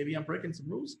know. Maybe I'm breaking some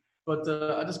rules, but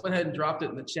I just went ahead and dropped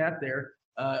it in the chat there.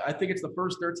 I think it's the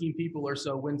first 13 people or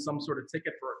so win some sort of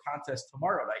ticket for a contest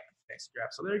tomorrow night in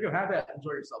FantasyDraft. So there you go. Have that.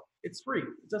 Enjoy yourself. It's free.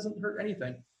 It doesn't hurt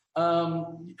anything.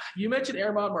 You mentioned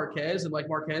German Marquez, and like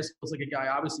Marquez feels like a guy,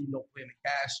 obviously you don't play in the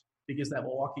cash because that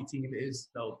Milwaukee team is,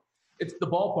 it's the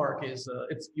ballpark is,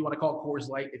 it's, you want to call it Coors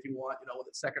Light if you want, with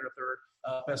the second or third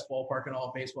best ballpark in all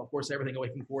of baseball. Of course, everything away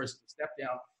from Coors is a step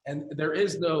down. And there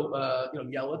is no,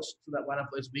 Yelich, so that lineup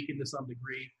is weakened to some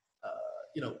degree.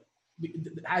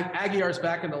 Aguilar's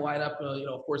back in the lineup,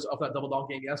 of course, off that double dog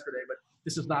game yesterday, but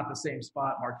this is not the same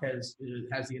spot. Marquez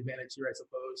has the advantage here, I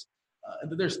suppose.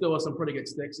 And there's still some pretty good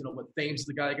sticks, with Thames,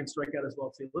 the guy that can strike out as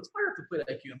well, too. Let's fire up the plate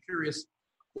IQ. I'm curious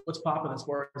what's popping as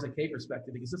far as a K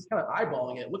perspective, because this is kind of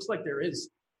eyeballing it. It looks like there is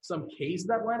some Ks in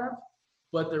that lineup,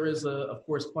 but there is, of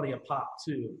course, plenty of pop,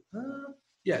 too.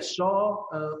 Shaw,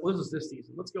 this is this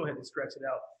season. Let's go ahead and stretch it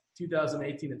out,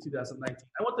 2018 and 2019.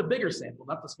 I want the bigger sample,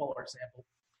 not the smaller sample.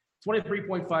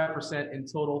 23.5% in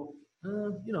total.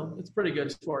 It's pretty good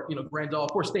as far, Grandal.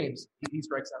 Of course, Thames, he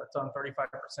strikes out a ton, 35%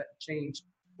 change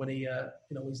when he,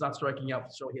 he's not striking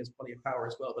out, so he has plenty of power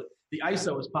as well. But the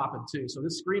ISO is popping too. So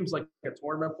this screams like a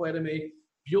tournament play to me.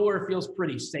 Bueller feels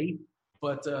pretty safe,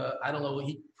 but I don't know.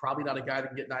 He probably not a guy that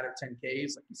can get 9 or 10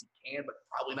 Ks. Like he can, but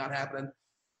probably not happening.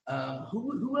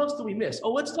 Who else do we miss?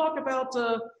 Oh, let's talk about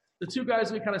the two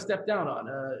guys we kind of stepped down on.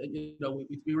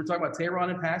 We were talking about Tehran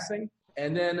in passing.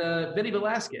 And then Vinny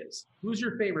Velasquez. Who's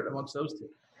your favorite amongst those two?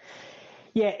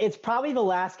 Yeah, it's probably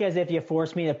Velasquez. If you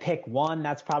force me to pick one,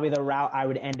 that's probably the route I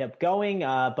would end up going.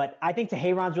 But I think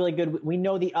Tehran's really good. We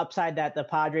know the upside that the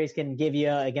Padres can give you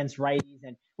against righties.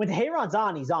 And when Tehran's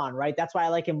on, he's on, right? That's why I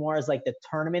like him more as like the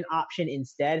tournament option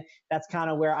instead. That's kind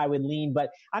of where I would lean. But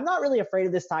I'm not really afraid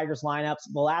of this Tigers lineups.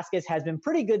 Velasquez has been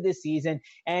pretty good this season.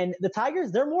 And the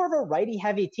Tigers, they're more of a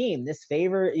righty-heavy team. This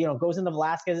favor, goes into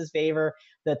Velasquez's favor.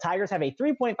 The Tigers have a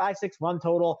 3.56 run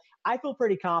total. I feel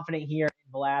pretty confident here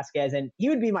in Velasquez, and he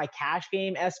would be my cash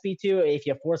game SP2 if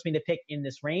you force me to pick in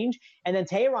this range. And then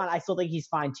Tehran, I still think he's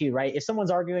fine too, right? If someone's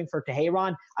arguing for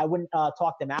Tehran, I wouldn't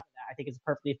talk them out of that. I think it's a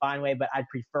perfectly fine way, but I'd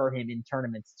prefer him in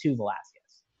tournaments to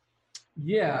Velasquez.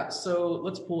 Yeah, so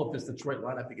let's pull up this Detroit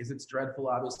lineup because it's dreadful,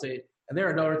 obviously. And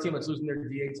they're another team that's losing their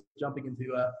DH, jumping into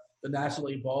the National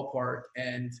League ballpark.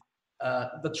 And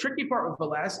the tricky part with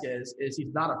Velasquez is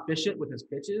he's not efficient with his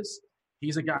pitches.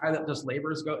 He's a guy that just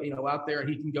labors out there.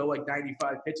 He can go like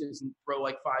 95 pitches and throw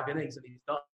like 5 innings and he's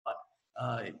done.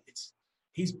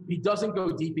 He doesn't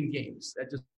go deep in games.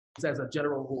 That just as a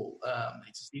general rule.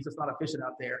 He's just not efficient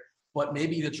out there. But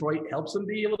maybe Detroit helps him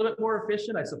be a little bit more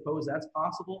efficient. I suppose that's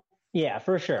possible. Yeah,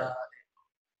 for sure.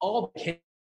 All the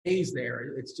Ks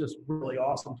there, it's just really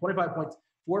awesome.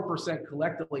 25.4%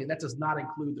 collectively, and that does not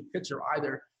include the pitcher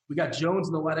either. We got Jones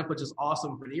in the lineup, which is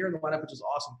awesome. Grenier in the lineup, which is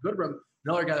awesome. Goodrum,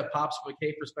 another guy that pops from a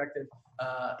K perspective.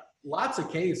 Lots of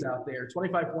Ks out there.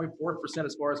 25.4%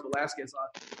 as far as Velasquez on,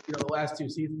 the last 2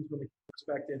 seasons from the K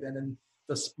perspective. And then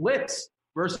the splits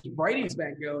versus righties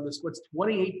Mango. The splits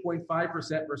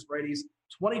 28.5% versus righties,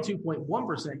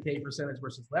 22.1% K percentage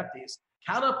versus lefties.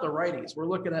 Count up the righties. We're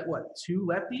looking at 2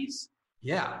 lefties?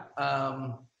 Yeah.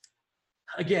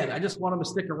 Again, I just want him to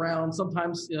stick around.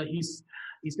 Sometimes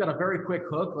he's got a very quick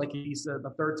hook, like he's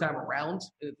the third time around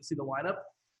to see the lineup.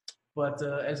 But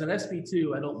as an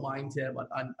SP2, I don't mind him.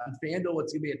 On FanDuel,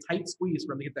 it's going to be a tight squeeze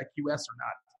for him to get that QS or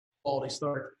not. Quality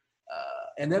start.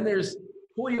 And then there's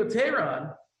Julio Tehran.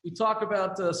 We talk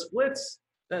about splits.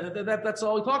 That's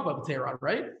all we talk about with Tehran,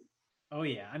 right? Oh,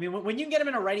 yeah. I mean, when you get him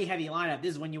in a righty-heavy lineup,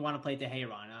 this is when you want to play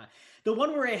Tehran. The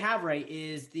one where I have right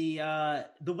is the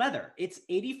weather. It's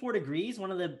 84 degrees,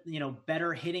 one of the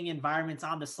better hitting environments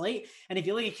on the slate. And if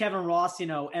you look at Kevin Ross,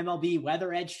 MLB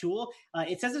Weather Edge tool,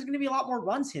 it says there's going to be a lot more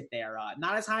runs hit there.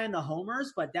 Not as high in the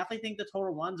homers, but definitely think the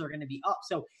total runs are going to be up.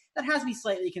 So that has me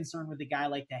slightly concerned with a guy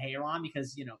like Tehran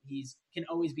because he's can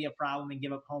always be a problem and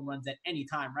give up home runs at any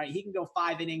time, right? He can go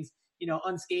 5 innings,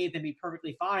 unscathed and be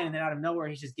perfectly fine, and then out of nowhere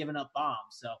he's just giving up bombs.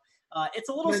 So it's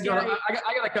a little scary. I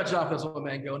got to cut you off this one,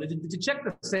 Mango. Did you check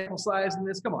the sample size in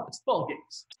this? Come on, it's 12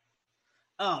 games.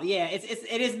 Oh, yeah,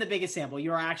 it isn't the biggest sample.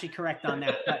 You are actually correct on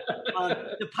that.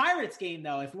 But the Pirates game,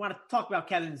 though, if we want to talk about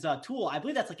Kevin's tool, I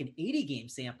believe that's like an 80-game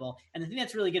sample. And the thing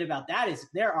that's really good about that is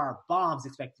there are bombs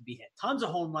expected to be hit. Tons of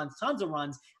home runs, tons of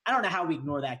runs. I don't know how we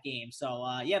ignore that game. So,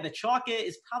 the chalk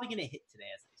is probably going to hit today,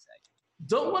 as they say.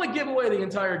 Don't want to give away the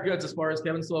entire goods as far as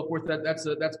Kevin Slopeworth.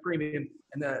 That's premium.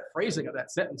 And the phrasing of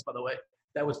that sentence, by the way,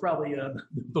 that was probably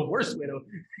the worst way to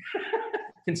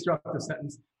construct the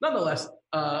sentence. Nonetheless,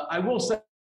 I will say,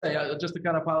 just to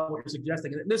kind of follow what you're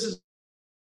suggesting, and this is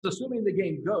assuming the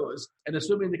game goes and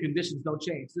assuming the conditions don't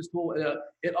change. This tool,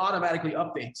 it automatically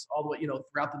updates all the way,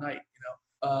 throughout the night.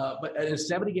 but in a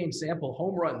 70-game sample,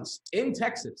 home runs in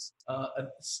Texas, a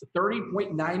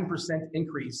 30.9%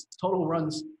 increase, total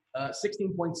runs,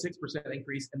 16.6%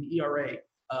 increase, and the ERA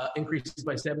increases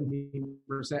by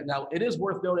 17%. Now, it is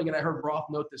worth noting, and I heard Roth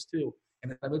note this too,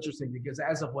 and it's interesting because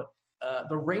as of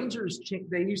the Rangers,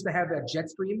 they used to have that jet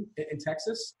stream in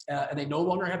Texas, and they no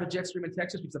longer have a jet stream in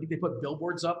Texas because I think they put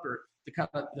billboards up or to kind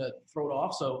of throw it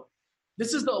off. So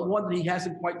this is the one that he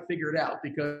hasn't quite figured out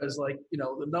because,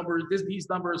 the numbers, these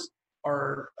numbers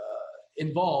are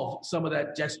involve some of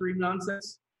that jet stream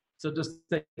nonsense. So just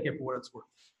take it for what it's worth.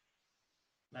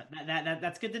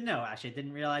 That's good to know. Actually, I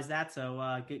didn't realize that.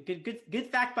 So good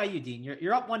fact by you, Dean.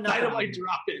 You're up 1-0. Dynamite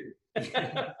dropping.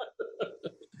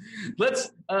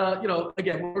 Let's,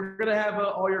 again, we're going to have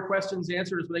all your questions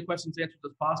answered, as many questions answered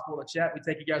as possible in the chat. We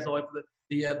take you guys all the way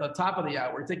to the top of the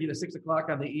hour. We're taking you to 6 o'clock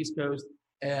on the East Coast.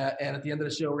 And at the end of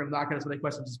the show, we're going to knock out as many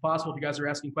questions as possible. If you guys are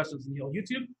asking questions on the old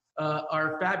YouTube,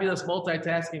 our fabulous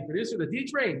multitasking producer, the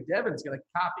D-Train, Devin's going to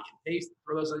copy and paste,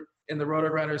 throw those in the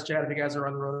Roto-Grinders chat. If you guys are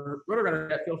on the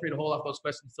Roto-Grinders chat, feel free to hold off those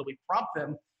questions until we prompt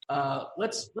them.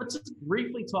 Let's just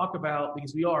briefly talk about,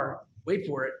 because we are, wait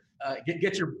for it,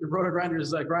 get your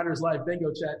Roto-Grinders GrindersLive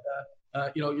bingo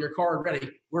chat, your card ready.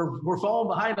 We're falling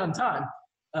behind on time.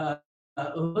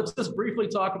 Let's just briefly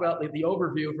talk about the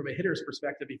overview from a hitter's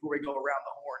perspective before we go around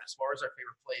the horn as far as our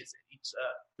favorite plays in each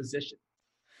position.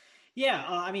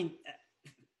 Yeah,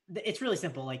 it's really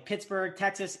simple. Like Pittsburgh,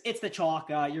 Texas, it's the chalk.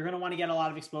 You're going to want to get a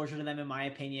lot of exposure to them, in my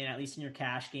opinion, at least in your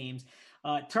cash games.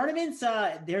 Tournaments,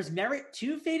 there's merit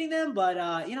to fading them, but,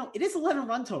 it is 11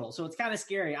 run total, so it's kind of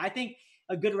scary. I think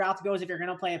a good route to go is if you're going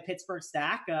to play a Pittsburgh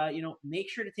stack, make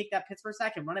sure to take that Pittsburgh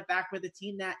stack and run it back with a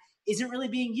team that isn't really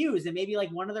being used and maybe like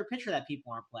one other pitcher that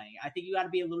people aren't playing. I think you got to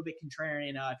be a little bit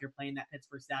contrarian if you're playing that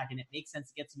Pittsburgh stack, and it makes sense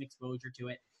to get some exposure to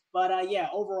it. But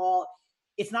overall,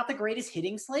 it's not the greatest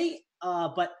hitting slate,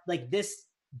 but like this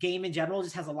game in general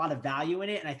just has a lot of value in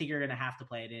it, and I think you're going to have to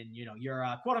play it in, your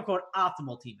quote unquote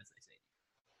optimal team, as they say.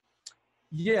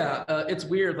 Yeah, it's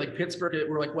weird. Like Pittsburgh,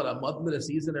 we're like a month into the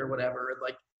season or whatever, and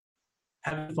like,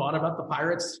 have you thought about the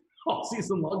Pirates all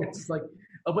season long? It's just like,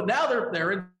 but now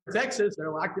they're in Texas.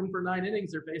 They're locked in for 9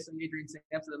 innings. They're facing Adrian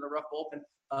Sampson in the rough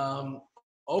bullpen.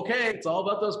 Okay, it's all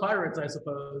about those Pirates, I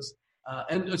suppose.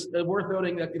 And it's worth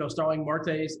noting that, Starling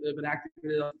Marte's been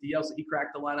activated on DL, so he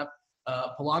cracked the lineup.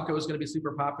 Polanco is going to be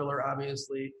super popular,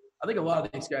 obviously. I think a lot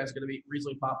of these guys are going to be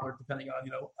reasonably popular depending on,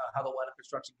 how the lineup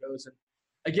construction goes. And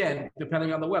again,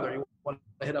 depending on the weather, you want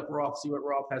to hit up Roth, see what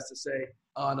Roth has to say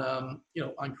on,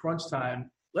 on crunch time.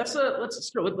 Let's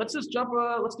just jump.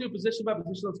 Let's do position by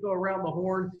position. Let's go around the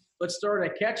horn. Let's start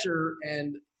at catcher.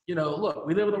 And, look,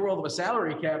 we live in the world of a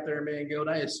salary cap there, Mango, and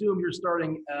I assume you're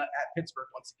starting at Pittsburgh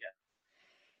once again.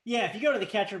 Yeah, if you go to the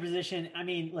catcher position,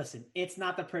 listen, it's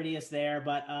not the prettiest there,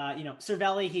 but,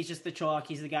 Cervelli, he's just the chalk.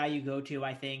 He's the guy you go to,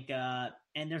 I think.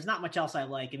 And there's not much else I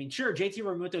like. Sure, JT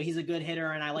Realmuto, he's a good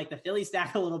hitter, and I like the Philly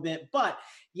stack a little bit. But,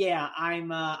 yeah,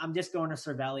 I'm just going to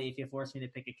Cervelli if you force me to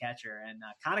pick a catcher and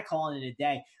kind of calling it a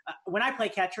day. When I play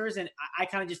catchers, and I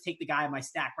kind of just take the guy in my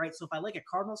stack, right? So if I like a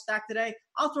Cardinal stack today,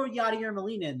 I'll throw Yadier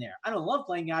Molina in there. I don't love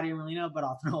playing Yadier Molina, but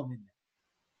I'll throw him in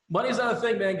there. Money's not a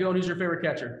thing, Mango. Who's your favorite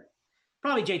catcher?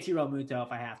 Probably JT Realmuto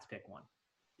if I have to pick one.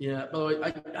 Yeah, by the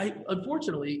way, I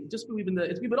unfortunately we've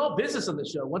been all business on the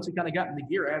show. Once we kind of got into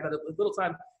gear, I have had a little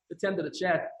time to tend to the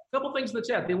chat. A couple things in the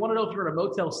chat. They want to know if you're in a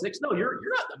Motel 6. No, you're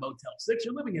not in a Motel 6.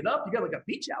 You're living it up. You got like a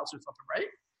beach house or something, right?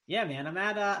 Yeah, man. I'm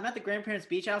at the grandparents'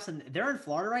 beach house, and they're in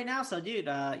Florida right now. So, dude,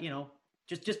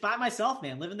 just by myself,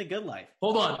 man, living the good life.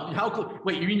 Hold on. How cool?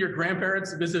 Wait, you mean your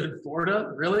grandparents visited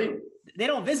Florida? Really? They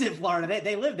don't visit Florida.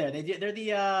 They live there. They're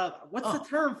the what's the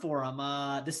term for them?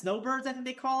 The snowbirds, I think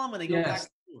they call them when they go back.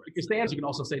 Costanza, you can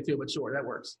also say too, but sure, that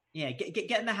works. Yeah,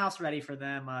 getting the house ready for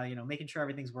them. Making sure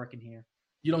everything's working here.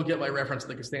 You don't get my reference to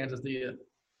the Costanzas, do you?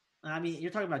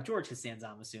 You're talking about George Costanza,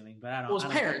 I'm assuming, but I don't. Well,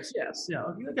 his parents, yes, yeah.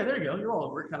 Okay, there you go. You're all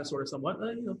over it, kind of, sort of, somewhat.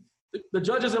 The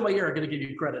judges in my ear are going to give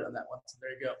you credit on that one. So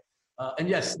there you go. And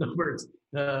yes, snowbirds.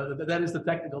 That is the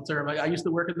technical term. I used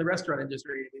to work in the restaurant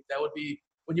industry. That would be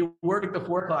when you work at the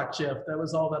 4 o'clock shift. That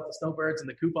was all about the snowbirds and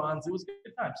the coupons. It was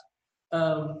good times.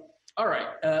 All right.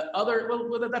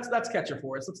 That's catcher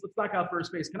for us. Let's knock out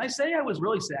first base. Can I say I was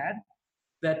really sad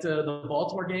that the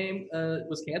Baltimore game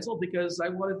was canceled because I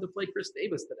wanted to play Chris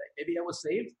Davis today? Maybe I was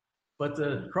saved, but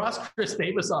cross Chris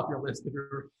Davis off your list if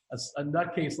you're a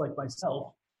nutcase like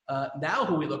myself. Now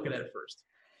who are we looking at first?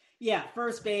 Yeah,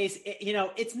 first base,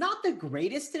 it's not the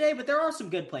greatest today, but there are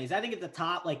some good plays. I think at the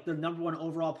top, like the number one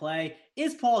overall play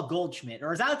is Paul Goldschmidt,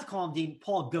 or as I like to call him, Dean,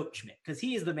 Paul Goatschmidt, because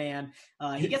he is the man.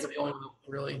 He gets the only one,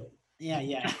 really.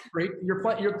 Yeah. Great.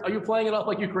 Are you playing it off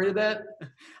like you created that?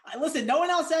 Listen, no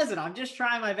one else says it. I'm just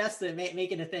trying my best to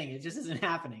make it a thing. It just isn't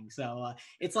happening. So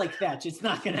it's like fetch. It's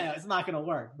not gonna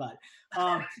work. But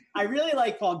I really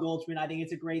like Paul Goldschmidt. I think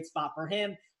it's a great spot for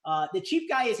him. The cheap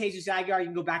guy is Jesus Aguilar. You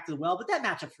can go back to the well, but that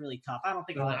matchup's really tough. I don't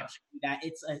think I'll actually do that.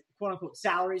 It's a quote unquote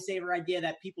salary saver idea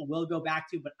that people will go back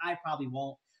to, but I probably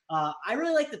won't. I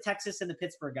really like the Texas and the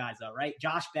Pittsburgh guys, though, right?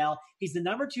 Josh Bell, he's the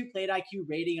number 2 plate IQ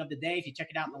rating of the day. If you check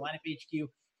it out in the lineup HQ,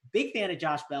 big fan of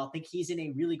Josh Bell. Think he's in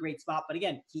a really great spot, but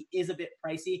again, he is a bit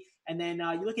pricey. And then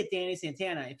you look at Danny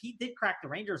Santana. If he did crack the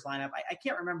Rangers lineup, I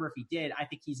can't remember if he did. I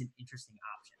think he's an interesting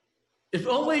option. If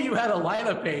only you had a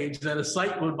lineup page that a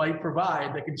site might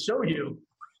provide that can show you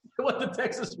what the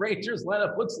Texas Rangers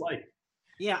lineup looks like.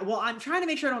 Yeah, well, I'm trying to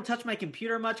make sure I don't touch my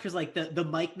computer much because, like, the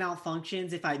mic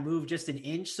malfunctions if I move just an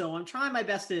inch. So I'm trying my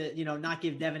best to, not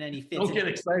give Devin any fits. Don't get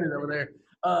excited over there.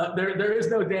 There is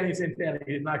no Danny Santana.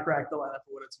 He did not crack the lineup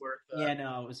for what it's worth. Yeah,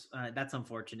 no, it was that's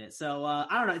unfortunate. So I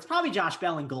don't know. It's probably Josh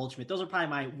Bell and Goldschmidt. Those are probably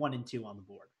my 1 and 2 on the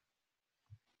board.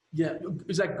 Yeah,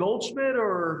 is that Goldschmidt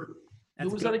or who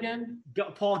was that again?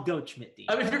 Paul Goldschmidt. Dean.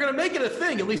 I mean, if you're going to make it a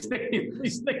thing, at least stick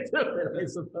to it. I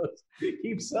suppose.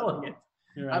 Keep selling it.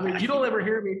 Right. I mean, you don't ever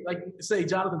hear me say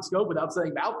Jonathan Scope without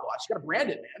saying mouthwash. You got to brand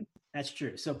it, man. That's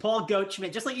true. So Paul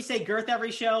Goldschmidt, just like you say, Girth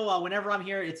every show. Whenever I'm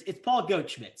here, it's Paul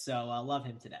Goldschmidt. So I love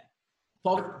him today.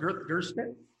 Paul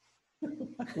Goldschmidt. I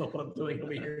don't know what I'm doing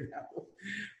over here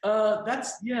now.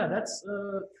 That's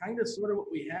kind of sort of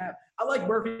what we have. I like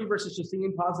Murphy versus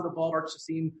Chacin, positive ballpark.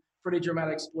 Chacin, pretty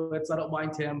dramatic splits. I don't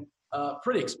mind him.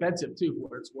 Pretty expensive too for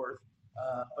what it's worth.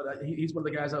 But he's one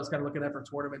of the guys I was kind of looking at for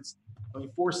tournaments. I mean,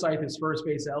 Forsythe is first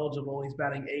base eligible. He's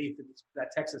batting 8th in that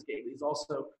Texas game. He's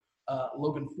also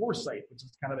Logan Forsythe, which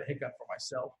is kind of a hiccup for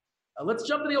myself. Let's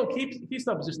jump to the old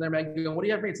keystone position there, man. What do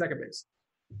you have for me at second base?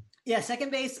 Yeah,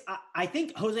 second base, I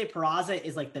think Jose Peraza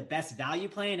is like the best value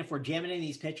play. And if we're jamming in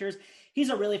these pitchers, he's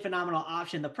a really phenomenal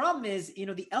option. The problem is,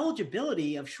 the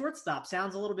eligibility of shortstop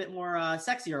sounds a little bit more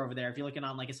sexier over there if you're looking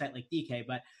on like a site like DK.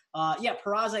 But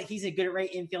Peraza, he's a good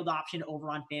rate infield option over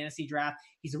on FantasyDraft.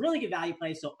 He's a really good value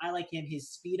play, so I like him. His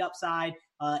speed upside.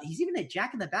 He's even a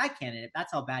jack in the bag candidate.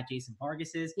 That's how bad Jason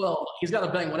Vargas is. Well, he's got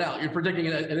to bang one out. You're predicting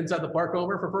an inside the park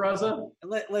homer for Peraza?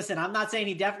 Listen, I'm not saying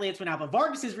he definitely hits one out, but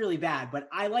Vargas is really bad. But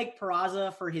I like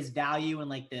Peraza for his value and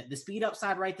like the speed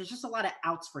upside, right? There's just a lot of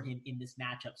outs for him in this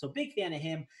matchup. So big fan of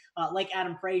him. Like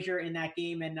Adam Frazier in that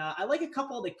game. And I like a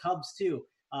couple of the Cubs too.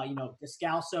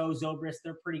 Descalso, Zobrist,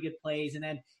 they're pretty good plays. And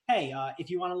then, hey, if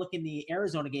you want to look in the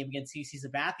Arizona game against CC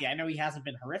Sabathia, I know he hasn't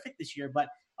been horrific this year, but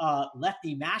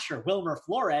lefty masher, Wilmer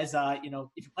Flores, if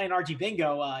you're playing RG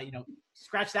Bingo,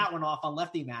 scratch that one off on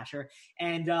lefty masher.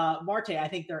 And Marte, I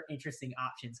think they're interesting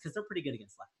options because they're pretty good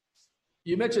against lefties.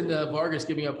 You mentioned Vargas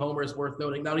giving up homers worth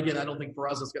noting. Now, again, I don't think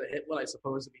Peraza's going to hit one. I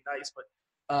suppose it'd be nice,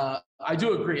 but I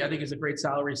do agree. I think he's a great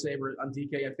salary saver on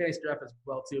DK and FantasyDraft as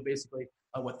well, too. Basically,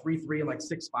 3.3 and like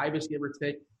 6.5-ish, give or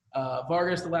take.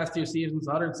 Vargas, the last 2 seasons,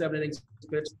 107 innings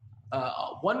pitched,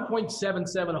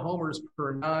 1.77 homers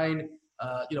per 9.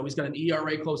 He's got an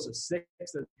ERA close to 6,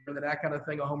 and that kind of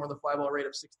thing, a homer on the fly ball rate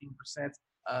of 16%.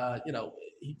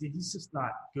 He's just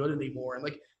not good anymore. And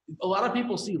like a lot of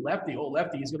people see lefty,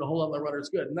 he's going to hold on the runners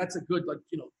good. And that's a good,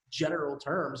 general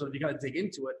term. So if you kind of dig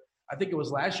into it, I think it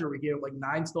was last year we gave up like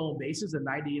 9 stolen bases and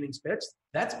 90 innings pitched.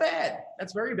 That's bad.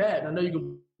 That's very bad. And I know you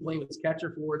can blame his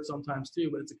catcher for it sometimes too,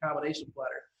 but it's a combination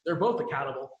platter. They're both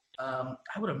accountable. I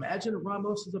would imagine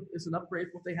Ramos is an upgrade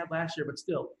from what they had last year, but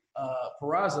still,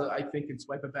 Peraza, I think, can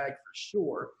swipe a bag for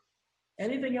sure.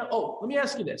 Anything else? Oh, let me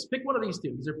ask you this. Pick one of these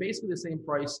two because they're basically the same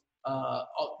price.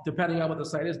 Depending on what the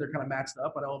site is, they're kind of matched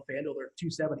up. I know on FanDuel, they're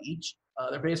 $2.7 each.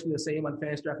 They're basically the same on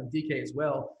FantasyDraft and DK as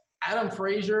well. Adam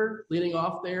Frazier leading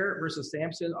off there versus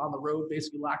Sampson on the road,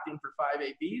 basically locked in for 5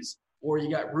 ABs. Or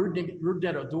you got Rougned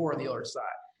Odor on the other side.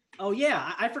 Oh,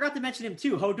 yeah. I forgot to mention him,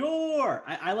 too. Hodor.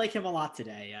 I like him a lot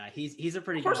today. He's a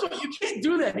pretty good. First of all, you can't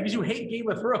do that because you hate Game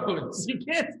of Thrones. You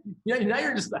can't. Now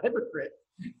you're just a hypocrite.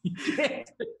 You can't.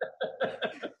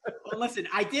 Well, listen,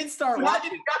 I did start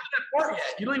watching. watching. You haven't got to that part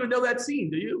yet. You don't even know that scene,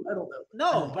 do you? I don't know.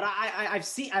 No, but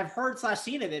I've heard /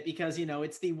 seen of it because,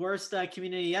 it's the worst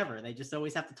community ever. They just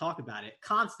always have to talk about it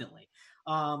constantly.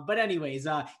 But anyways,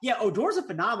 Odor's a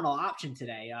phenomenal option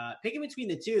today. Picking between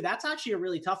the two, that's actually a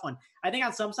really tough one. I think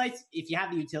on some sites, if you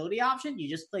have the utility option, you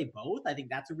just play both. I think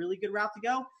that's a really good route to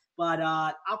go. But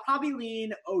I'll probably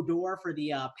lean Odor for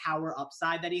the power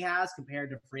upside that he has compared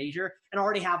to Frazier, and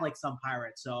already have like some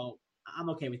Pirates, so I'm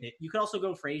okay with it. You could also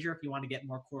go Frazier if you want to get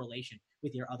more correlation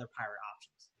with your other Pirate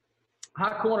options.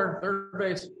 Hot corner, third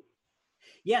base.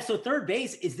 Yeah, so third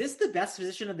base, is this the best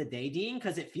position of the day, Dean?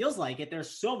 Because it feels like it.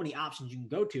 There's so many options you can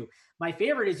go to. My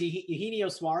favorite is Eugenio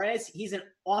Suarez. He's an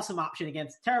awesome option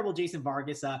against terrible Jason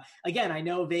Vargas. Again, I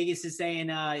know Vegas is saying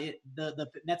the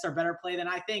Mets are better play than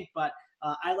I think, but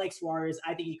I like Suarez.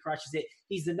 I think he crushes it.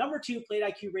 He's the number 2 plate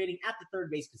IQ rating at the third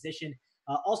base position.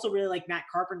 Also really like Matt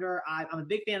Carpenter. I'm a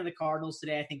big fan of the Cardinals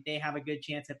today. I think they have a good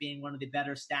chance at being one of the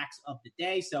better stacks of the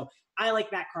day. So I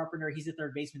like Matt Carpenter. He's a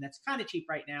third baseman that's kind of cheap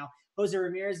right now. Jose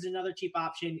Ramirez is another cheap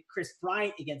option. Chris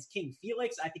Bryant against King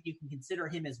Felix. I think you can consider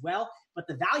him as well. But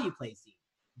the value plays, Dean,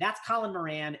 that's Colin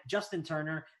Moran, Justin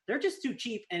Turner. They're just too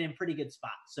cheap and in pretty good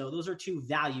spots. So those are 2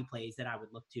 value plays that I would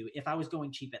look to if I was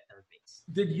going cheap at third base.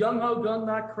 Did Young Ho Gun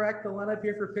not crack the lineup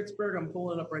here for Pittsburgh? I'm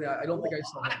pulling it up right now. I don't think I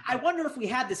saw it. I wonder if we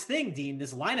had this thing, Dean,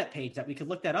 this lineup page that we could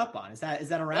look that up on. Is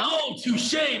that around? Oh,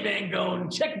 touche,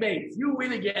 Mangone. Checkmate. You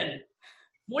win again.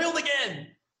 Foiled again.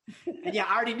 And yeah,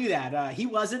 I already knew that. He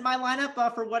was in my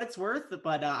lineup for what it's worth,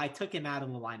 but I took him out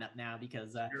of the lineup now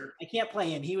because I can't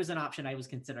play him. He was an option I was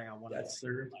considering on one. Yes,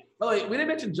 sir. Well, we didn't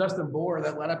mention Justin Bohr.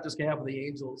 That lineup just came out with the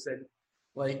Angels, and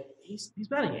like he's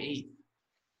batting 8th.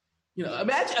 You know,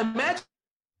 imagine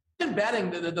batting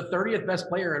the 30th best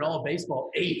player in all of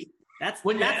baseball 8th. That's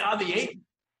on the 8th.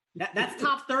 That's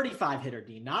top 35 hitter,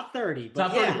 Dean, not 30. But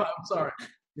top 35. I'm sorry.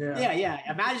 Yeah.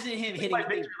 Imagine him hitting my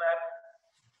victory lap.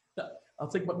 I'll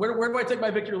take where do I take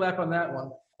my victory lap on that one?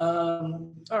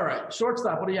 All right,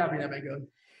 shortstop. What do you have here, Mango?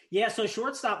 Yeah, so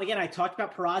shortstop, again, I talked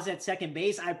about Peraza at second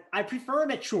base. I prefer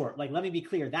him at short. Like, let me be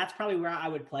clear. That's probably where I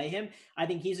would play him. I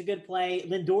think he's a good play.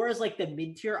 Lindor is like the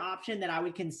mid-tier option that I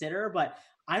would consider, but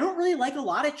I don't really like a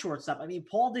lot at shortstop. I mean,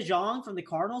 Paul DeJong from the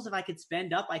Cardinals, if I could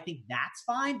spend up, I think that's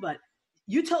fine. But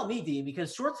you tell me, Dean,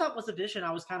 because shortstop was the position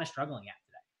I was kind of struggling at.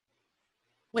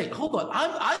 Wait, hold on.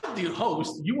 I'm the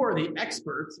host. You are the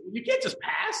expert. You can't just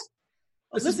pass.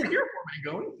 Listen, here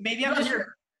for me,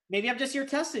 maybe I'm just here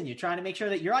testing you, trying to make sure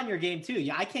that you're on your game too.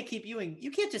 Yeah, I can't keep you in.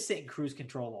 You can't just sit in cruise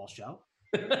control all show.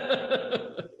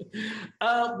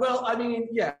 Well, I mean,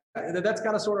 yeah, that's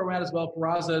kind of sort of around as well.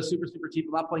 Peraza, super cheap.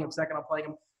 I'm not playing him second. I'm playing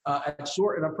him at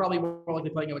short, and I'm probably more likely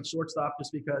playing him at shortstop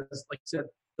just because, like I said,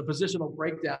 the positional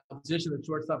breakdown, the position at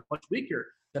shortstop is much weaker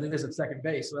than it is at second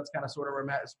base. So that's kind of sort of where I'm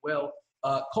at as well.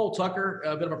 Cole Tucker,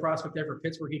 a bit of a prospect there for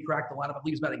Pittsburgh. He cracked the lineup. I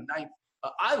believe he's batting 9th.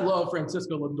 I love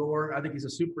Francisco Lindor. I think he's a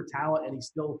super talent, and he's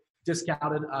still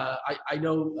discounted. I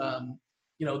know,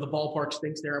 the ballpark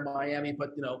stinks there in Miami, but,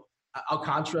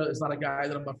 Alcantara is not a guy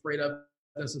that I'm afraid of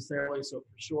necessarily. So, for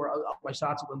sure, I'll put my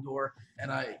shots with Lindor.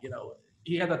 And,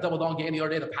 he had that double dong game the other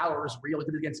day. The power was real. He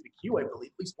did it against McHugh, I believe.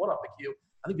 At least one off McHugh.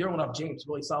 I think the other one off James.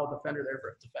 Really solid defender there for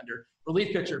a defender.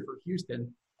 Relief pitcher for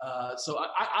Houston. So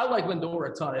I like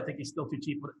Lindor a ton. I think he's still too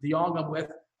cheap. But DeYoung I'm with.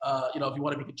 If you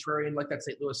want to be contrarian, like that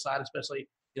St. Louis side, especially,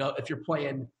 if you're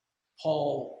playing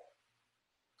Paul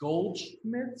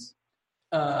Goldschmidt,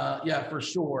 for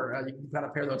sure. You can kind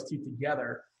of pair those two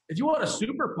together. If you want to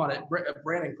super punt it,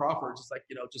 Brandon Crawford, just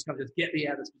kind of get me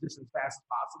out of this position as fast as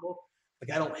possible.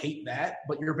 Like, I don't hate that,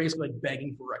 but you're basically like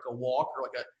begging for like a walk or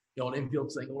like an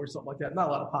infield single or something like that. Not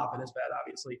a lot of pop in his bat,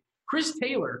 obviously. Chris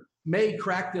Taylor may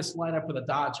crack this lineup for the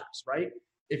Dodgers, right?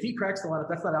 If he cracks the lineup,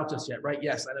 that's not out just yet, right?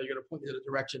 Yes, I know you're going to point me in the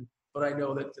direction, but I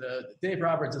know that Dave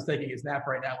Roberts is taking his nap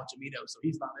right now with Jamino, so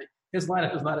his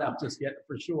lineup is not out just yet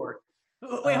for sure.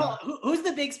 Wait, hold on. Who's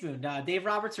the big spoon, Dave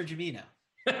Roberts or Jamino?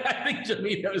 I think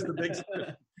Jamino is the big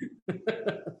spoon.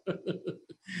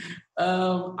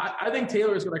 I think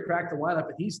Taylor is going to crack the lineup,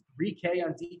 and he's 3K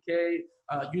on DK.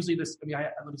 Usually this, let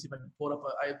me see if I can pull it up.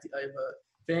 I have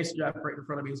a FantasyDraft right in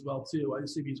front of me as well, too. I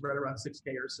assume he's right around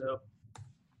 6K or so.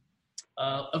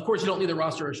 Of course, you don't need the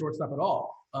roster or shortstop at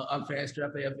all on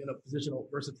FantasyDraft. They have positional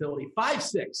versatility.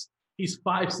 5'6". He's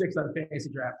 5'6" on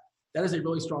FantasyDraft. That is a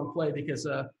really strong play because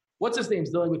what's his name's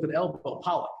dealing with an elbow?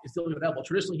 Pollock is dealing with an elbow.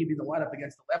 Traditionally, he'd be in the lineup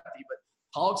against the lefty, but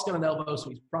Pollock's got an elbow, so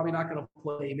he's probably not going to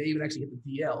play. He may even actually hit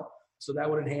the DL. So that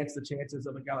would enhance the chances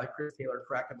of a guy like Chris Taylor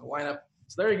cracking the lineup.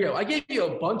 So there you go. I gave you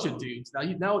a bunch of dudes.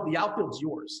 Now the outfield's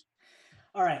yours.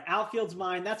 All right, outfield's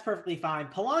mine. That's perfectly fine.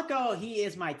 Polanco, he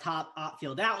is my top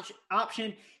outfield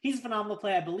option. He's a phenomenal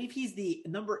play. I believe he's the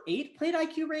number 8 plate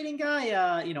IQ rating guy.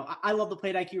 I love the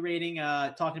plate IQ rating.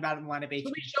 Talking about it in lineup HP.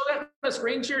 Can we show that in the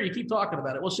screen share? You keep talking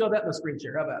about it. We'll show that in the screen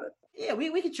share. How about it? Yeah,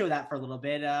 we could show that for a little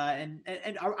bit. And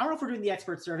I don't know if we're doing the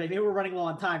expert survey. Maybe we're running low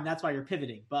on time. That's why you're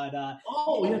pivoting. But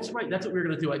that's right. That's what we were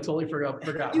going to do. I totally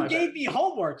forgot. You gave me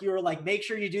homework. You were like, make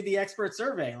sure you do the expert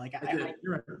survey. Like,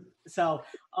 you're right. So,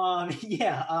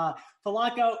 Polanco,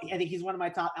 I think he's one of my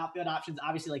top outfield options.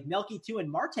 Obviously, like Melky too,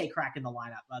 and Marte cracking the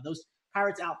lineup. Those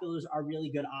Pirates outfielders are really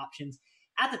good options.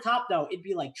 At the top, though, it'd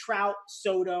be like Trout,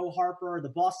 Soto, Harper, the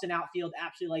Boston outfield,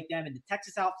 absolutely like them, and the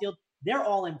Texas outfield. they're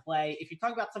all in play. If you're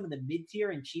talking about some of the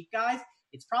mid-tier and cheap guys,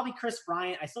 it's probably Chris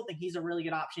Bryant. I still think he's a really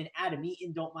good option. Adam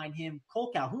Eaton, don't mind him.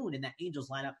 Cole Calhoun in that Angels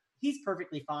lineup, he's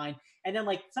perfectly fine. And then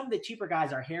like some of the cheaper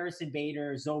guys are Harrison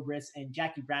Bader, Zobrist, and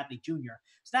Jackie Bradley Jr.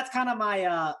 So that's kind of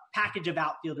my package of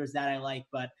outfielders that I like.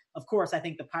 But of course, I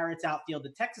think the Pirates outfield, the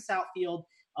Texas outfield,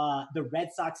 the Red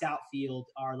Sox outfield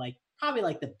are like probably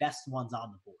like the best ones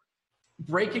on the board.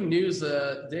 Breaking news: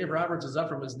 Dave Roberts is up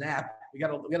from his nap. We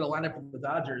got a lineup from the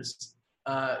Dodgers.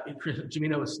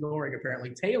 Jimeno is snoring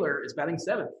apparently. Taylor is batting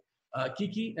seventh.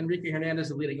 Kiki, Enrique Hernandez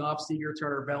is leading off. Seager,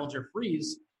 Turner, Bellinger,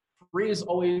 Freeze. Freeze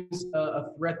always a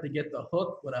threat to get the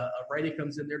hook when a righty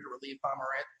comes in there to relieve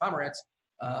Pomerantz.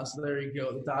 So there you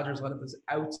go. The Dodgers lineup is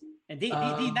out. And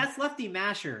Dean, that's lefty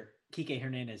masher Kike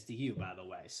Hernandez to you, by the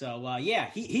way. So,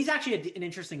 he's actually an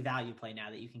interesting value play now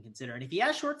that you can consider. And if he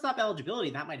has shortstop eligibility,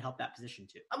 that might help that position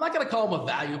too. I'm not going to call him a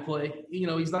value play. You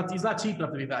know, he's not cheap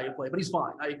enough to be a value play, but he's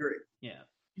fine. I agree. Yeah.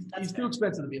 He's too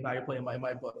expensive to be a value play in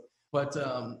my book. But,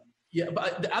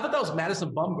 but I thought that was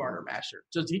Madison Bumgarner masher.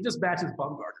 He just matches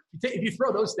Bumgarner. If you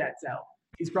throw those stats out,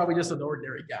 he's probably just an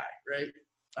ordinary guy, right?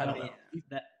 I don't know.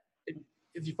 Yeah.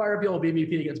 If you fire up the old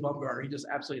BVP against Bumgarner, he just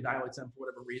absolutely annihilates him for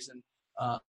whatever reason.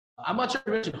 I'm not sure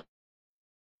to mention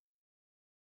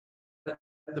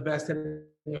the best hitting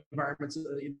environments,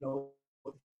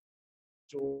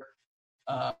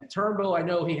 Turnbull, I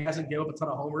know he hasn't given up a ton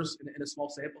of homers in a small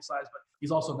sample size, but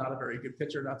he's also not a very good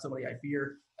pitcher, not somebody I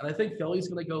fear. And I think Philly's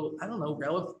going to go, I don't know,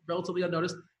 relatively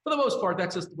unnoticed. For the most part,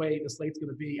 that's just the way the slate's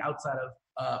going to be outside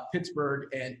of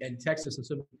Pittsburgh and Texas,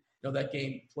 assuming that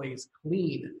game plays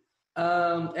clean.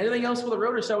 Anything else for the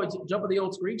road, or shall we jump on the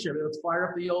old screen share? Let's fire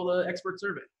up the old expert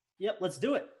survey. Yep, let's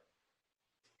do it.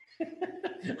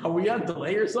 Are we on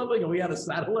delay or something? Are we on a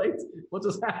satellite? What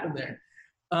just happened there?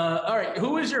 All right,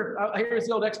 who is your here's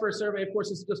the old expert survey. Of course,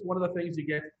 this is just one of the things you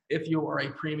get if you are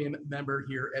a premium member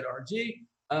here at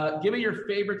RG. Give me your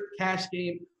favorite cash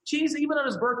game. Cheese, even on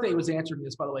his birthday, was answering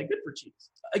this, by the way. Good for Cheese.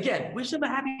 Again, wish him a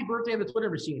happy birthday on the Twitter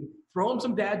machine. Throw him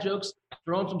some dad jokes.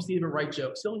 Throw him some Stephen Wright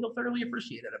jokes. He'll thoroughly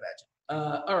appreciate it, I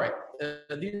imagine. All right.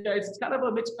 These guys, it's kind of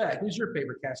a mixed bag. Who's your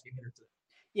favorite cash game hitter today?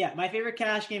 Yeah, my favorite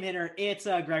cash game hitter, it's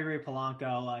Gregory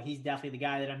Polanco. He's definitely the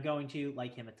guy that I'm going to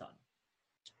like him a ton.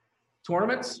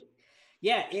 Tournaments?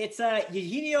 Yeah, it's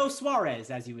Eugenio Suarez,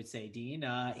 as you would say, Dean.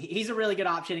 He's a really good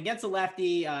option against a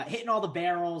lefty, hitting all the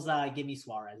barrels. Give me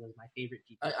Suarez as my favorite.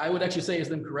 I would actually say his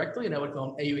name correctly, and I would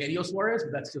call him Eugenio Suarez,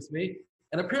 but that's just me.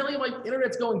 And apparently my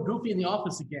internet's going goofy in the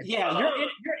office again. Yeah,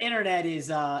 your internet is,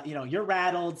 you're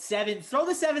rattled. Throw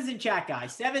the sevens in chat,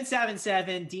 guys.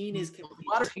 777. Dean is.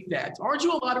 Moderators hate that. Aren't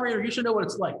you a moderator? You should know what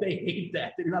it's like. They hate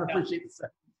that. They do not appreciate the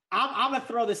sevens. I'm going to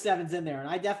throw the sevens in there, and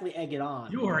I definitely egg it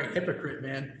on. You are a hypocrite,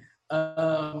 man.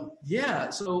 I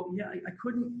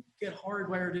couldn't get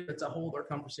hardwired to hold our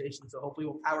conversation, so hopefully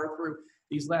we'll power through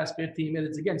these last 15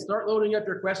 minutes. Again, start loading up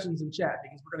your questions in chat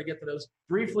because we're going to get to those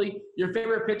briefly. Your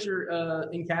favorite pitcher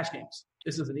in cash games?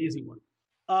 This is an easy one.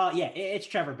 It's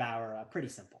Trevor Bauer. Pretty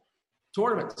simple.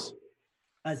 Tournaments.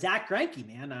 Zach Greinke,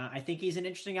 man. I think he's an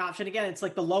interesting option. Again, it's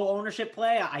like the low ownership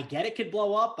play. I get it could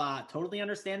blow up. Totally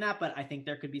understand that, but I think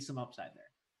there could be some upside there.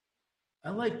 I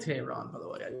like Tehran, by the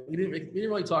way. We didn't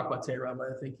really talk about Tehran, but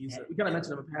I think we kind of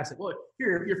mentioned him in passing. Well,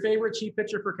 your favorite cheap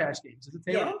pitcher for cash games. Is it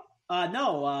Tehran? Yeah.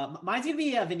 No, mine's going to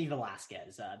be Vinny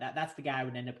Velasquez. That's the guy I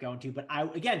would end up going to. But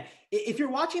if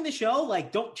you're watching the show,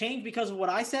 like, don't change because of what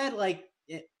I said. Like,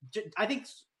 I think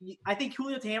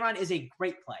Julio Tehran is a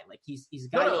great play. Like, he's a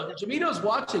guy. No, Jamito's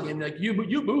watching, and like you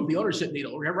move the ownership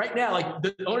needle right now. Like,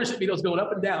 the ownership needle is going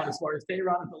up and down as far as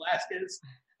Tehran and Velasquez.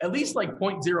 At least like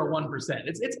 0.01%.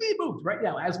 It's being moved right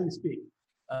now as we speak.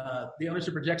 The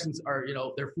ownership projections are,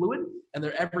 they're fluid and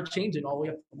they're ever changing all the way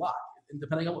up to the lock, and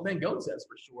depending on what Mangone says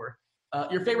for sure.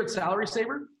 Your favorite salary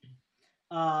saver?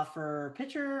 For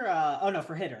pitcher,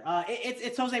 for hitter.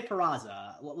 It's Jose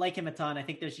Peraza. Like him a ton. I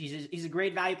think he's a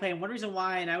great value play. And one reason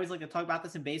why, and I always like to talk about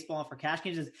this in baseball for cash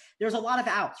games, is there's a lot of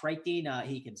outs, right, Dean?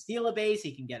 He can steal a base,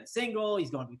 he can get a single, he's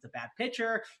going against a bad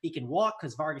pitcher, he can walk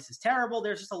because Vargas is terrible.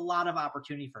 There's just a lot of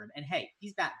opportunity for him. And hey,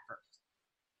 he's batting first.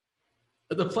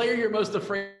 The player you're most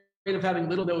afraid of having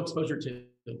little to no exposure to?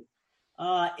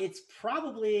 It's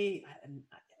probably.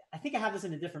 I think I have this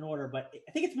in a different order, but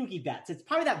I think it's Mookie Betts. It's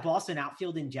probably that Boston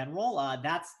outfield in general.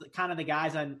 That's kind of the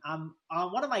guys I'm on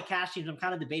one of my cash teams. I'm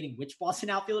kind of debating which Boston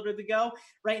outfielder to go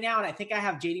right now. And I think I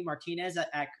have JD Martinez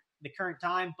at the current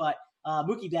time, but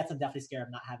Mookie Betts, I'm definitely scared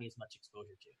of not having as much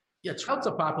exposure to. Yeah, Trout's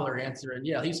a popular answer. And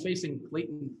yeah, he's facing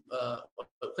Clayton,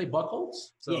 Clay Buchholz.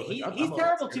 So yeah, he's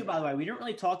terrible too, by the way. We don't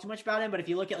really talk too much about him, but if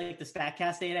you look at like the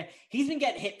StatCast data, he's been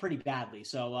getting hit pretty badly.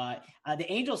 So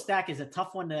the Angels stack is a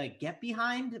tough one to get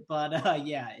behind, but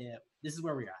This is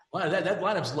where we're at. Wow, that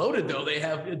lineup's loaded, though. They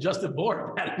have Justin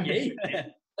Bohr batting 8.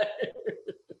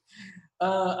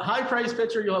 High price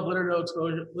pitcher, you'll have little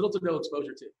to no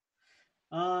exposure to.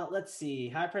 Let's see.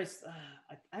 High price.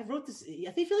 I wrote this.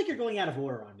 I feel like you're going out of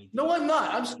order on me. No, I'm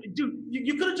not. Dude,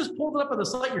 you could have just pulled it up on the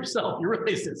site yourself. You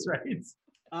realize this, right?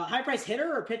 High price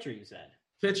hitter or pitcher, you said?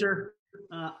 Pitcher.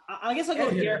 I guess I'll go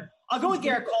with Garrett. I'll go with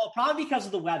Garrett Cole, probably because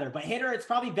of the weather. But hitter, it's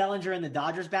probably Bellinger and the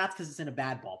Dodgers bats because it's in a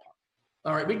bad ballpark.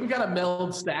 All right, we can kind of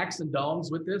meld stacks and dongs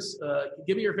with this.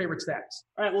 Give me your favorite stacks.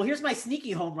 All right, well, here's my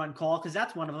sneaky home run call because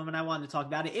that's one of them, and I wanted to talk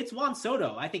about it. It's Juan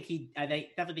Soto. I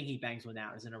definitely think he bangs one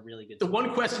out. Is in a really good. The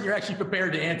one question you're actually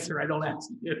prepared to answer, I don't ask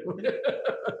you.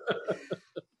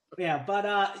 Yeah,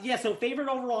 but so favorite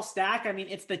overall stack, I mean,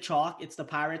 it's the chalk. It's the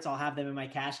Pirates. I'll have them in my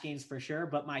cash games for sure.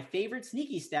 But my favorite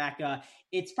sneaky stack,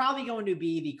 it's probably going to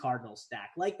be the Cardinals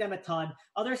stack. Like them a ton.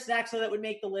 Other stacks that would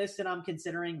make the list, and I'm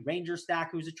considering Ranger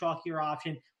stack, who's a chalkier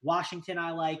option. Washington,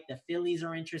 I like. The Phillies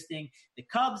are interesting. The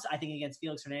Cubs, I think against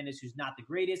Felix Hernandez, who's not the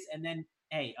greatest. And then,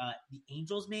 the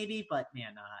Angels maybe. But,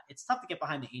 man, it's tough to get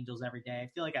behind the Angels every day. I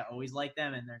feel like I always like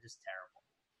them, and they're just terrible.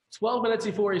 12 minutes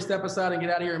before you step aside and get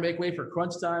out of here and make way for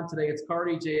crunch time. Today it's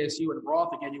Cardi, JSU, and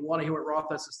Roth. Again, you want to hear what Roth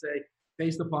has to say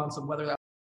based upon some weather that's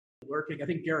lurking. I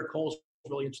think Garrett Cole's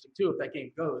really interesting, too, if that game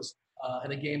goes.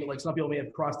 In a game that, like, some people may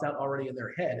have crossed out already in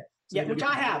their head. So yeah, which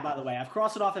I have, by the way. I've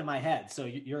crossed it off in my head, so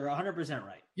you're 100%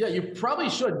 right. Yeah, you probably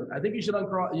shouldn't. I think you should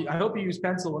uncross. I hope you use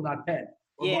pencil and not pen.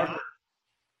 Yeah. Marker.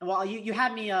 Well, you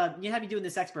had me doing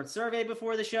this expert survey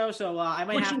before the show, so I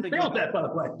might have to go. You failed that, by the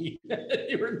way.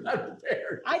 You were not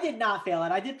prepared. I did not fail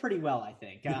it. I did pretty well, I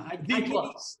think. D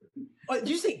plus. Did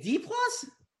you say D plus?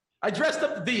 I dressed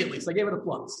up the D at least. I gave it a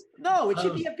plus. No, it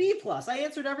should be a B plus. I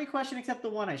answered every question except the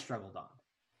one I struggled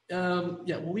on.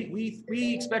 Yeah. Well,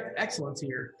 we expect excellence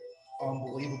here.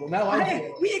 Unbelievable. Now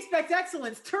we expect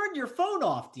excellence. Turn your phone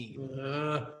off, Dean.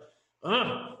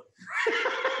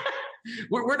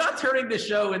 We're not turning this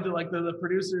show into like the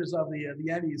producers of the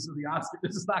Emmys or the Oscars.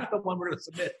 This is not the one we're going to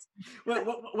submit.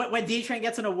 When D-Train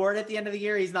gets an award at the end of the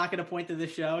year, he's not going to point to the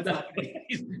show.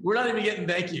 We're not even getting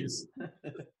thank yous.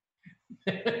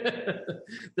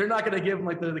 They're not going to give him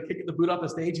like the kick the boot off the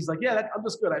stage. He's like, yeah, I'm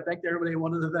just good. I thanked everybody I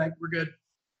wanted to thank. We're good.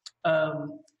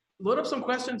 Load up some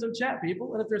questions in chat,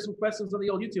 people. And if there's some questions on the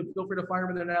old YouTube, feel free to fire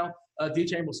them in there now.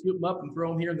 D-Train will scoop them up and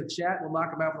throw them here in the chat. We'll knock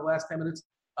them out for the last 10 minutes.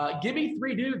 Give me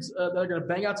 3 dudes that are going to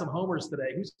bang out some homers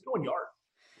today. Who's going yard?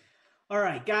 All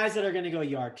right, guys that are going to go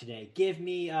yard today. Give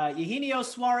me Eugenio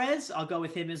Suarez. I'll go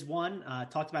with him as one.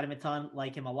 Talked about him a ton,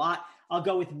 like him a lot. I'll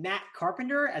go with Matt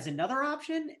Carpenter as another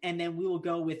option, and then we will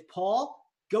go with Paul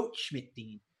Goldschmidt,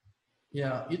 Dean.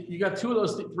 Yeah, you got 2 of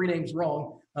those 3 names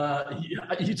wrong.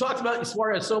 You talked about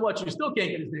Suarez so much, you still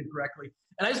can't get his name correctly.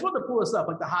 And I just wanted to pull this up,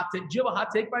 like the hot take. Do you have a hot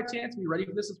take by chance? Are you ready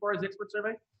for this as far as the expert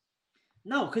survey?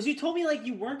 No, because you told me like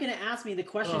you weren't going to ask me the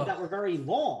questions that were very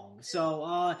long.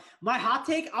 So my hot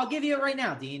take, I'll give you it right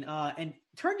now, Dean. And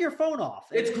turn your phone off.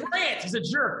 It's Grant. He's a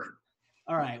jerk.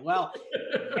 All right. Well,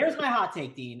 here's my hot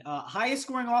take, Dean. Highest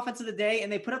scoring offense of the day,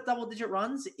 and they put up double-digit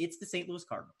runs. It's the St. Louis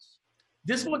Cardinals.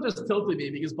 This one just tilted me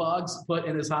because Boggs put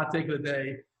in his hot take of the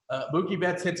day, Mookie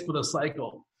Betts hits with a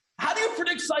cycle. How do you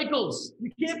predict cycles?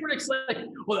 You can't predict cycles.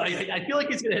 Well, I feel like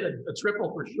he's going to hit a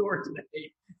triple for sure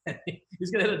today.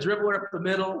 He's going to hit a dribbler up the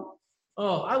middle.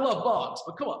 Oh, I love Boggs,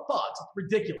 but come on, Boggs, it's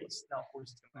ridiculous. Now, of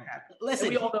course, it's going to happen. Listen,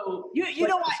 we all know you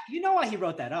know why he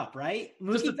wrote that up, right?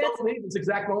 Just to tell me this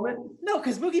exact moment? No,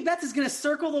 because Mookie Betts is going to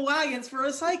circle the wagons for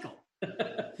a cycle.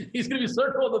 He's going to be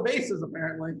circling the bases,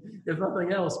 apparently, if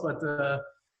nothing else. But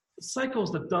cycle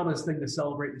is the dumbest thing to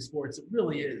celebrate in sports. It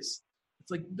really is.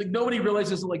 It's like nobody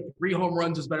realizes that like 3 home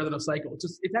runs is better than a cycle.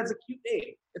 It has a cute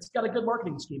name. It's got a good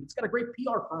marketing scheme. It's got a great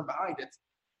PR firm behind it.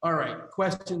 All right,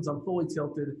 questions. I'm fully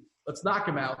tilted. Let's knock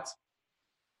them out.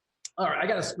 All right, I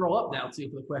got to scroll up now too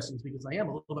for the questions because I am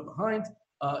a little bit behind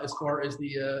as far as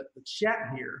the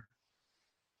chat here.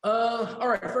 All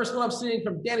right, first one I'm seeing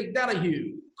from Danny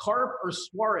Donahue. Carp or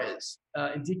Suarez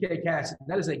in DK Cash?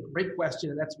 That is a great question,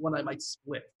 and that's one I might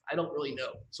split. I don't really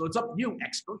know. So it's up to you,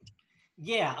 expert.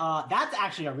 Yeah, that's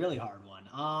actually a really hard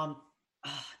one.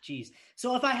 Geez.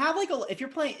 So if I have if you're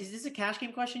playing, is this a cash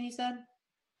game question you said?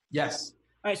 Yes.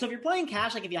 All right, so if you're playing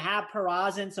cash, like if you have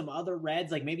Peraza and some other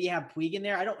Reds, like maybe you have Puig in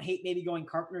there, I don't hate maybe going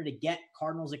Carpenter to get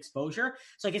Cardinals exposure.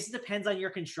 So I guess it depends on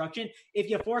your construction. If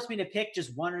you force me to pick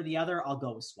just one or the other, I'll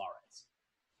go with Suarez.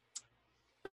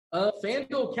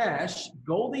 FanDuel Cash,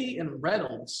 Goldie and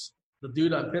Reynolds, the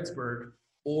dude on Pittsburgh,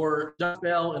 or Josh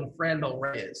Bell and Franmil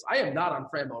Reyes. I am not on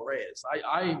Franmil Reyes.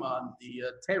 I'm on the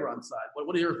Tehran side.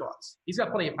 What are your thoughts? He's got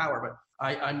plenty of power, but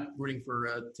I'm rooting for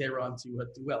Tehran to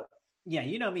do well. Yeah,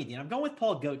 you know me, Dean. I'm going with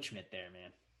Paul Goldschmidt there,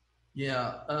 man.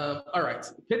 Yeah. All right.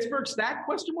 Pittsburgh stack ?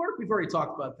 We've already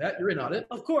talked about that. You're in on it.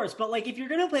 Of course, but like if you're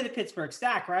going to play the Pittsburgh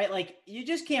stack, right? Like you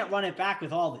just can't run it back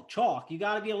with all the chalk. You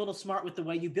got to be a little smart with the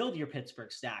way you build your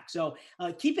Pittsburgh stack. So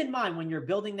keep in mind when you're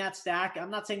building that stack,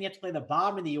 I'm not saying you have to play the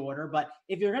bottom of the order, but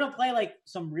if you're going to play like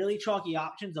some really chalky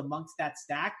options amongst that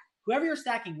stack, whoever you're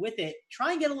stacking with it,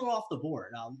 try and get a little off the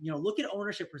board. Look at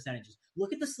ownership percentages.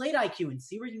 Look at the slate IQ and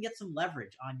see where you can get some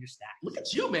leverage on your stack. Look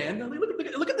at you, man.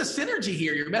 Look at the synergy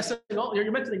here. You're mentioning all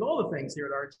the things here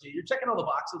at RG. You're checking all the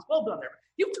boxes. Well done there.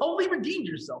 You've totally redeemed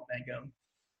yourself, Mangum.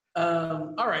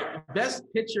 All right. Best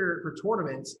pitcher for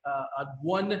tournaments on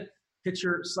one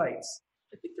pitcher sites.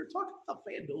 I think they're talking about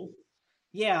FanDuel.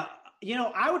 Yeah.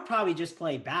 I would probably just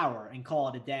play Bauer and call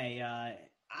it a day.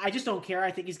 I just don't care.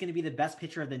 I think he's going to be the best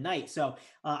pitcher of the night. So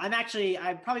I'm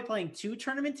probably playing 2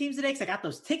 tournament teams today because I got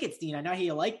those tickets, Dean. I know how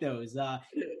you like those.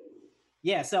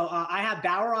 Yeah, so I have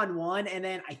Bauer on one, and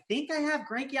then I think I have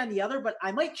Greinke on the other, but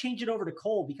I might change it over to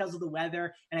Cole because of the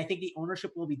weather, and I think the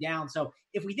ownership will be down. So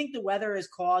if we think the weather has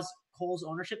caused Cole's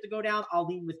ownership to go down, I'll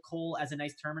lean with Cole as a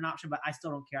nice tournament option, but I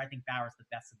still don't care. I think Bauer's the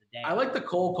best of the day. I like the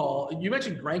Cole call. You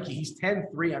mentioned Greinke. He's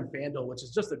 10-3 on FanDuel, which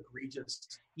is just egregious.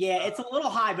 Yeah, it's a little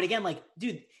high, but again, like,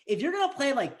 dude, if you're going to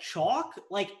play like chalk,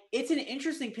 like it's an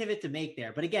interesting pivot to make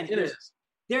there. But again,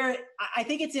 I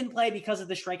think it's in play because of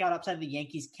the strikeout upside the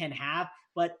Yankees can have.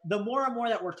 But the more and more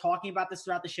that we're talking about this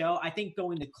throughout the show, I think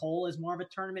going to Cole as more of a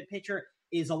tournament pitcher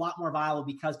is a lot more viable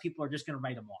because people are just going to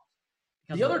write him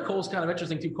off. The other Cole's kind of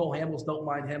interesting too. Cole Hamels, don't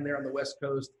mind him there on the West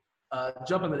Coast.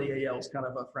 Jumping to the AL is kind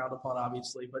of frowned upon,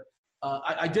 obviously. But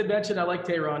I did mention I like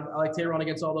Tehran. I like Tehran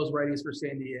against all those righties for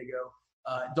San Diego.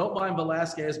 Don't mind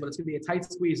Velasquez, but it's going to be a tight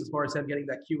squeeze as far as him getting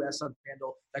that QS on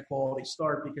FanDuel, that quality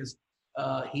start, because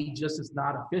he just is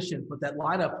not efficient. But that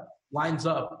lineup lines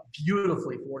up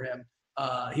beautifully for him.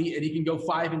 He can go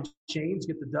 5 and change,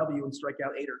 get the W, and strike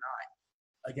out 8 or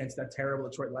 9 against that terrible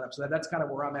Detroit lineup. So that's kind of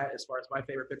where I'm at as far as my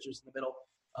favorite pitchers in the middle.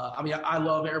 I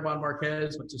love Esteban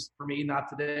Marquez, but just for me, not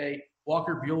today.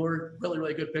 Walker Buehler, really,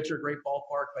 really good pitcher, great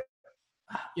ballpark, but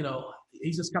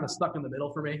he's just kind of stuck in the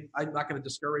middle for me. I'm not going to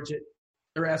discourage it.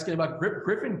 They're asking about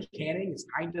Griffin Canning. Is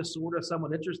kind of, sort of,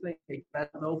 somewhat interesting. I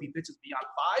don't know if he pitches beyond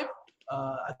 5.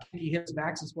 I think he hits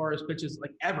max as far as pitches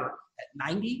like ever at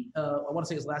 90. I want to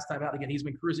say his last time out. Again, he's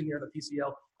been cruising here in the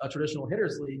PCL Traditional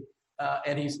Hitters League.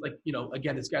 And he's like,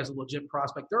 again, this guy's a legit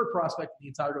prospect. Third prospect in the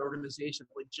entire organization.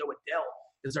 I believe Joe Adell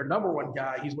is their number 1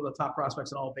 guy. He's one of the top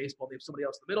prospects in all of baseball. They have somebody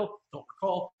else in the middle, don't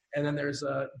recall. And then there's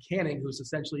Canning, who's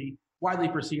essentially widely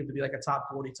perceived to be like a top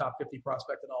 40, top 50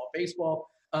 prospect in all of baseball.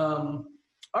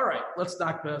 All right, let's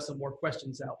knock some more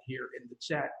questions out here in the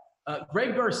chat.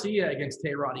 Greg Garcia against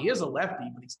Tehran. He is a lefty,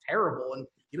 but he's terrible, and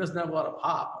he doesn't have a lot of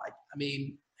pop. I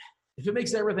mean, if it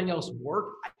makes everything else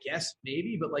work, I guess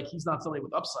maybe, but like he's not somebody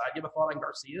with upside. You have a thought on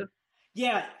Garcia?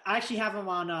 Yeah, I actually have him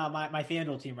on my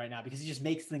FanDuel team right now because he just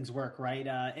makes things work, right?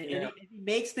 If he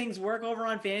makes things work over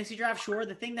on FantasyDraft, sure.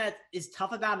 The thing that is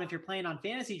tough about him if you're playing on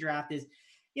FantasyDraft is,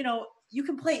 you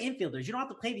can play infielders. You don't have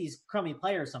to play these crummy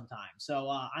players sometimes. So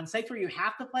on sites where you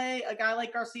have to play a guy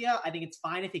like Garcia, I think it's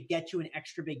fine if it gets you an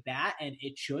extra big bat, and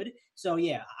it should. So,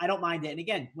 yeah, I don't mind it. And,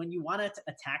 again, when you want to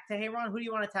attack Tehran, who do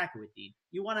you want to attack it with, Dean?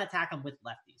 You want to attack him with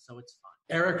lefties, so it's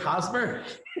fine. Eric Hosmer?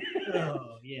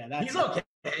 Oh, yeah. He's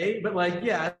okay, but, I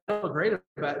don't feel great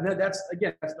about it. And that's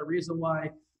the reason why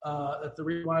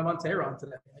I'm on Tehran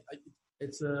today.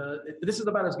 This is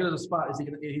about as good as a spot as he's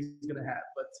going to have.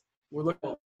 But we're looking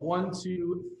at 1,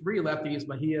 2, 3 lefties,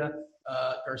 Mejia,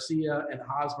 Garcia, and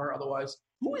Hosmer. Otherwise,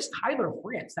 who is Tyler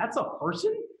France? That's a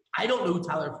person? I don't know who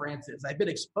Tyler France is. I've been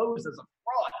exposed as a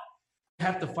fraud. I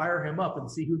have to fire him up and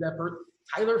see who that person.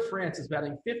 Tyler France is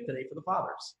batting 5th today for the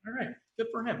Fathers. All right, good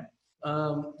for him.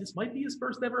 This might be his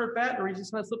first ever at bat, or he's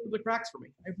just going to slip through the cracks for me.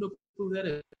 I have no clue who that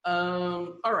is.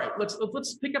 All right,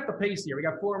 let's pick up the pace here. We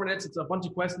got 4 minutes. It's a bunch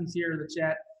of questions here in the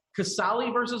chat.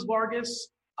 Casali versus Vargas.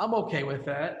 I'm okay with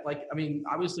that.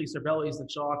 Obviously Cervelli's the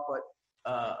chalk,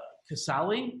 but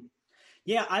Casali?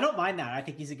 Yeah, I don't mind that. I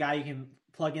think he's a guy you can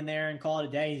plug in there and call it a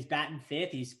day. He's batting 5th.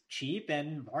 He's cheap,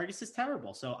 and Vargas is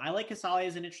terrible. So I like Casali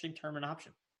as an interesting tournament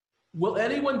option. Will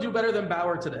anyone do better than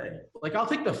Bauer today? I'll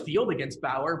take the field against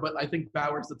Bauer, but I think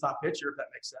Bauer's the top pitcher, if that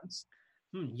makes sense.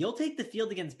 You'll take the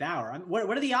field against Bauer.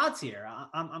 What are the odds here?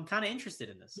 I'm kind of interested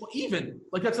in this. Well, even.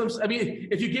 That's what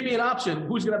if you give me an option,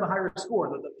 who's going to have a higher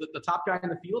score, the top guy in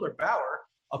the field or Bauer?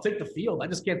 I'll take the field. I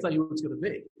just can't tell you who it's going to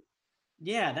be.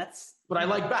 Yeah, that's. But I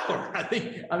like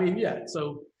Bauer.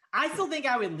 So. I still think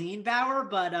I would lean Bauer,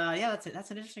 but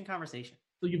that's an interesting conversation.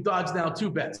 So you've dodged now 2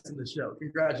 bets in the show.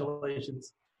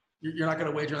 Congratulations. You're not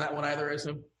going to wager on that one either, I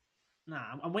assume?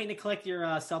 Nah, I'm waiting to collect your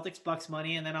Celtics Bucks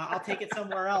money, and then I'll take it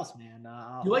somewhere else, man.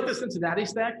 You like the Cincinnati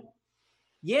stack?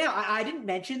 Yeah, I didn't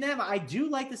mention them. I do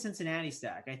like the Cincinnati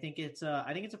stack. I think it's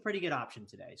a pretty good option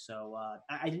today. So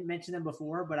I didn't mention them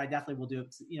before, but I definitely will do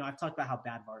it. You know, I've talked about how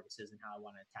bad Vargas is and how I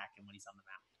want to attack him when he's on the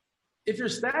mound. If you're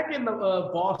stacking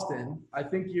Boston, I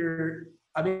think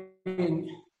I mean,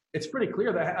 it's pretty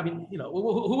clear that, I mean, you know,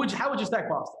 how would you stack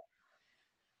Boston?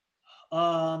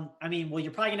 I mean, well,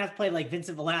 you're probably gonna have to play like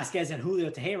Vincent Velasquez and Julio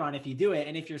Teheran if you do it.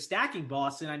 And if you're stacking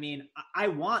Boston, I mean, I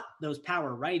want those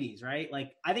power righties, right?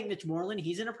 Like, I think Mitch Moreland,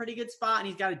 he's in a pretty good spot and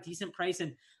he's got a decent price.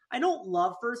 And I don't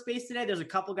love first base today. There's a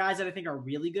couple guys that I think are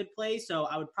really good plays. So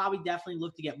I would probably definitely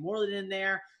look to get Moreland in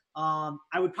there. I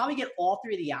would probably get all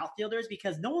three of the outfielders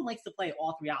because no one likes to play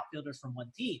all three outfielders from one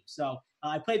team. So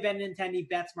I play Benintendi,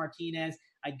 Betts, Martinez.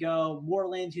 I go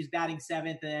Moreland, who's batting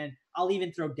seventh, and I'll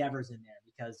even throw Devers in there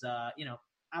because, you know,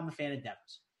 I'm a fan of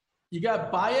Devers. You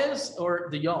got Baez or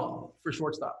De Jong for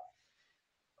shortstop?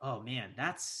 Oh, man,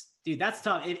 that's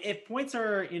tough. If points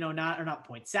are, you know, not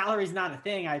points, salary's not a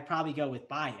thing, I'd probably go with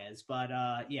Baez. But,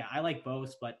 yeah, I like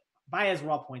both, but Baez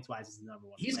raw points wise is the number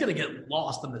one. He's going to get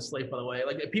lost in this slate, by the way.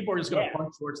 Like, people are just going to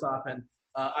punch shortstop, and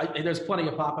there's plenty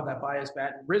of pop on that Baez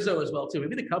bat. Rizzo as well too.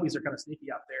 Maybe the Cubbies are kind of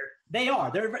sneaky out there. They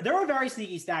are. They're a very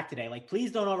sneaky stack today. Like,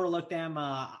 please don't overlook them.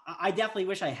 I definitely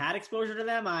wish I had exposure to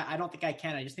them. I don't think I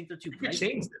can. I just think they're too. You could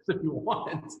change this if you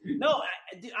want. No,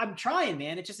 I'm trying,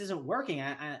 man. It just isn't working.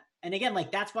 And again,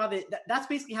 like, that's why that's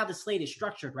basically how the slate is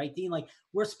structured, right, Dean? Like,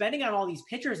 we're spending on all these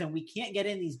pitchers and we can't get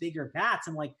in these bigger bats.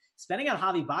 And like, spending on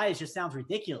Javi Baez just sounds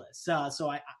ridiculous. So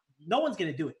no one's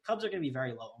going to do it. Cubs are going to be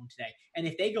very low owned today. And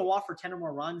if they go off for 10 or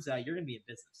more runs, you're going to be in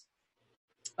business.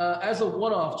 As a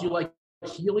one-off, do you like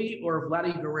Healy or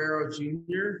Vladdy Guerrero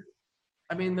Jr.?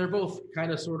 I mean, they're both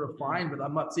kind of sort of fine, but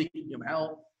I'm not seeking them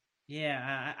out.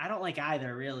 Yeah, I don't like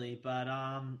either, really. But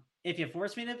if you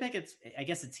force me to pick, I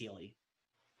guess it's Healy.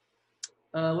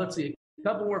 Let's see. A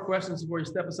couple more questions before you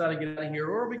step aside and get out of here.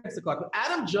 Or we against the clock.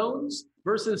 Adam Jones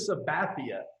versus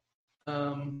Sabathia.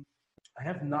 I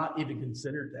have not even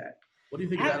considered that. What do you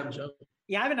think of Adam Jones?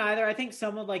 Yeah, I haven't either. I think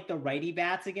some of like the righty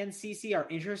bats against CC are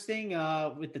interesting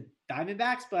with the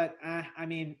Diamondbacks, but I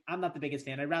mean, I'm not the biggest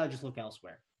fan. I'd rather just look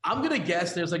elsewhere. I'm going to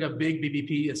guess there's like a big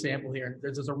BBP sample here.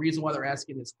 There's a reason why they're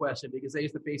asking this question because they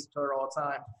used to face each other all the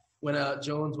time when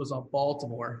Jones was on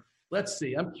Baltimore. Let's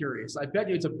see. I'm curious. I bet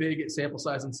you it's a big sample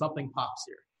size and something pops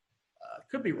here.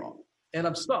 Could be wrong. And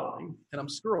I'm stalling and I'm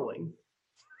scrolling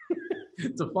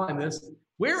to find this.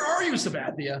 Where are you,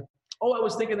 Sabathia? Oh, I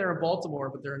was thinking they're in Baltimore,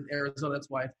 but they're in Arizona. That's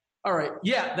why. All right.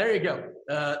 Yeah, there you go.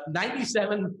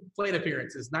 97 plate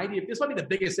appearances. 90. This might be the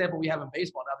biggest sample we have in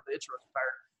baseball now that the Ichiro's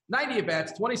retired. 90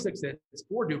 at-bats, 26 hits,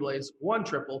 4 doubles, 1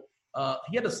 triple.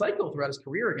 He had a cycle throughout his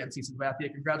career against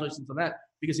Sabathia. Congratulations on that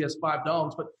because he has 5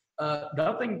 domes, but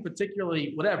nothing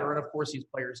particularly whatever. And, of course, these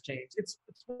players change. It's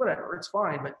whatever. It's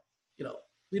fine, but, you know,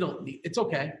 we don't need – it's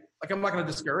okay. Like, I'm not going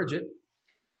to discourage it.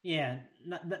 Yeah,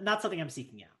 not something I'm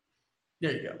seeking out.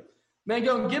 There you go. Man,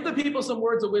 go and give the people some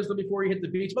words of wisdom before you hit the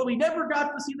beach. But we never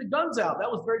got to see the guns out. That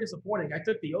was very disappointing. I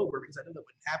took the over because I knew that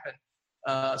wouldn't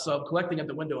happen. So I'm collecting at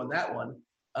the window on that one.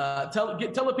 Tell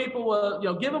the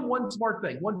people, give them one smart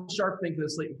thing, one sharp thing for the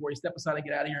slate before you step aside and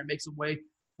get out of here and make some way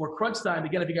for Crunch Time.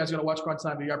 Again, if you guys are going to watch Crunch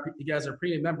Time, if you guys are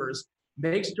premium members,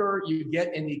 make sure you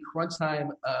get in the Crunch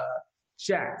Time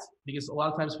chat because a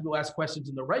lot of times people ask questions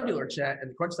in the regular chat and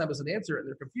the Crunch Time doesn't answer it and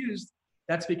they're confused.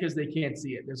 That's because they can't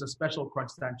see it. There's a special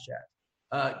Crunch Time chat.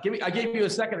 I gave you a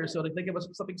second or so to think of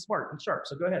something smart and sharp.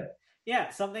 So go ahead. Yeah,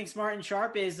 something smart and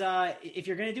sharp is if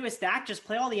you're going to do a stack, just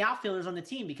play all the outfielders on the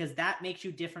team because that makes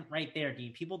you different right there,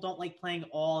 Dean. People don't like playing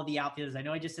all the outfielders. I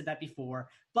know I just said that before,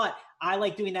 but I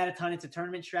like doing that a ton. It's a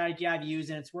tournament strategy I've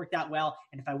used, and it's worked out well.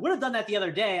 And if I would have done that the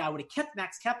other day, I would have kept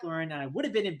Max Kepler in, and I would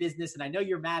have been in business, and I know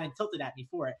you're mad and tilted at me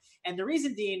for it. And the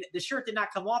reason, Dean, the shirt did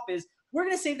not come off is we're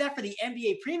going to save that for the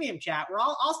NBA premium chat where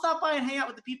I'll stop by and hang out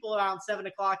with the people around 7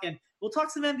 o'clock, and we'll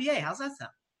talk some NBA. How's that sound?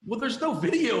 Well, there's no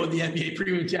video in the NBA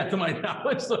premium chat to my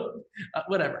knowledge, so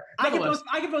whatever. I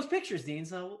can post pictures, Dean,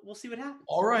 so we'll see what happens.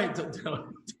 All right.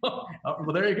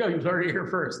 Well, there you go. You've heard it here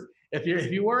first. If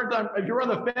you were on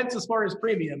the fence as far as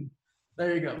premium,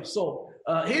 there you go. So,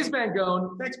 here's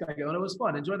Mangone. Thanks, Mangone. It was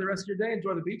fun. Enjoy the rest of your day.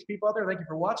 Enjoy the beach. People out there, thank you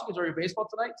for watching. Enjoy your baseball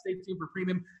tonight. Stay tuned for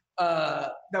premium.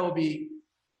 That will be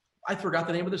 – I forgot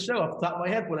the name of the show off the top of my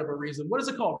head for whatever reason. What is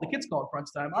it called? The kids call it Crunch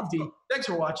Time. I'm D. Thanks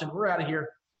for watching. We're out of here.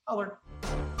 Holler.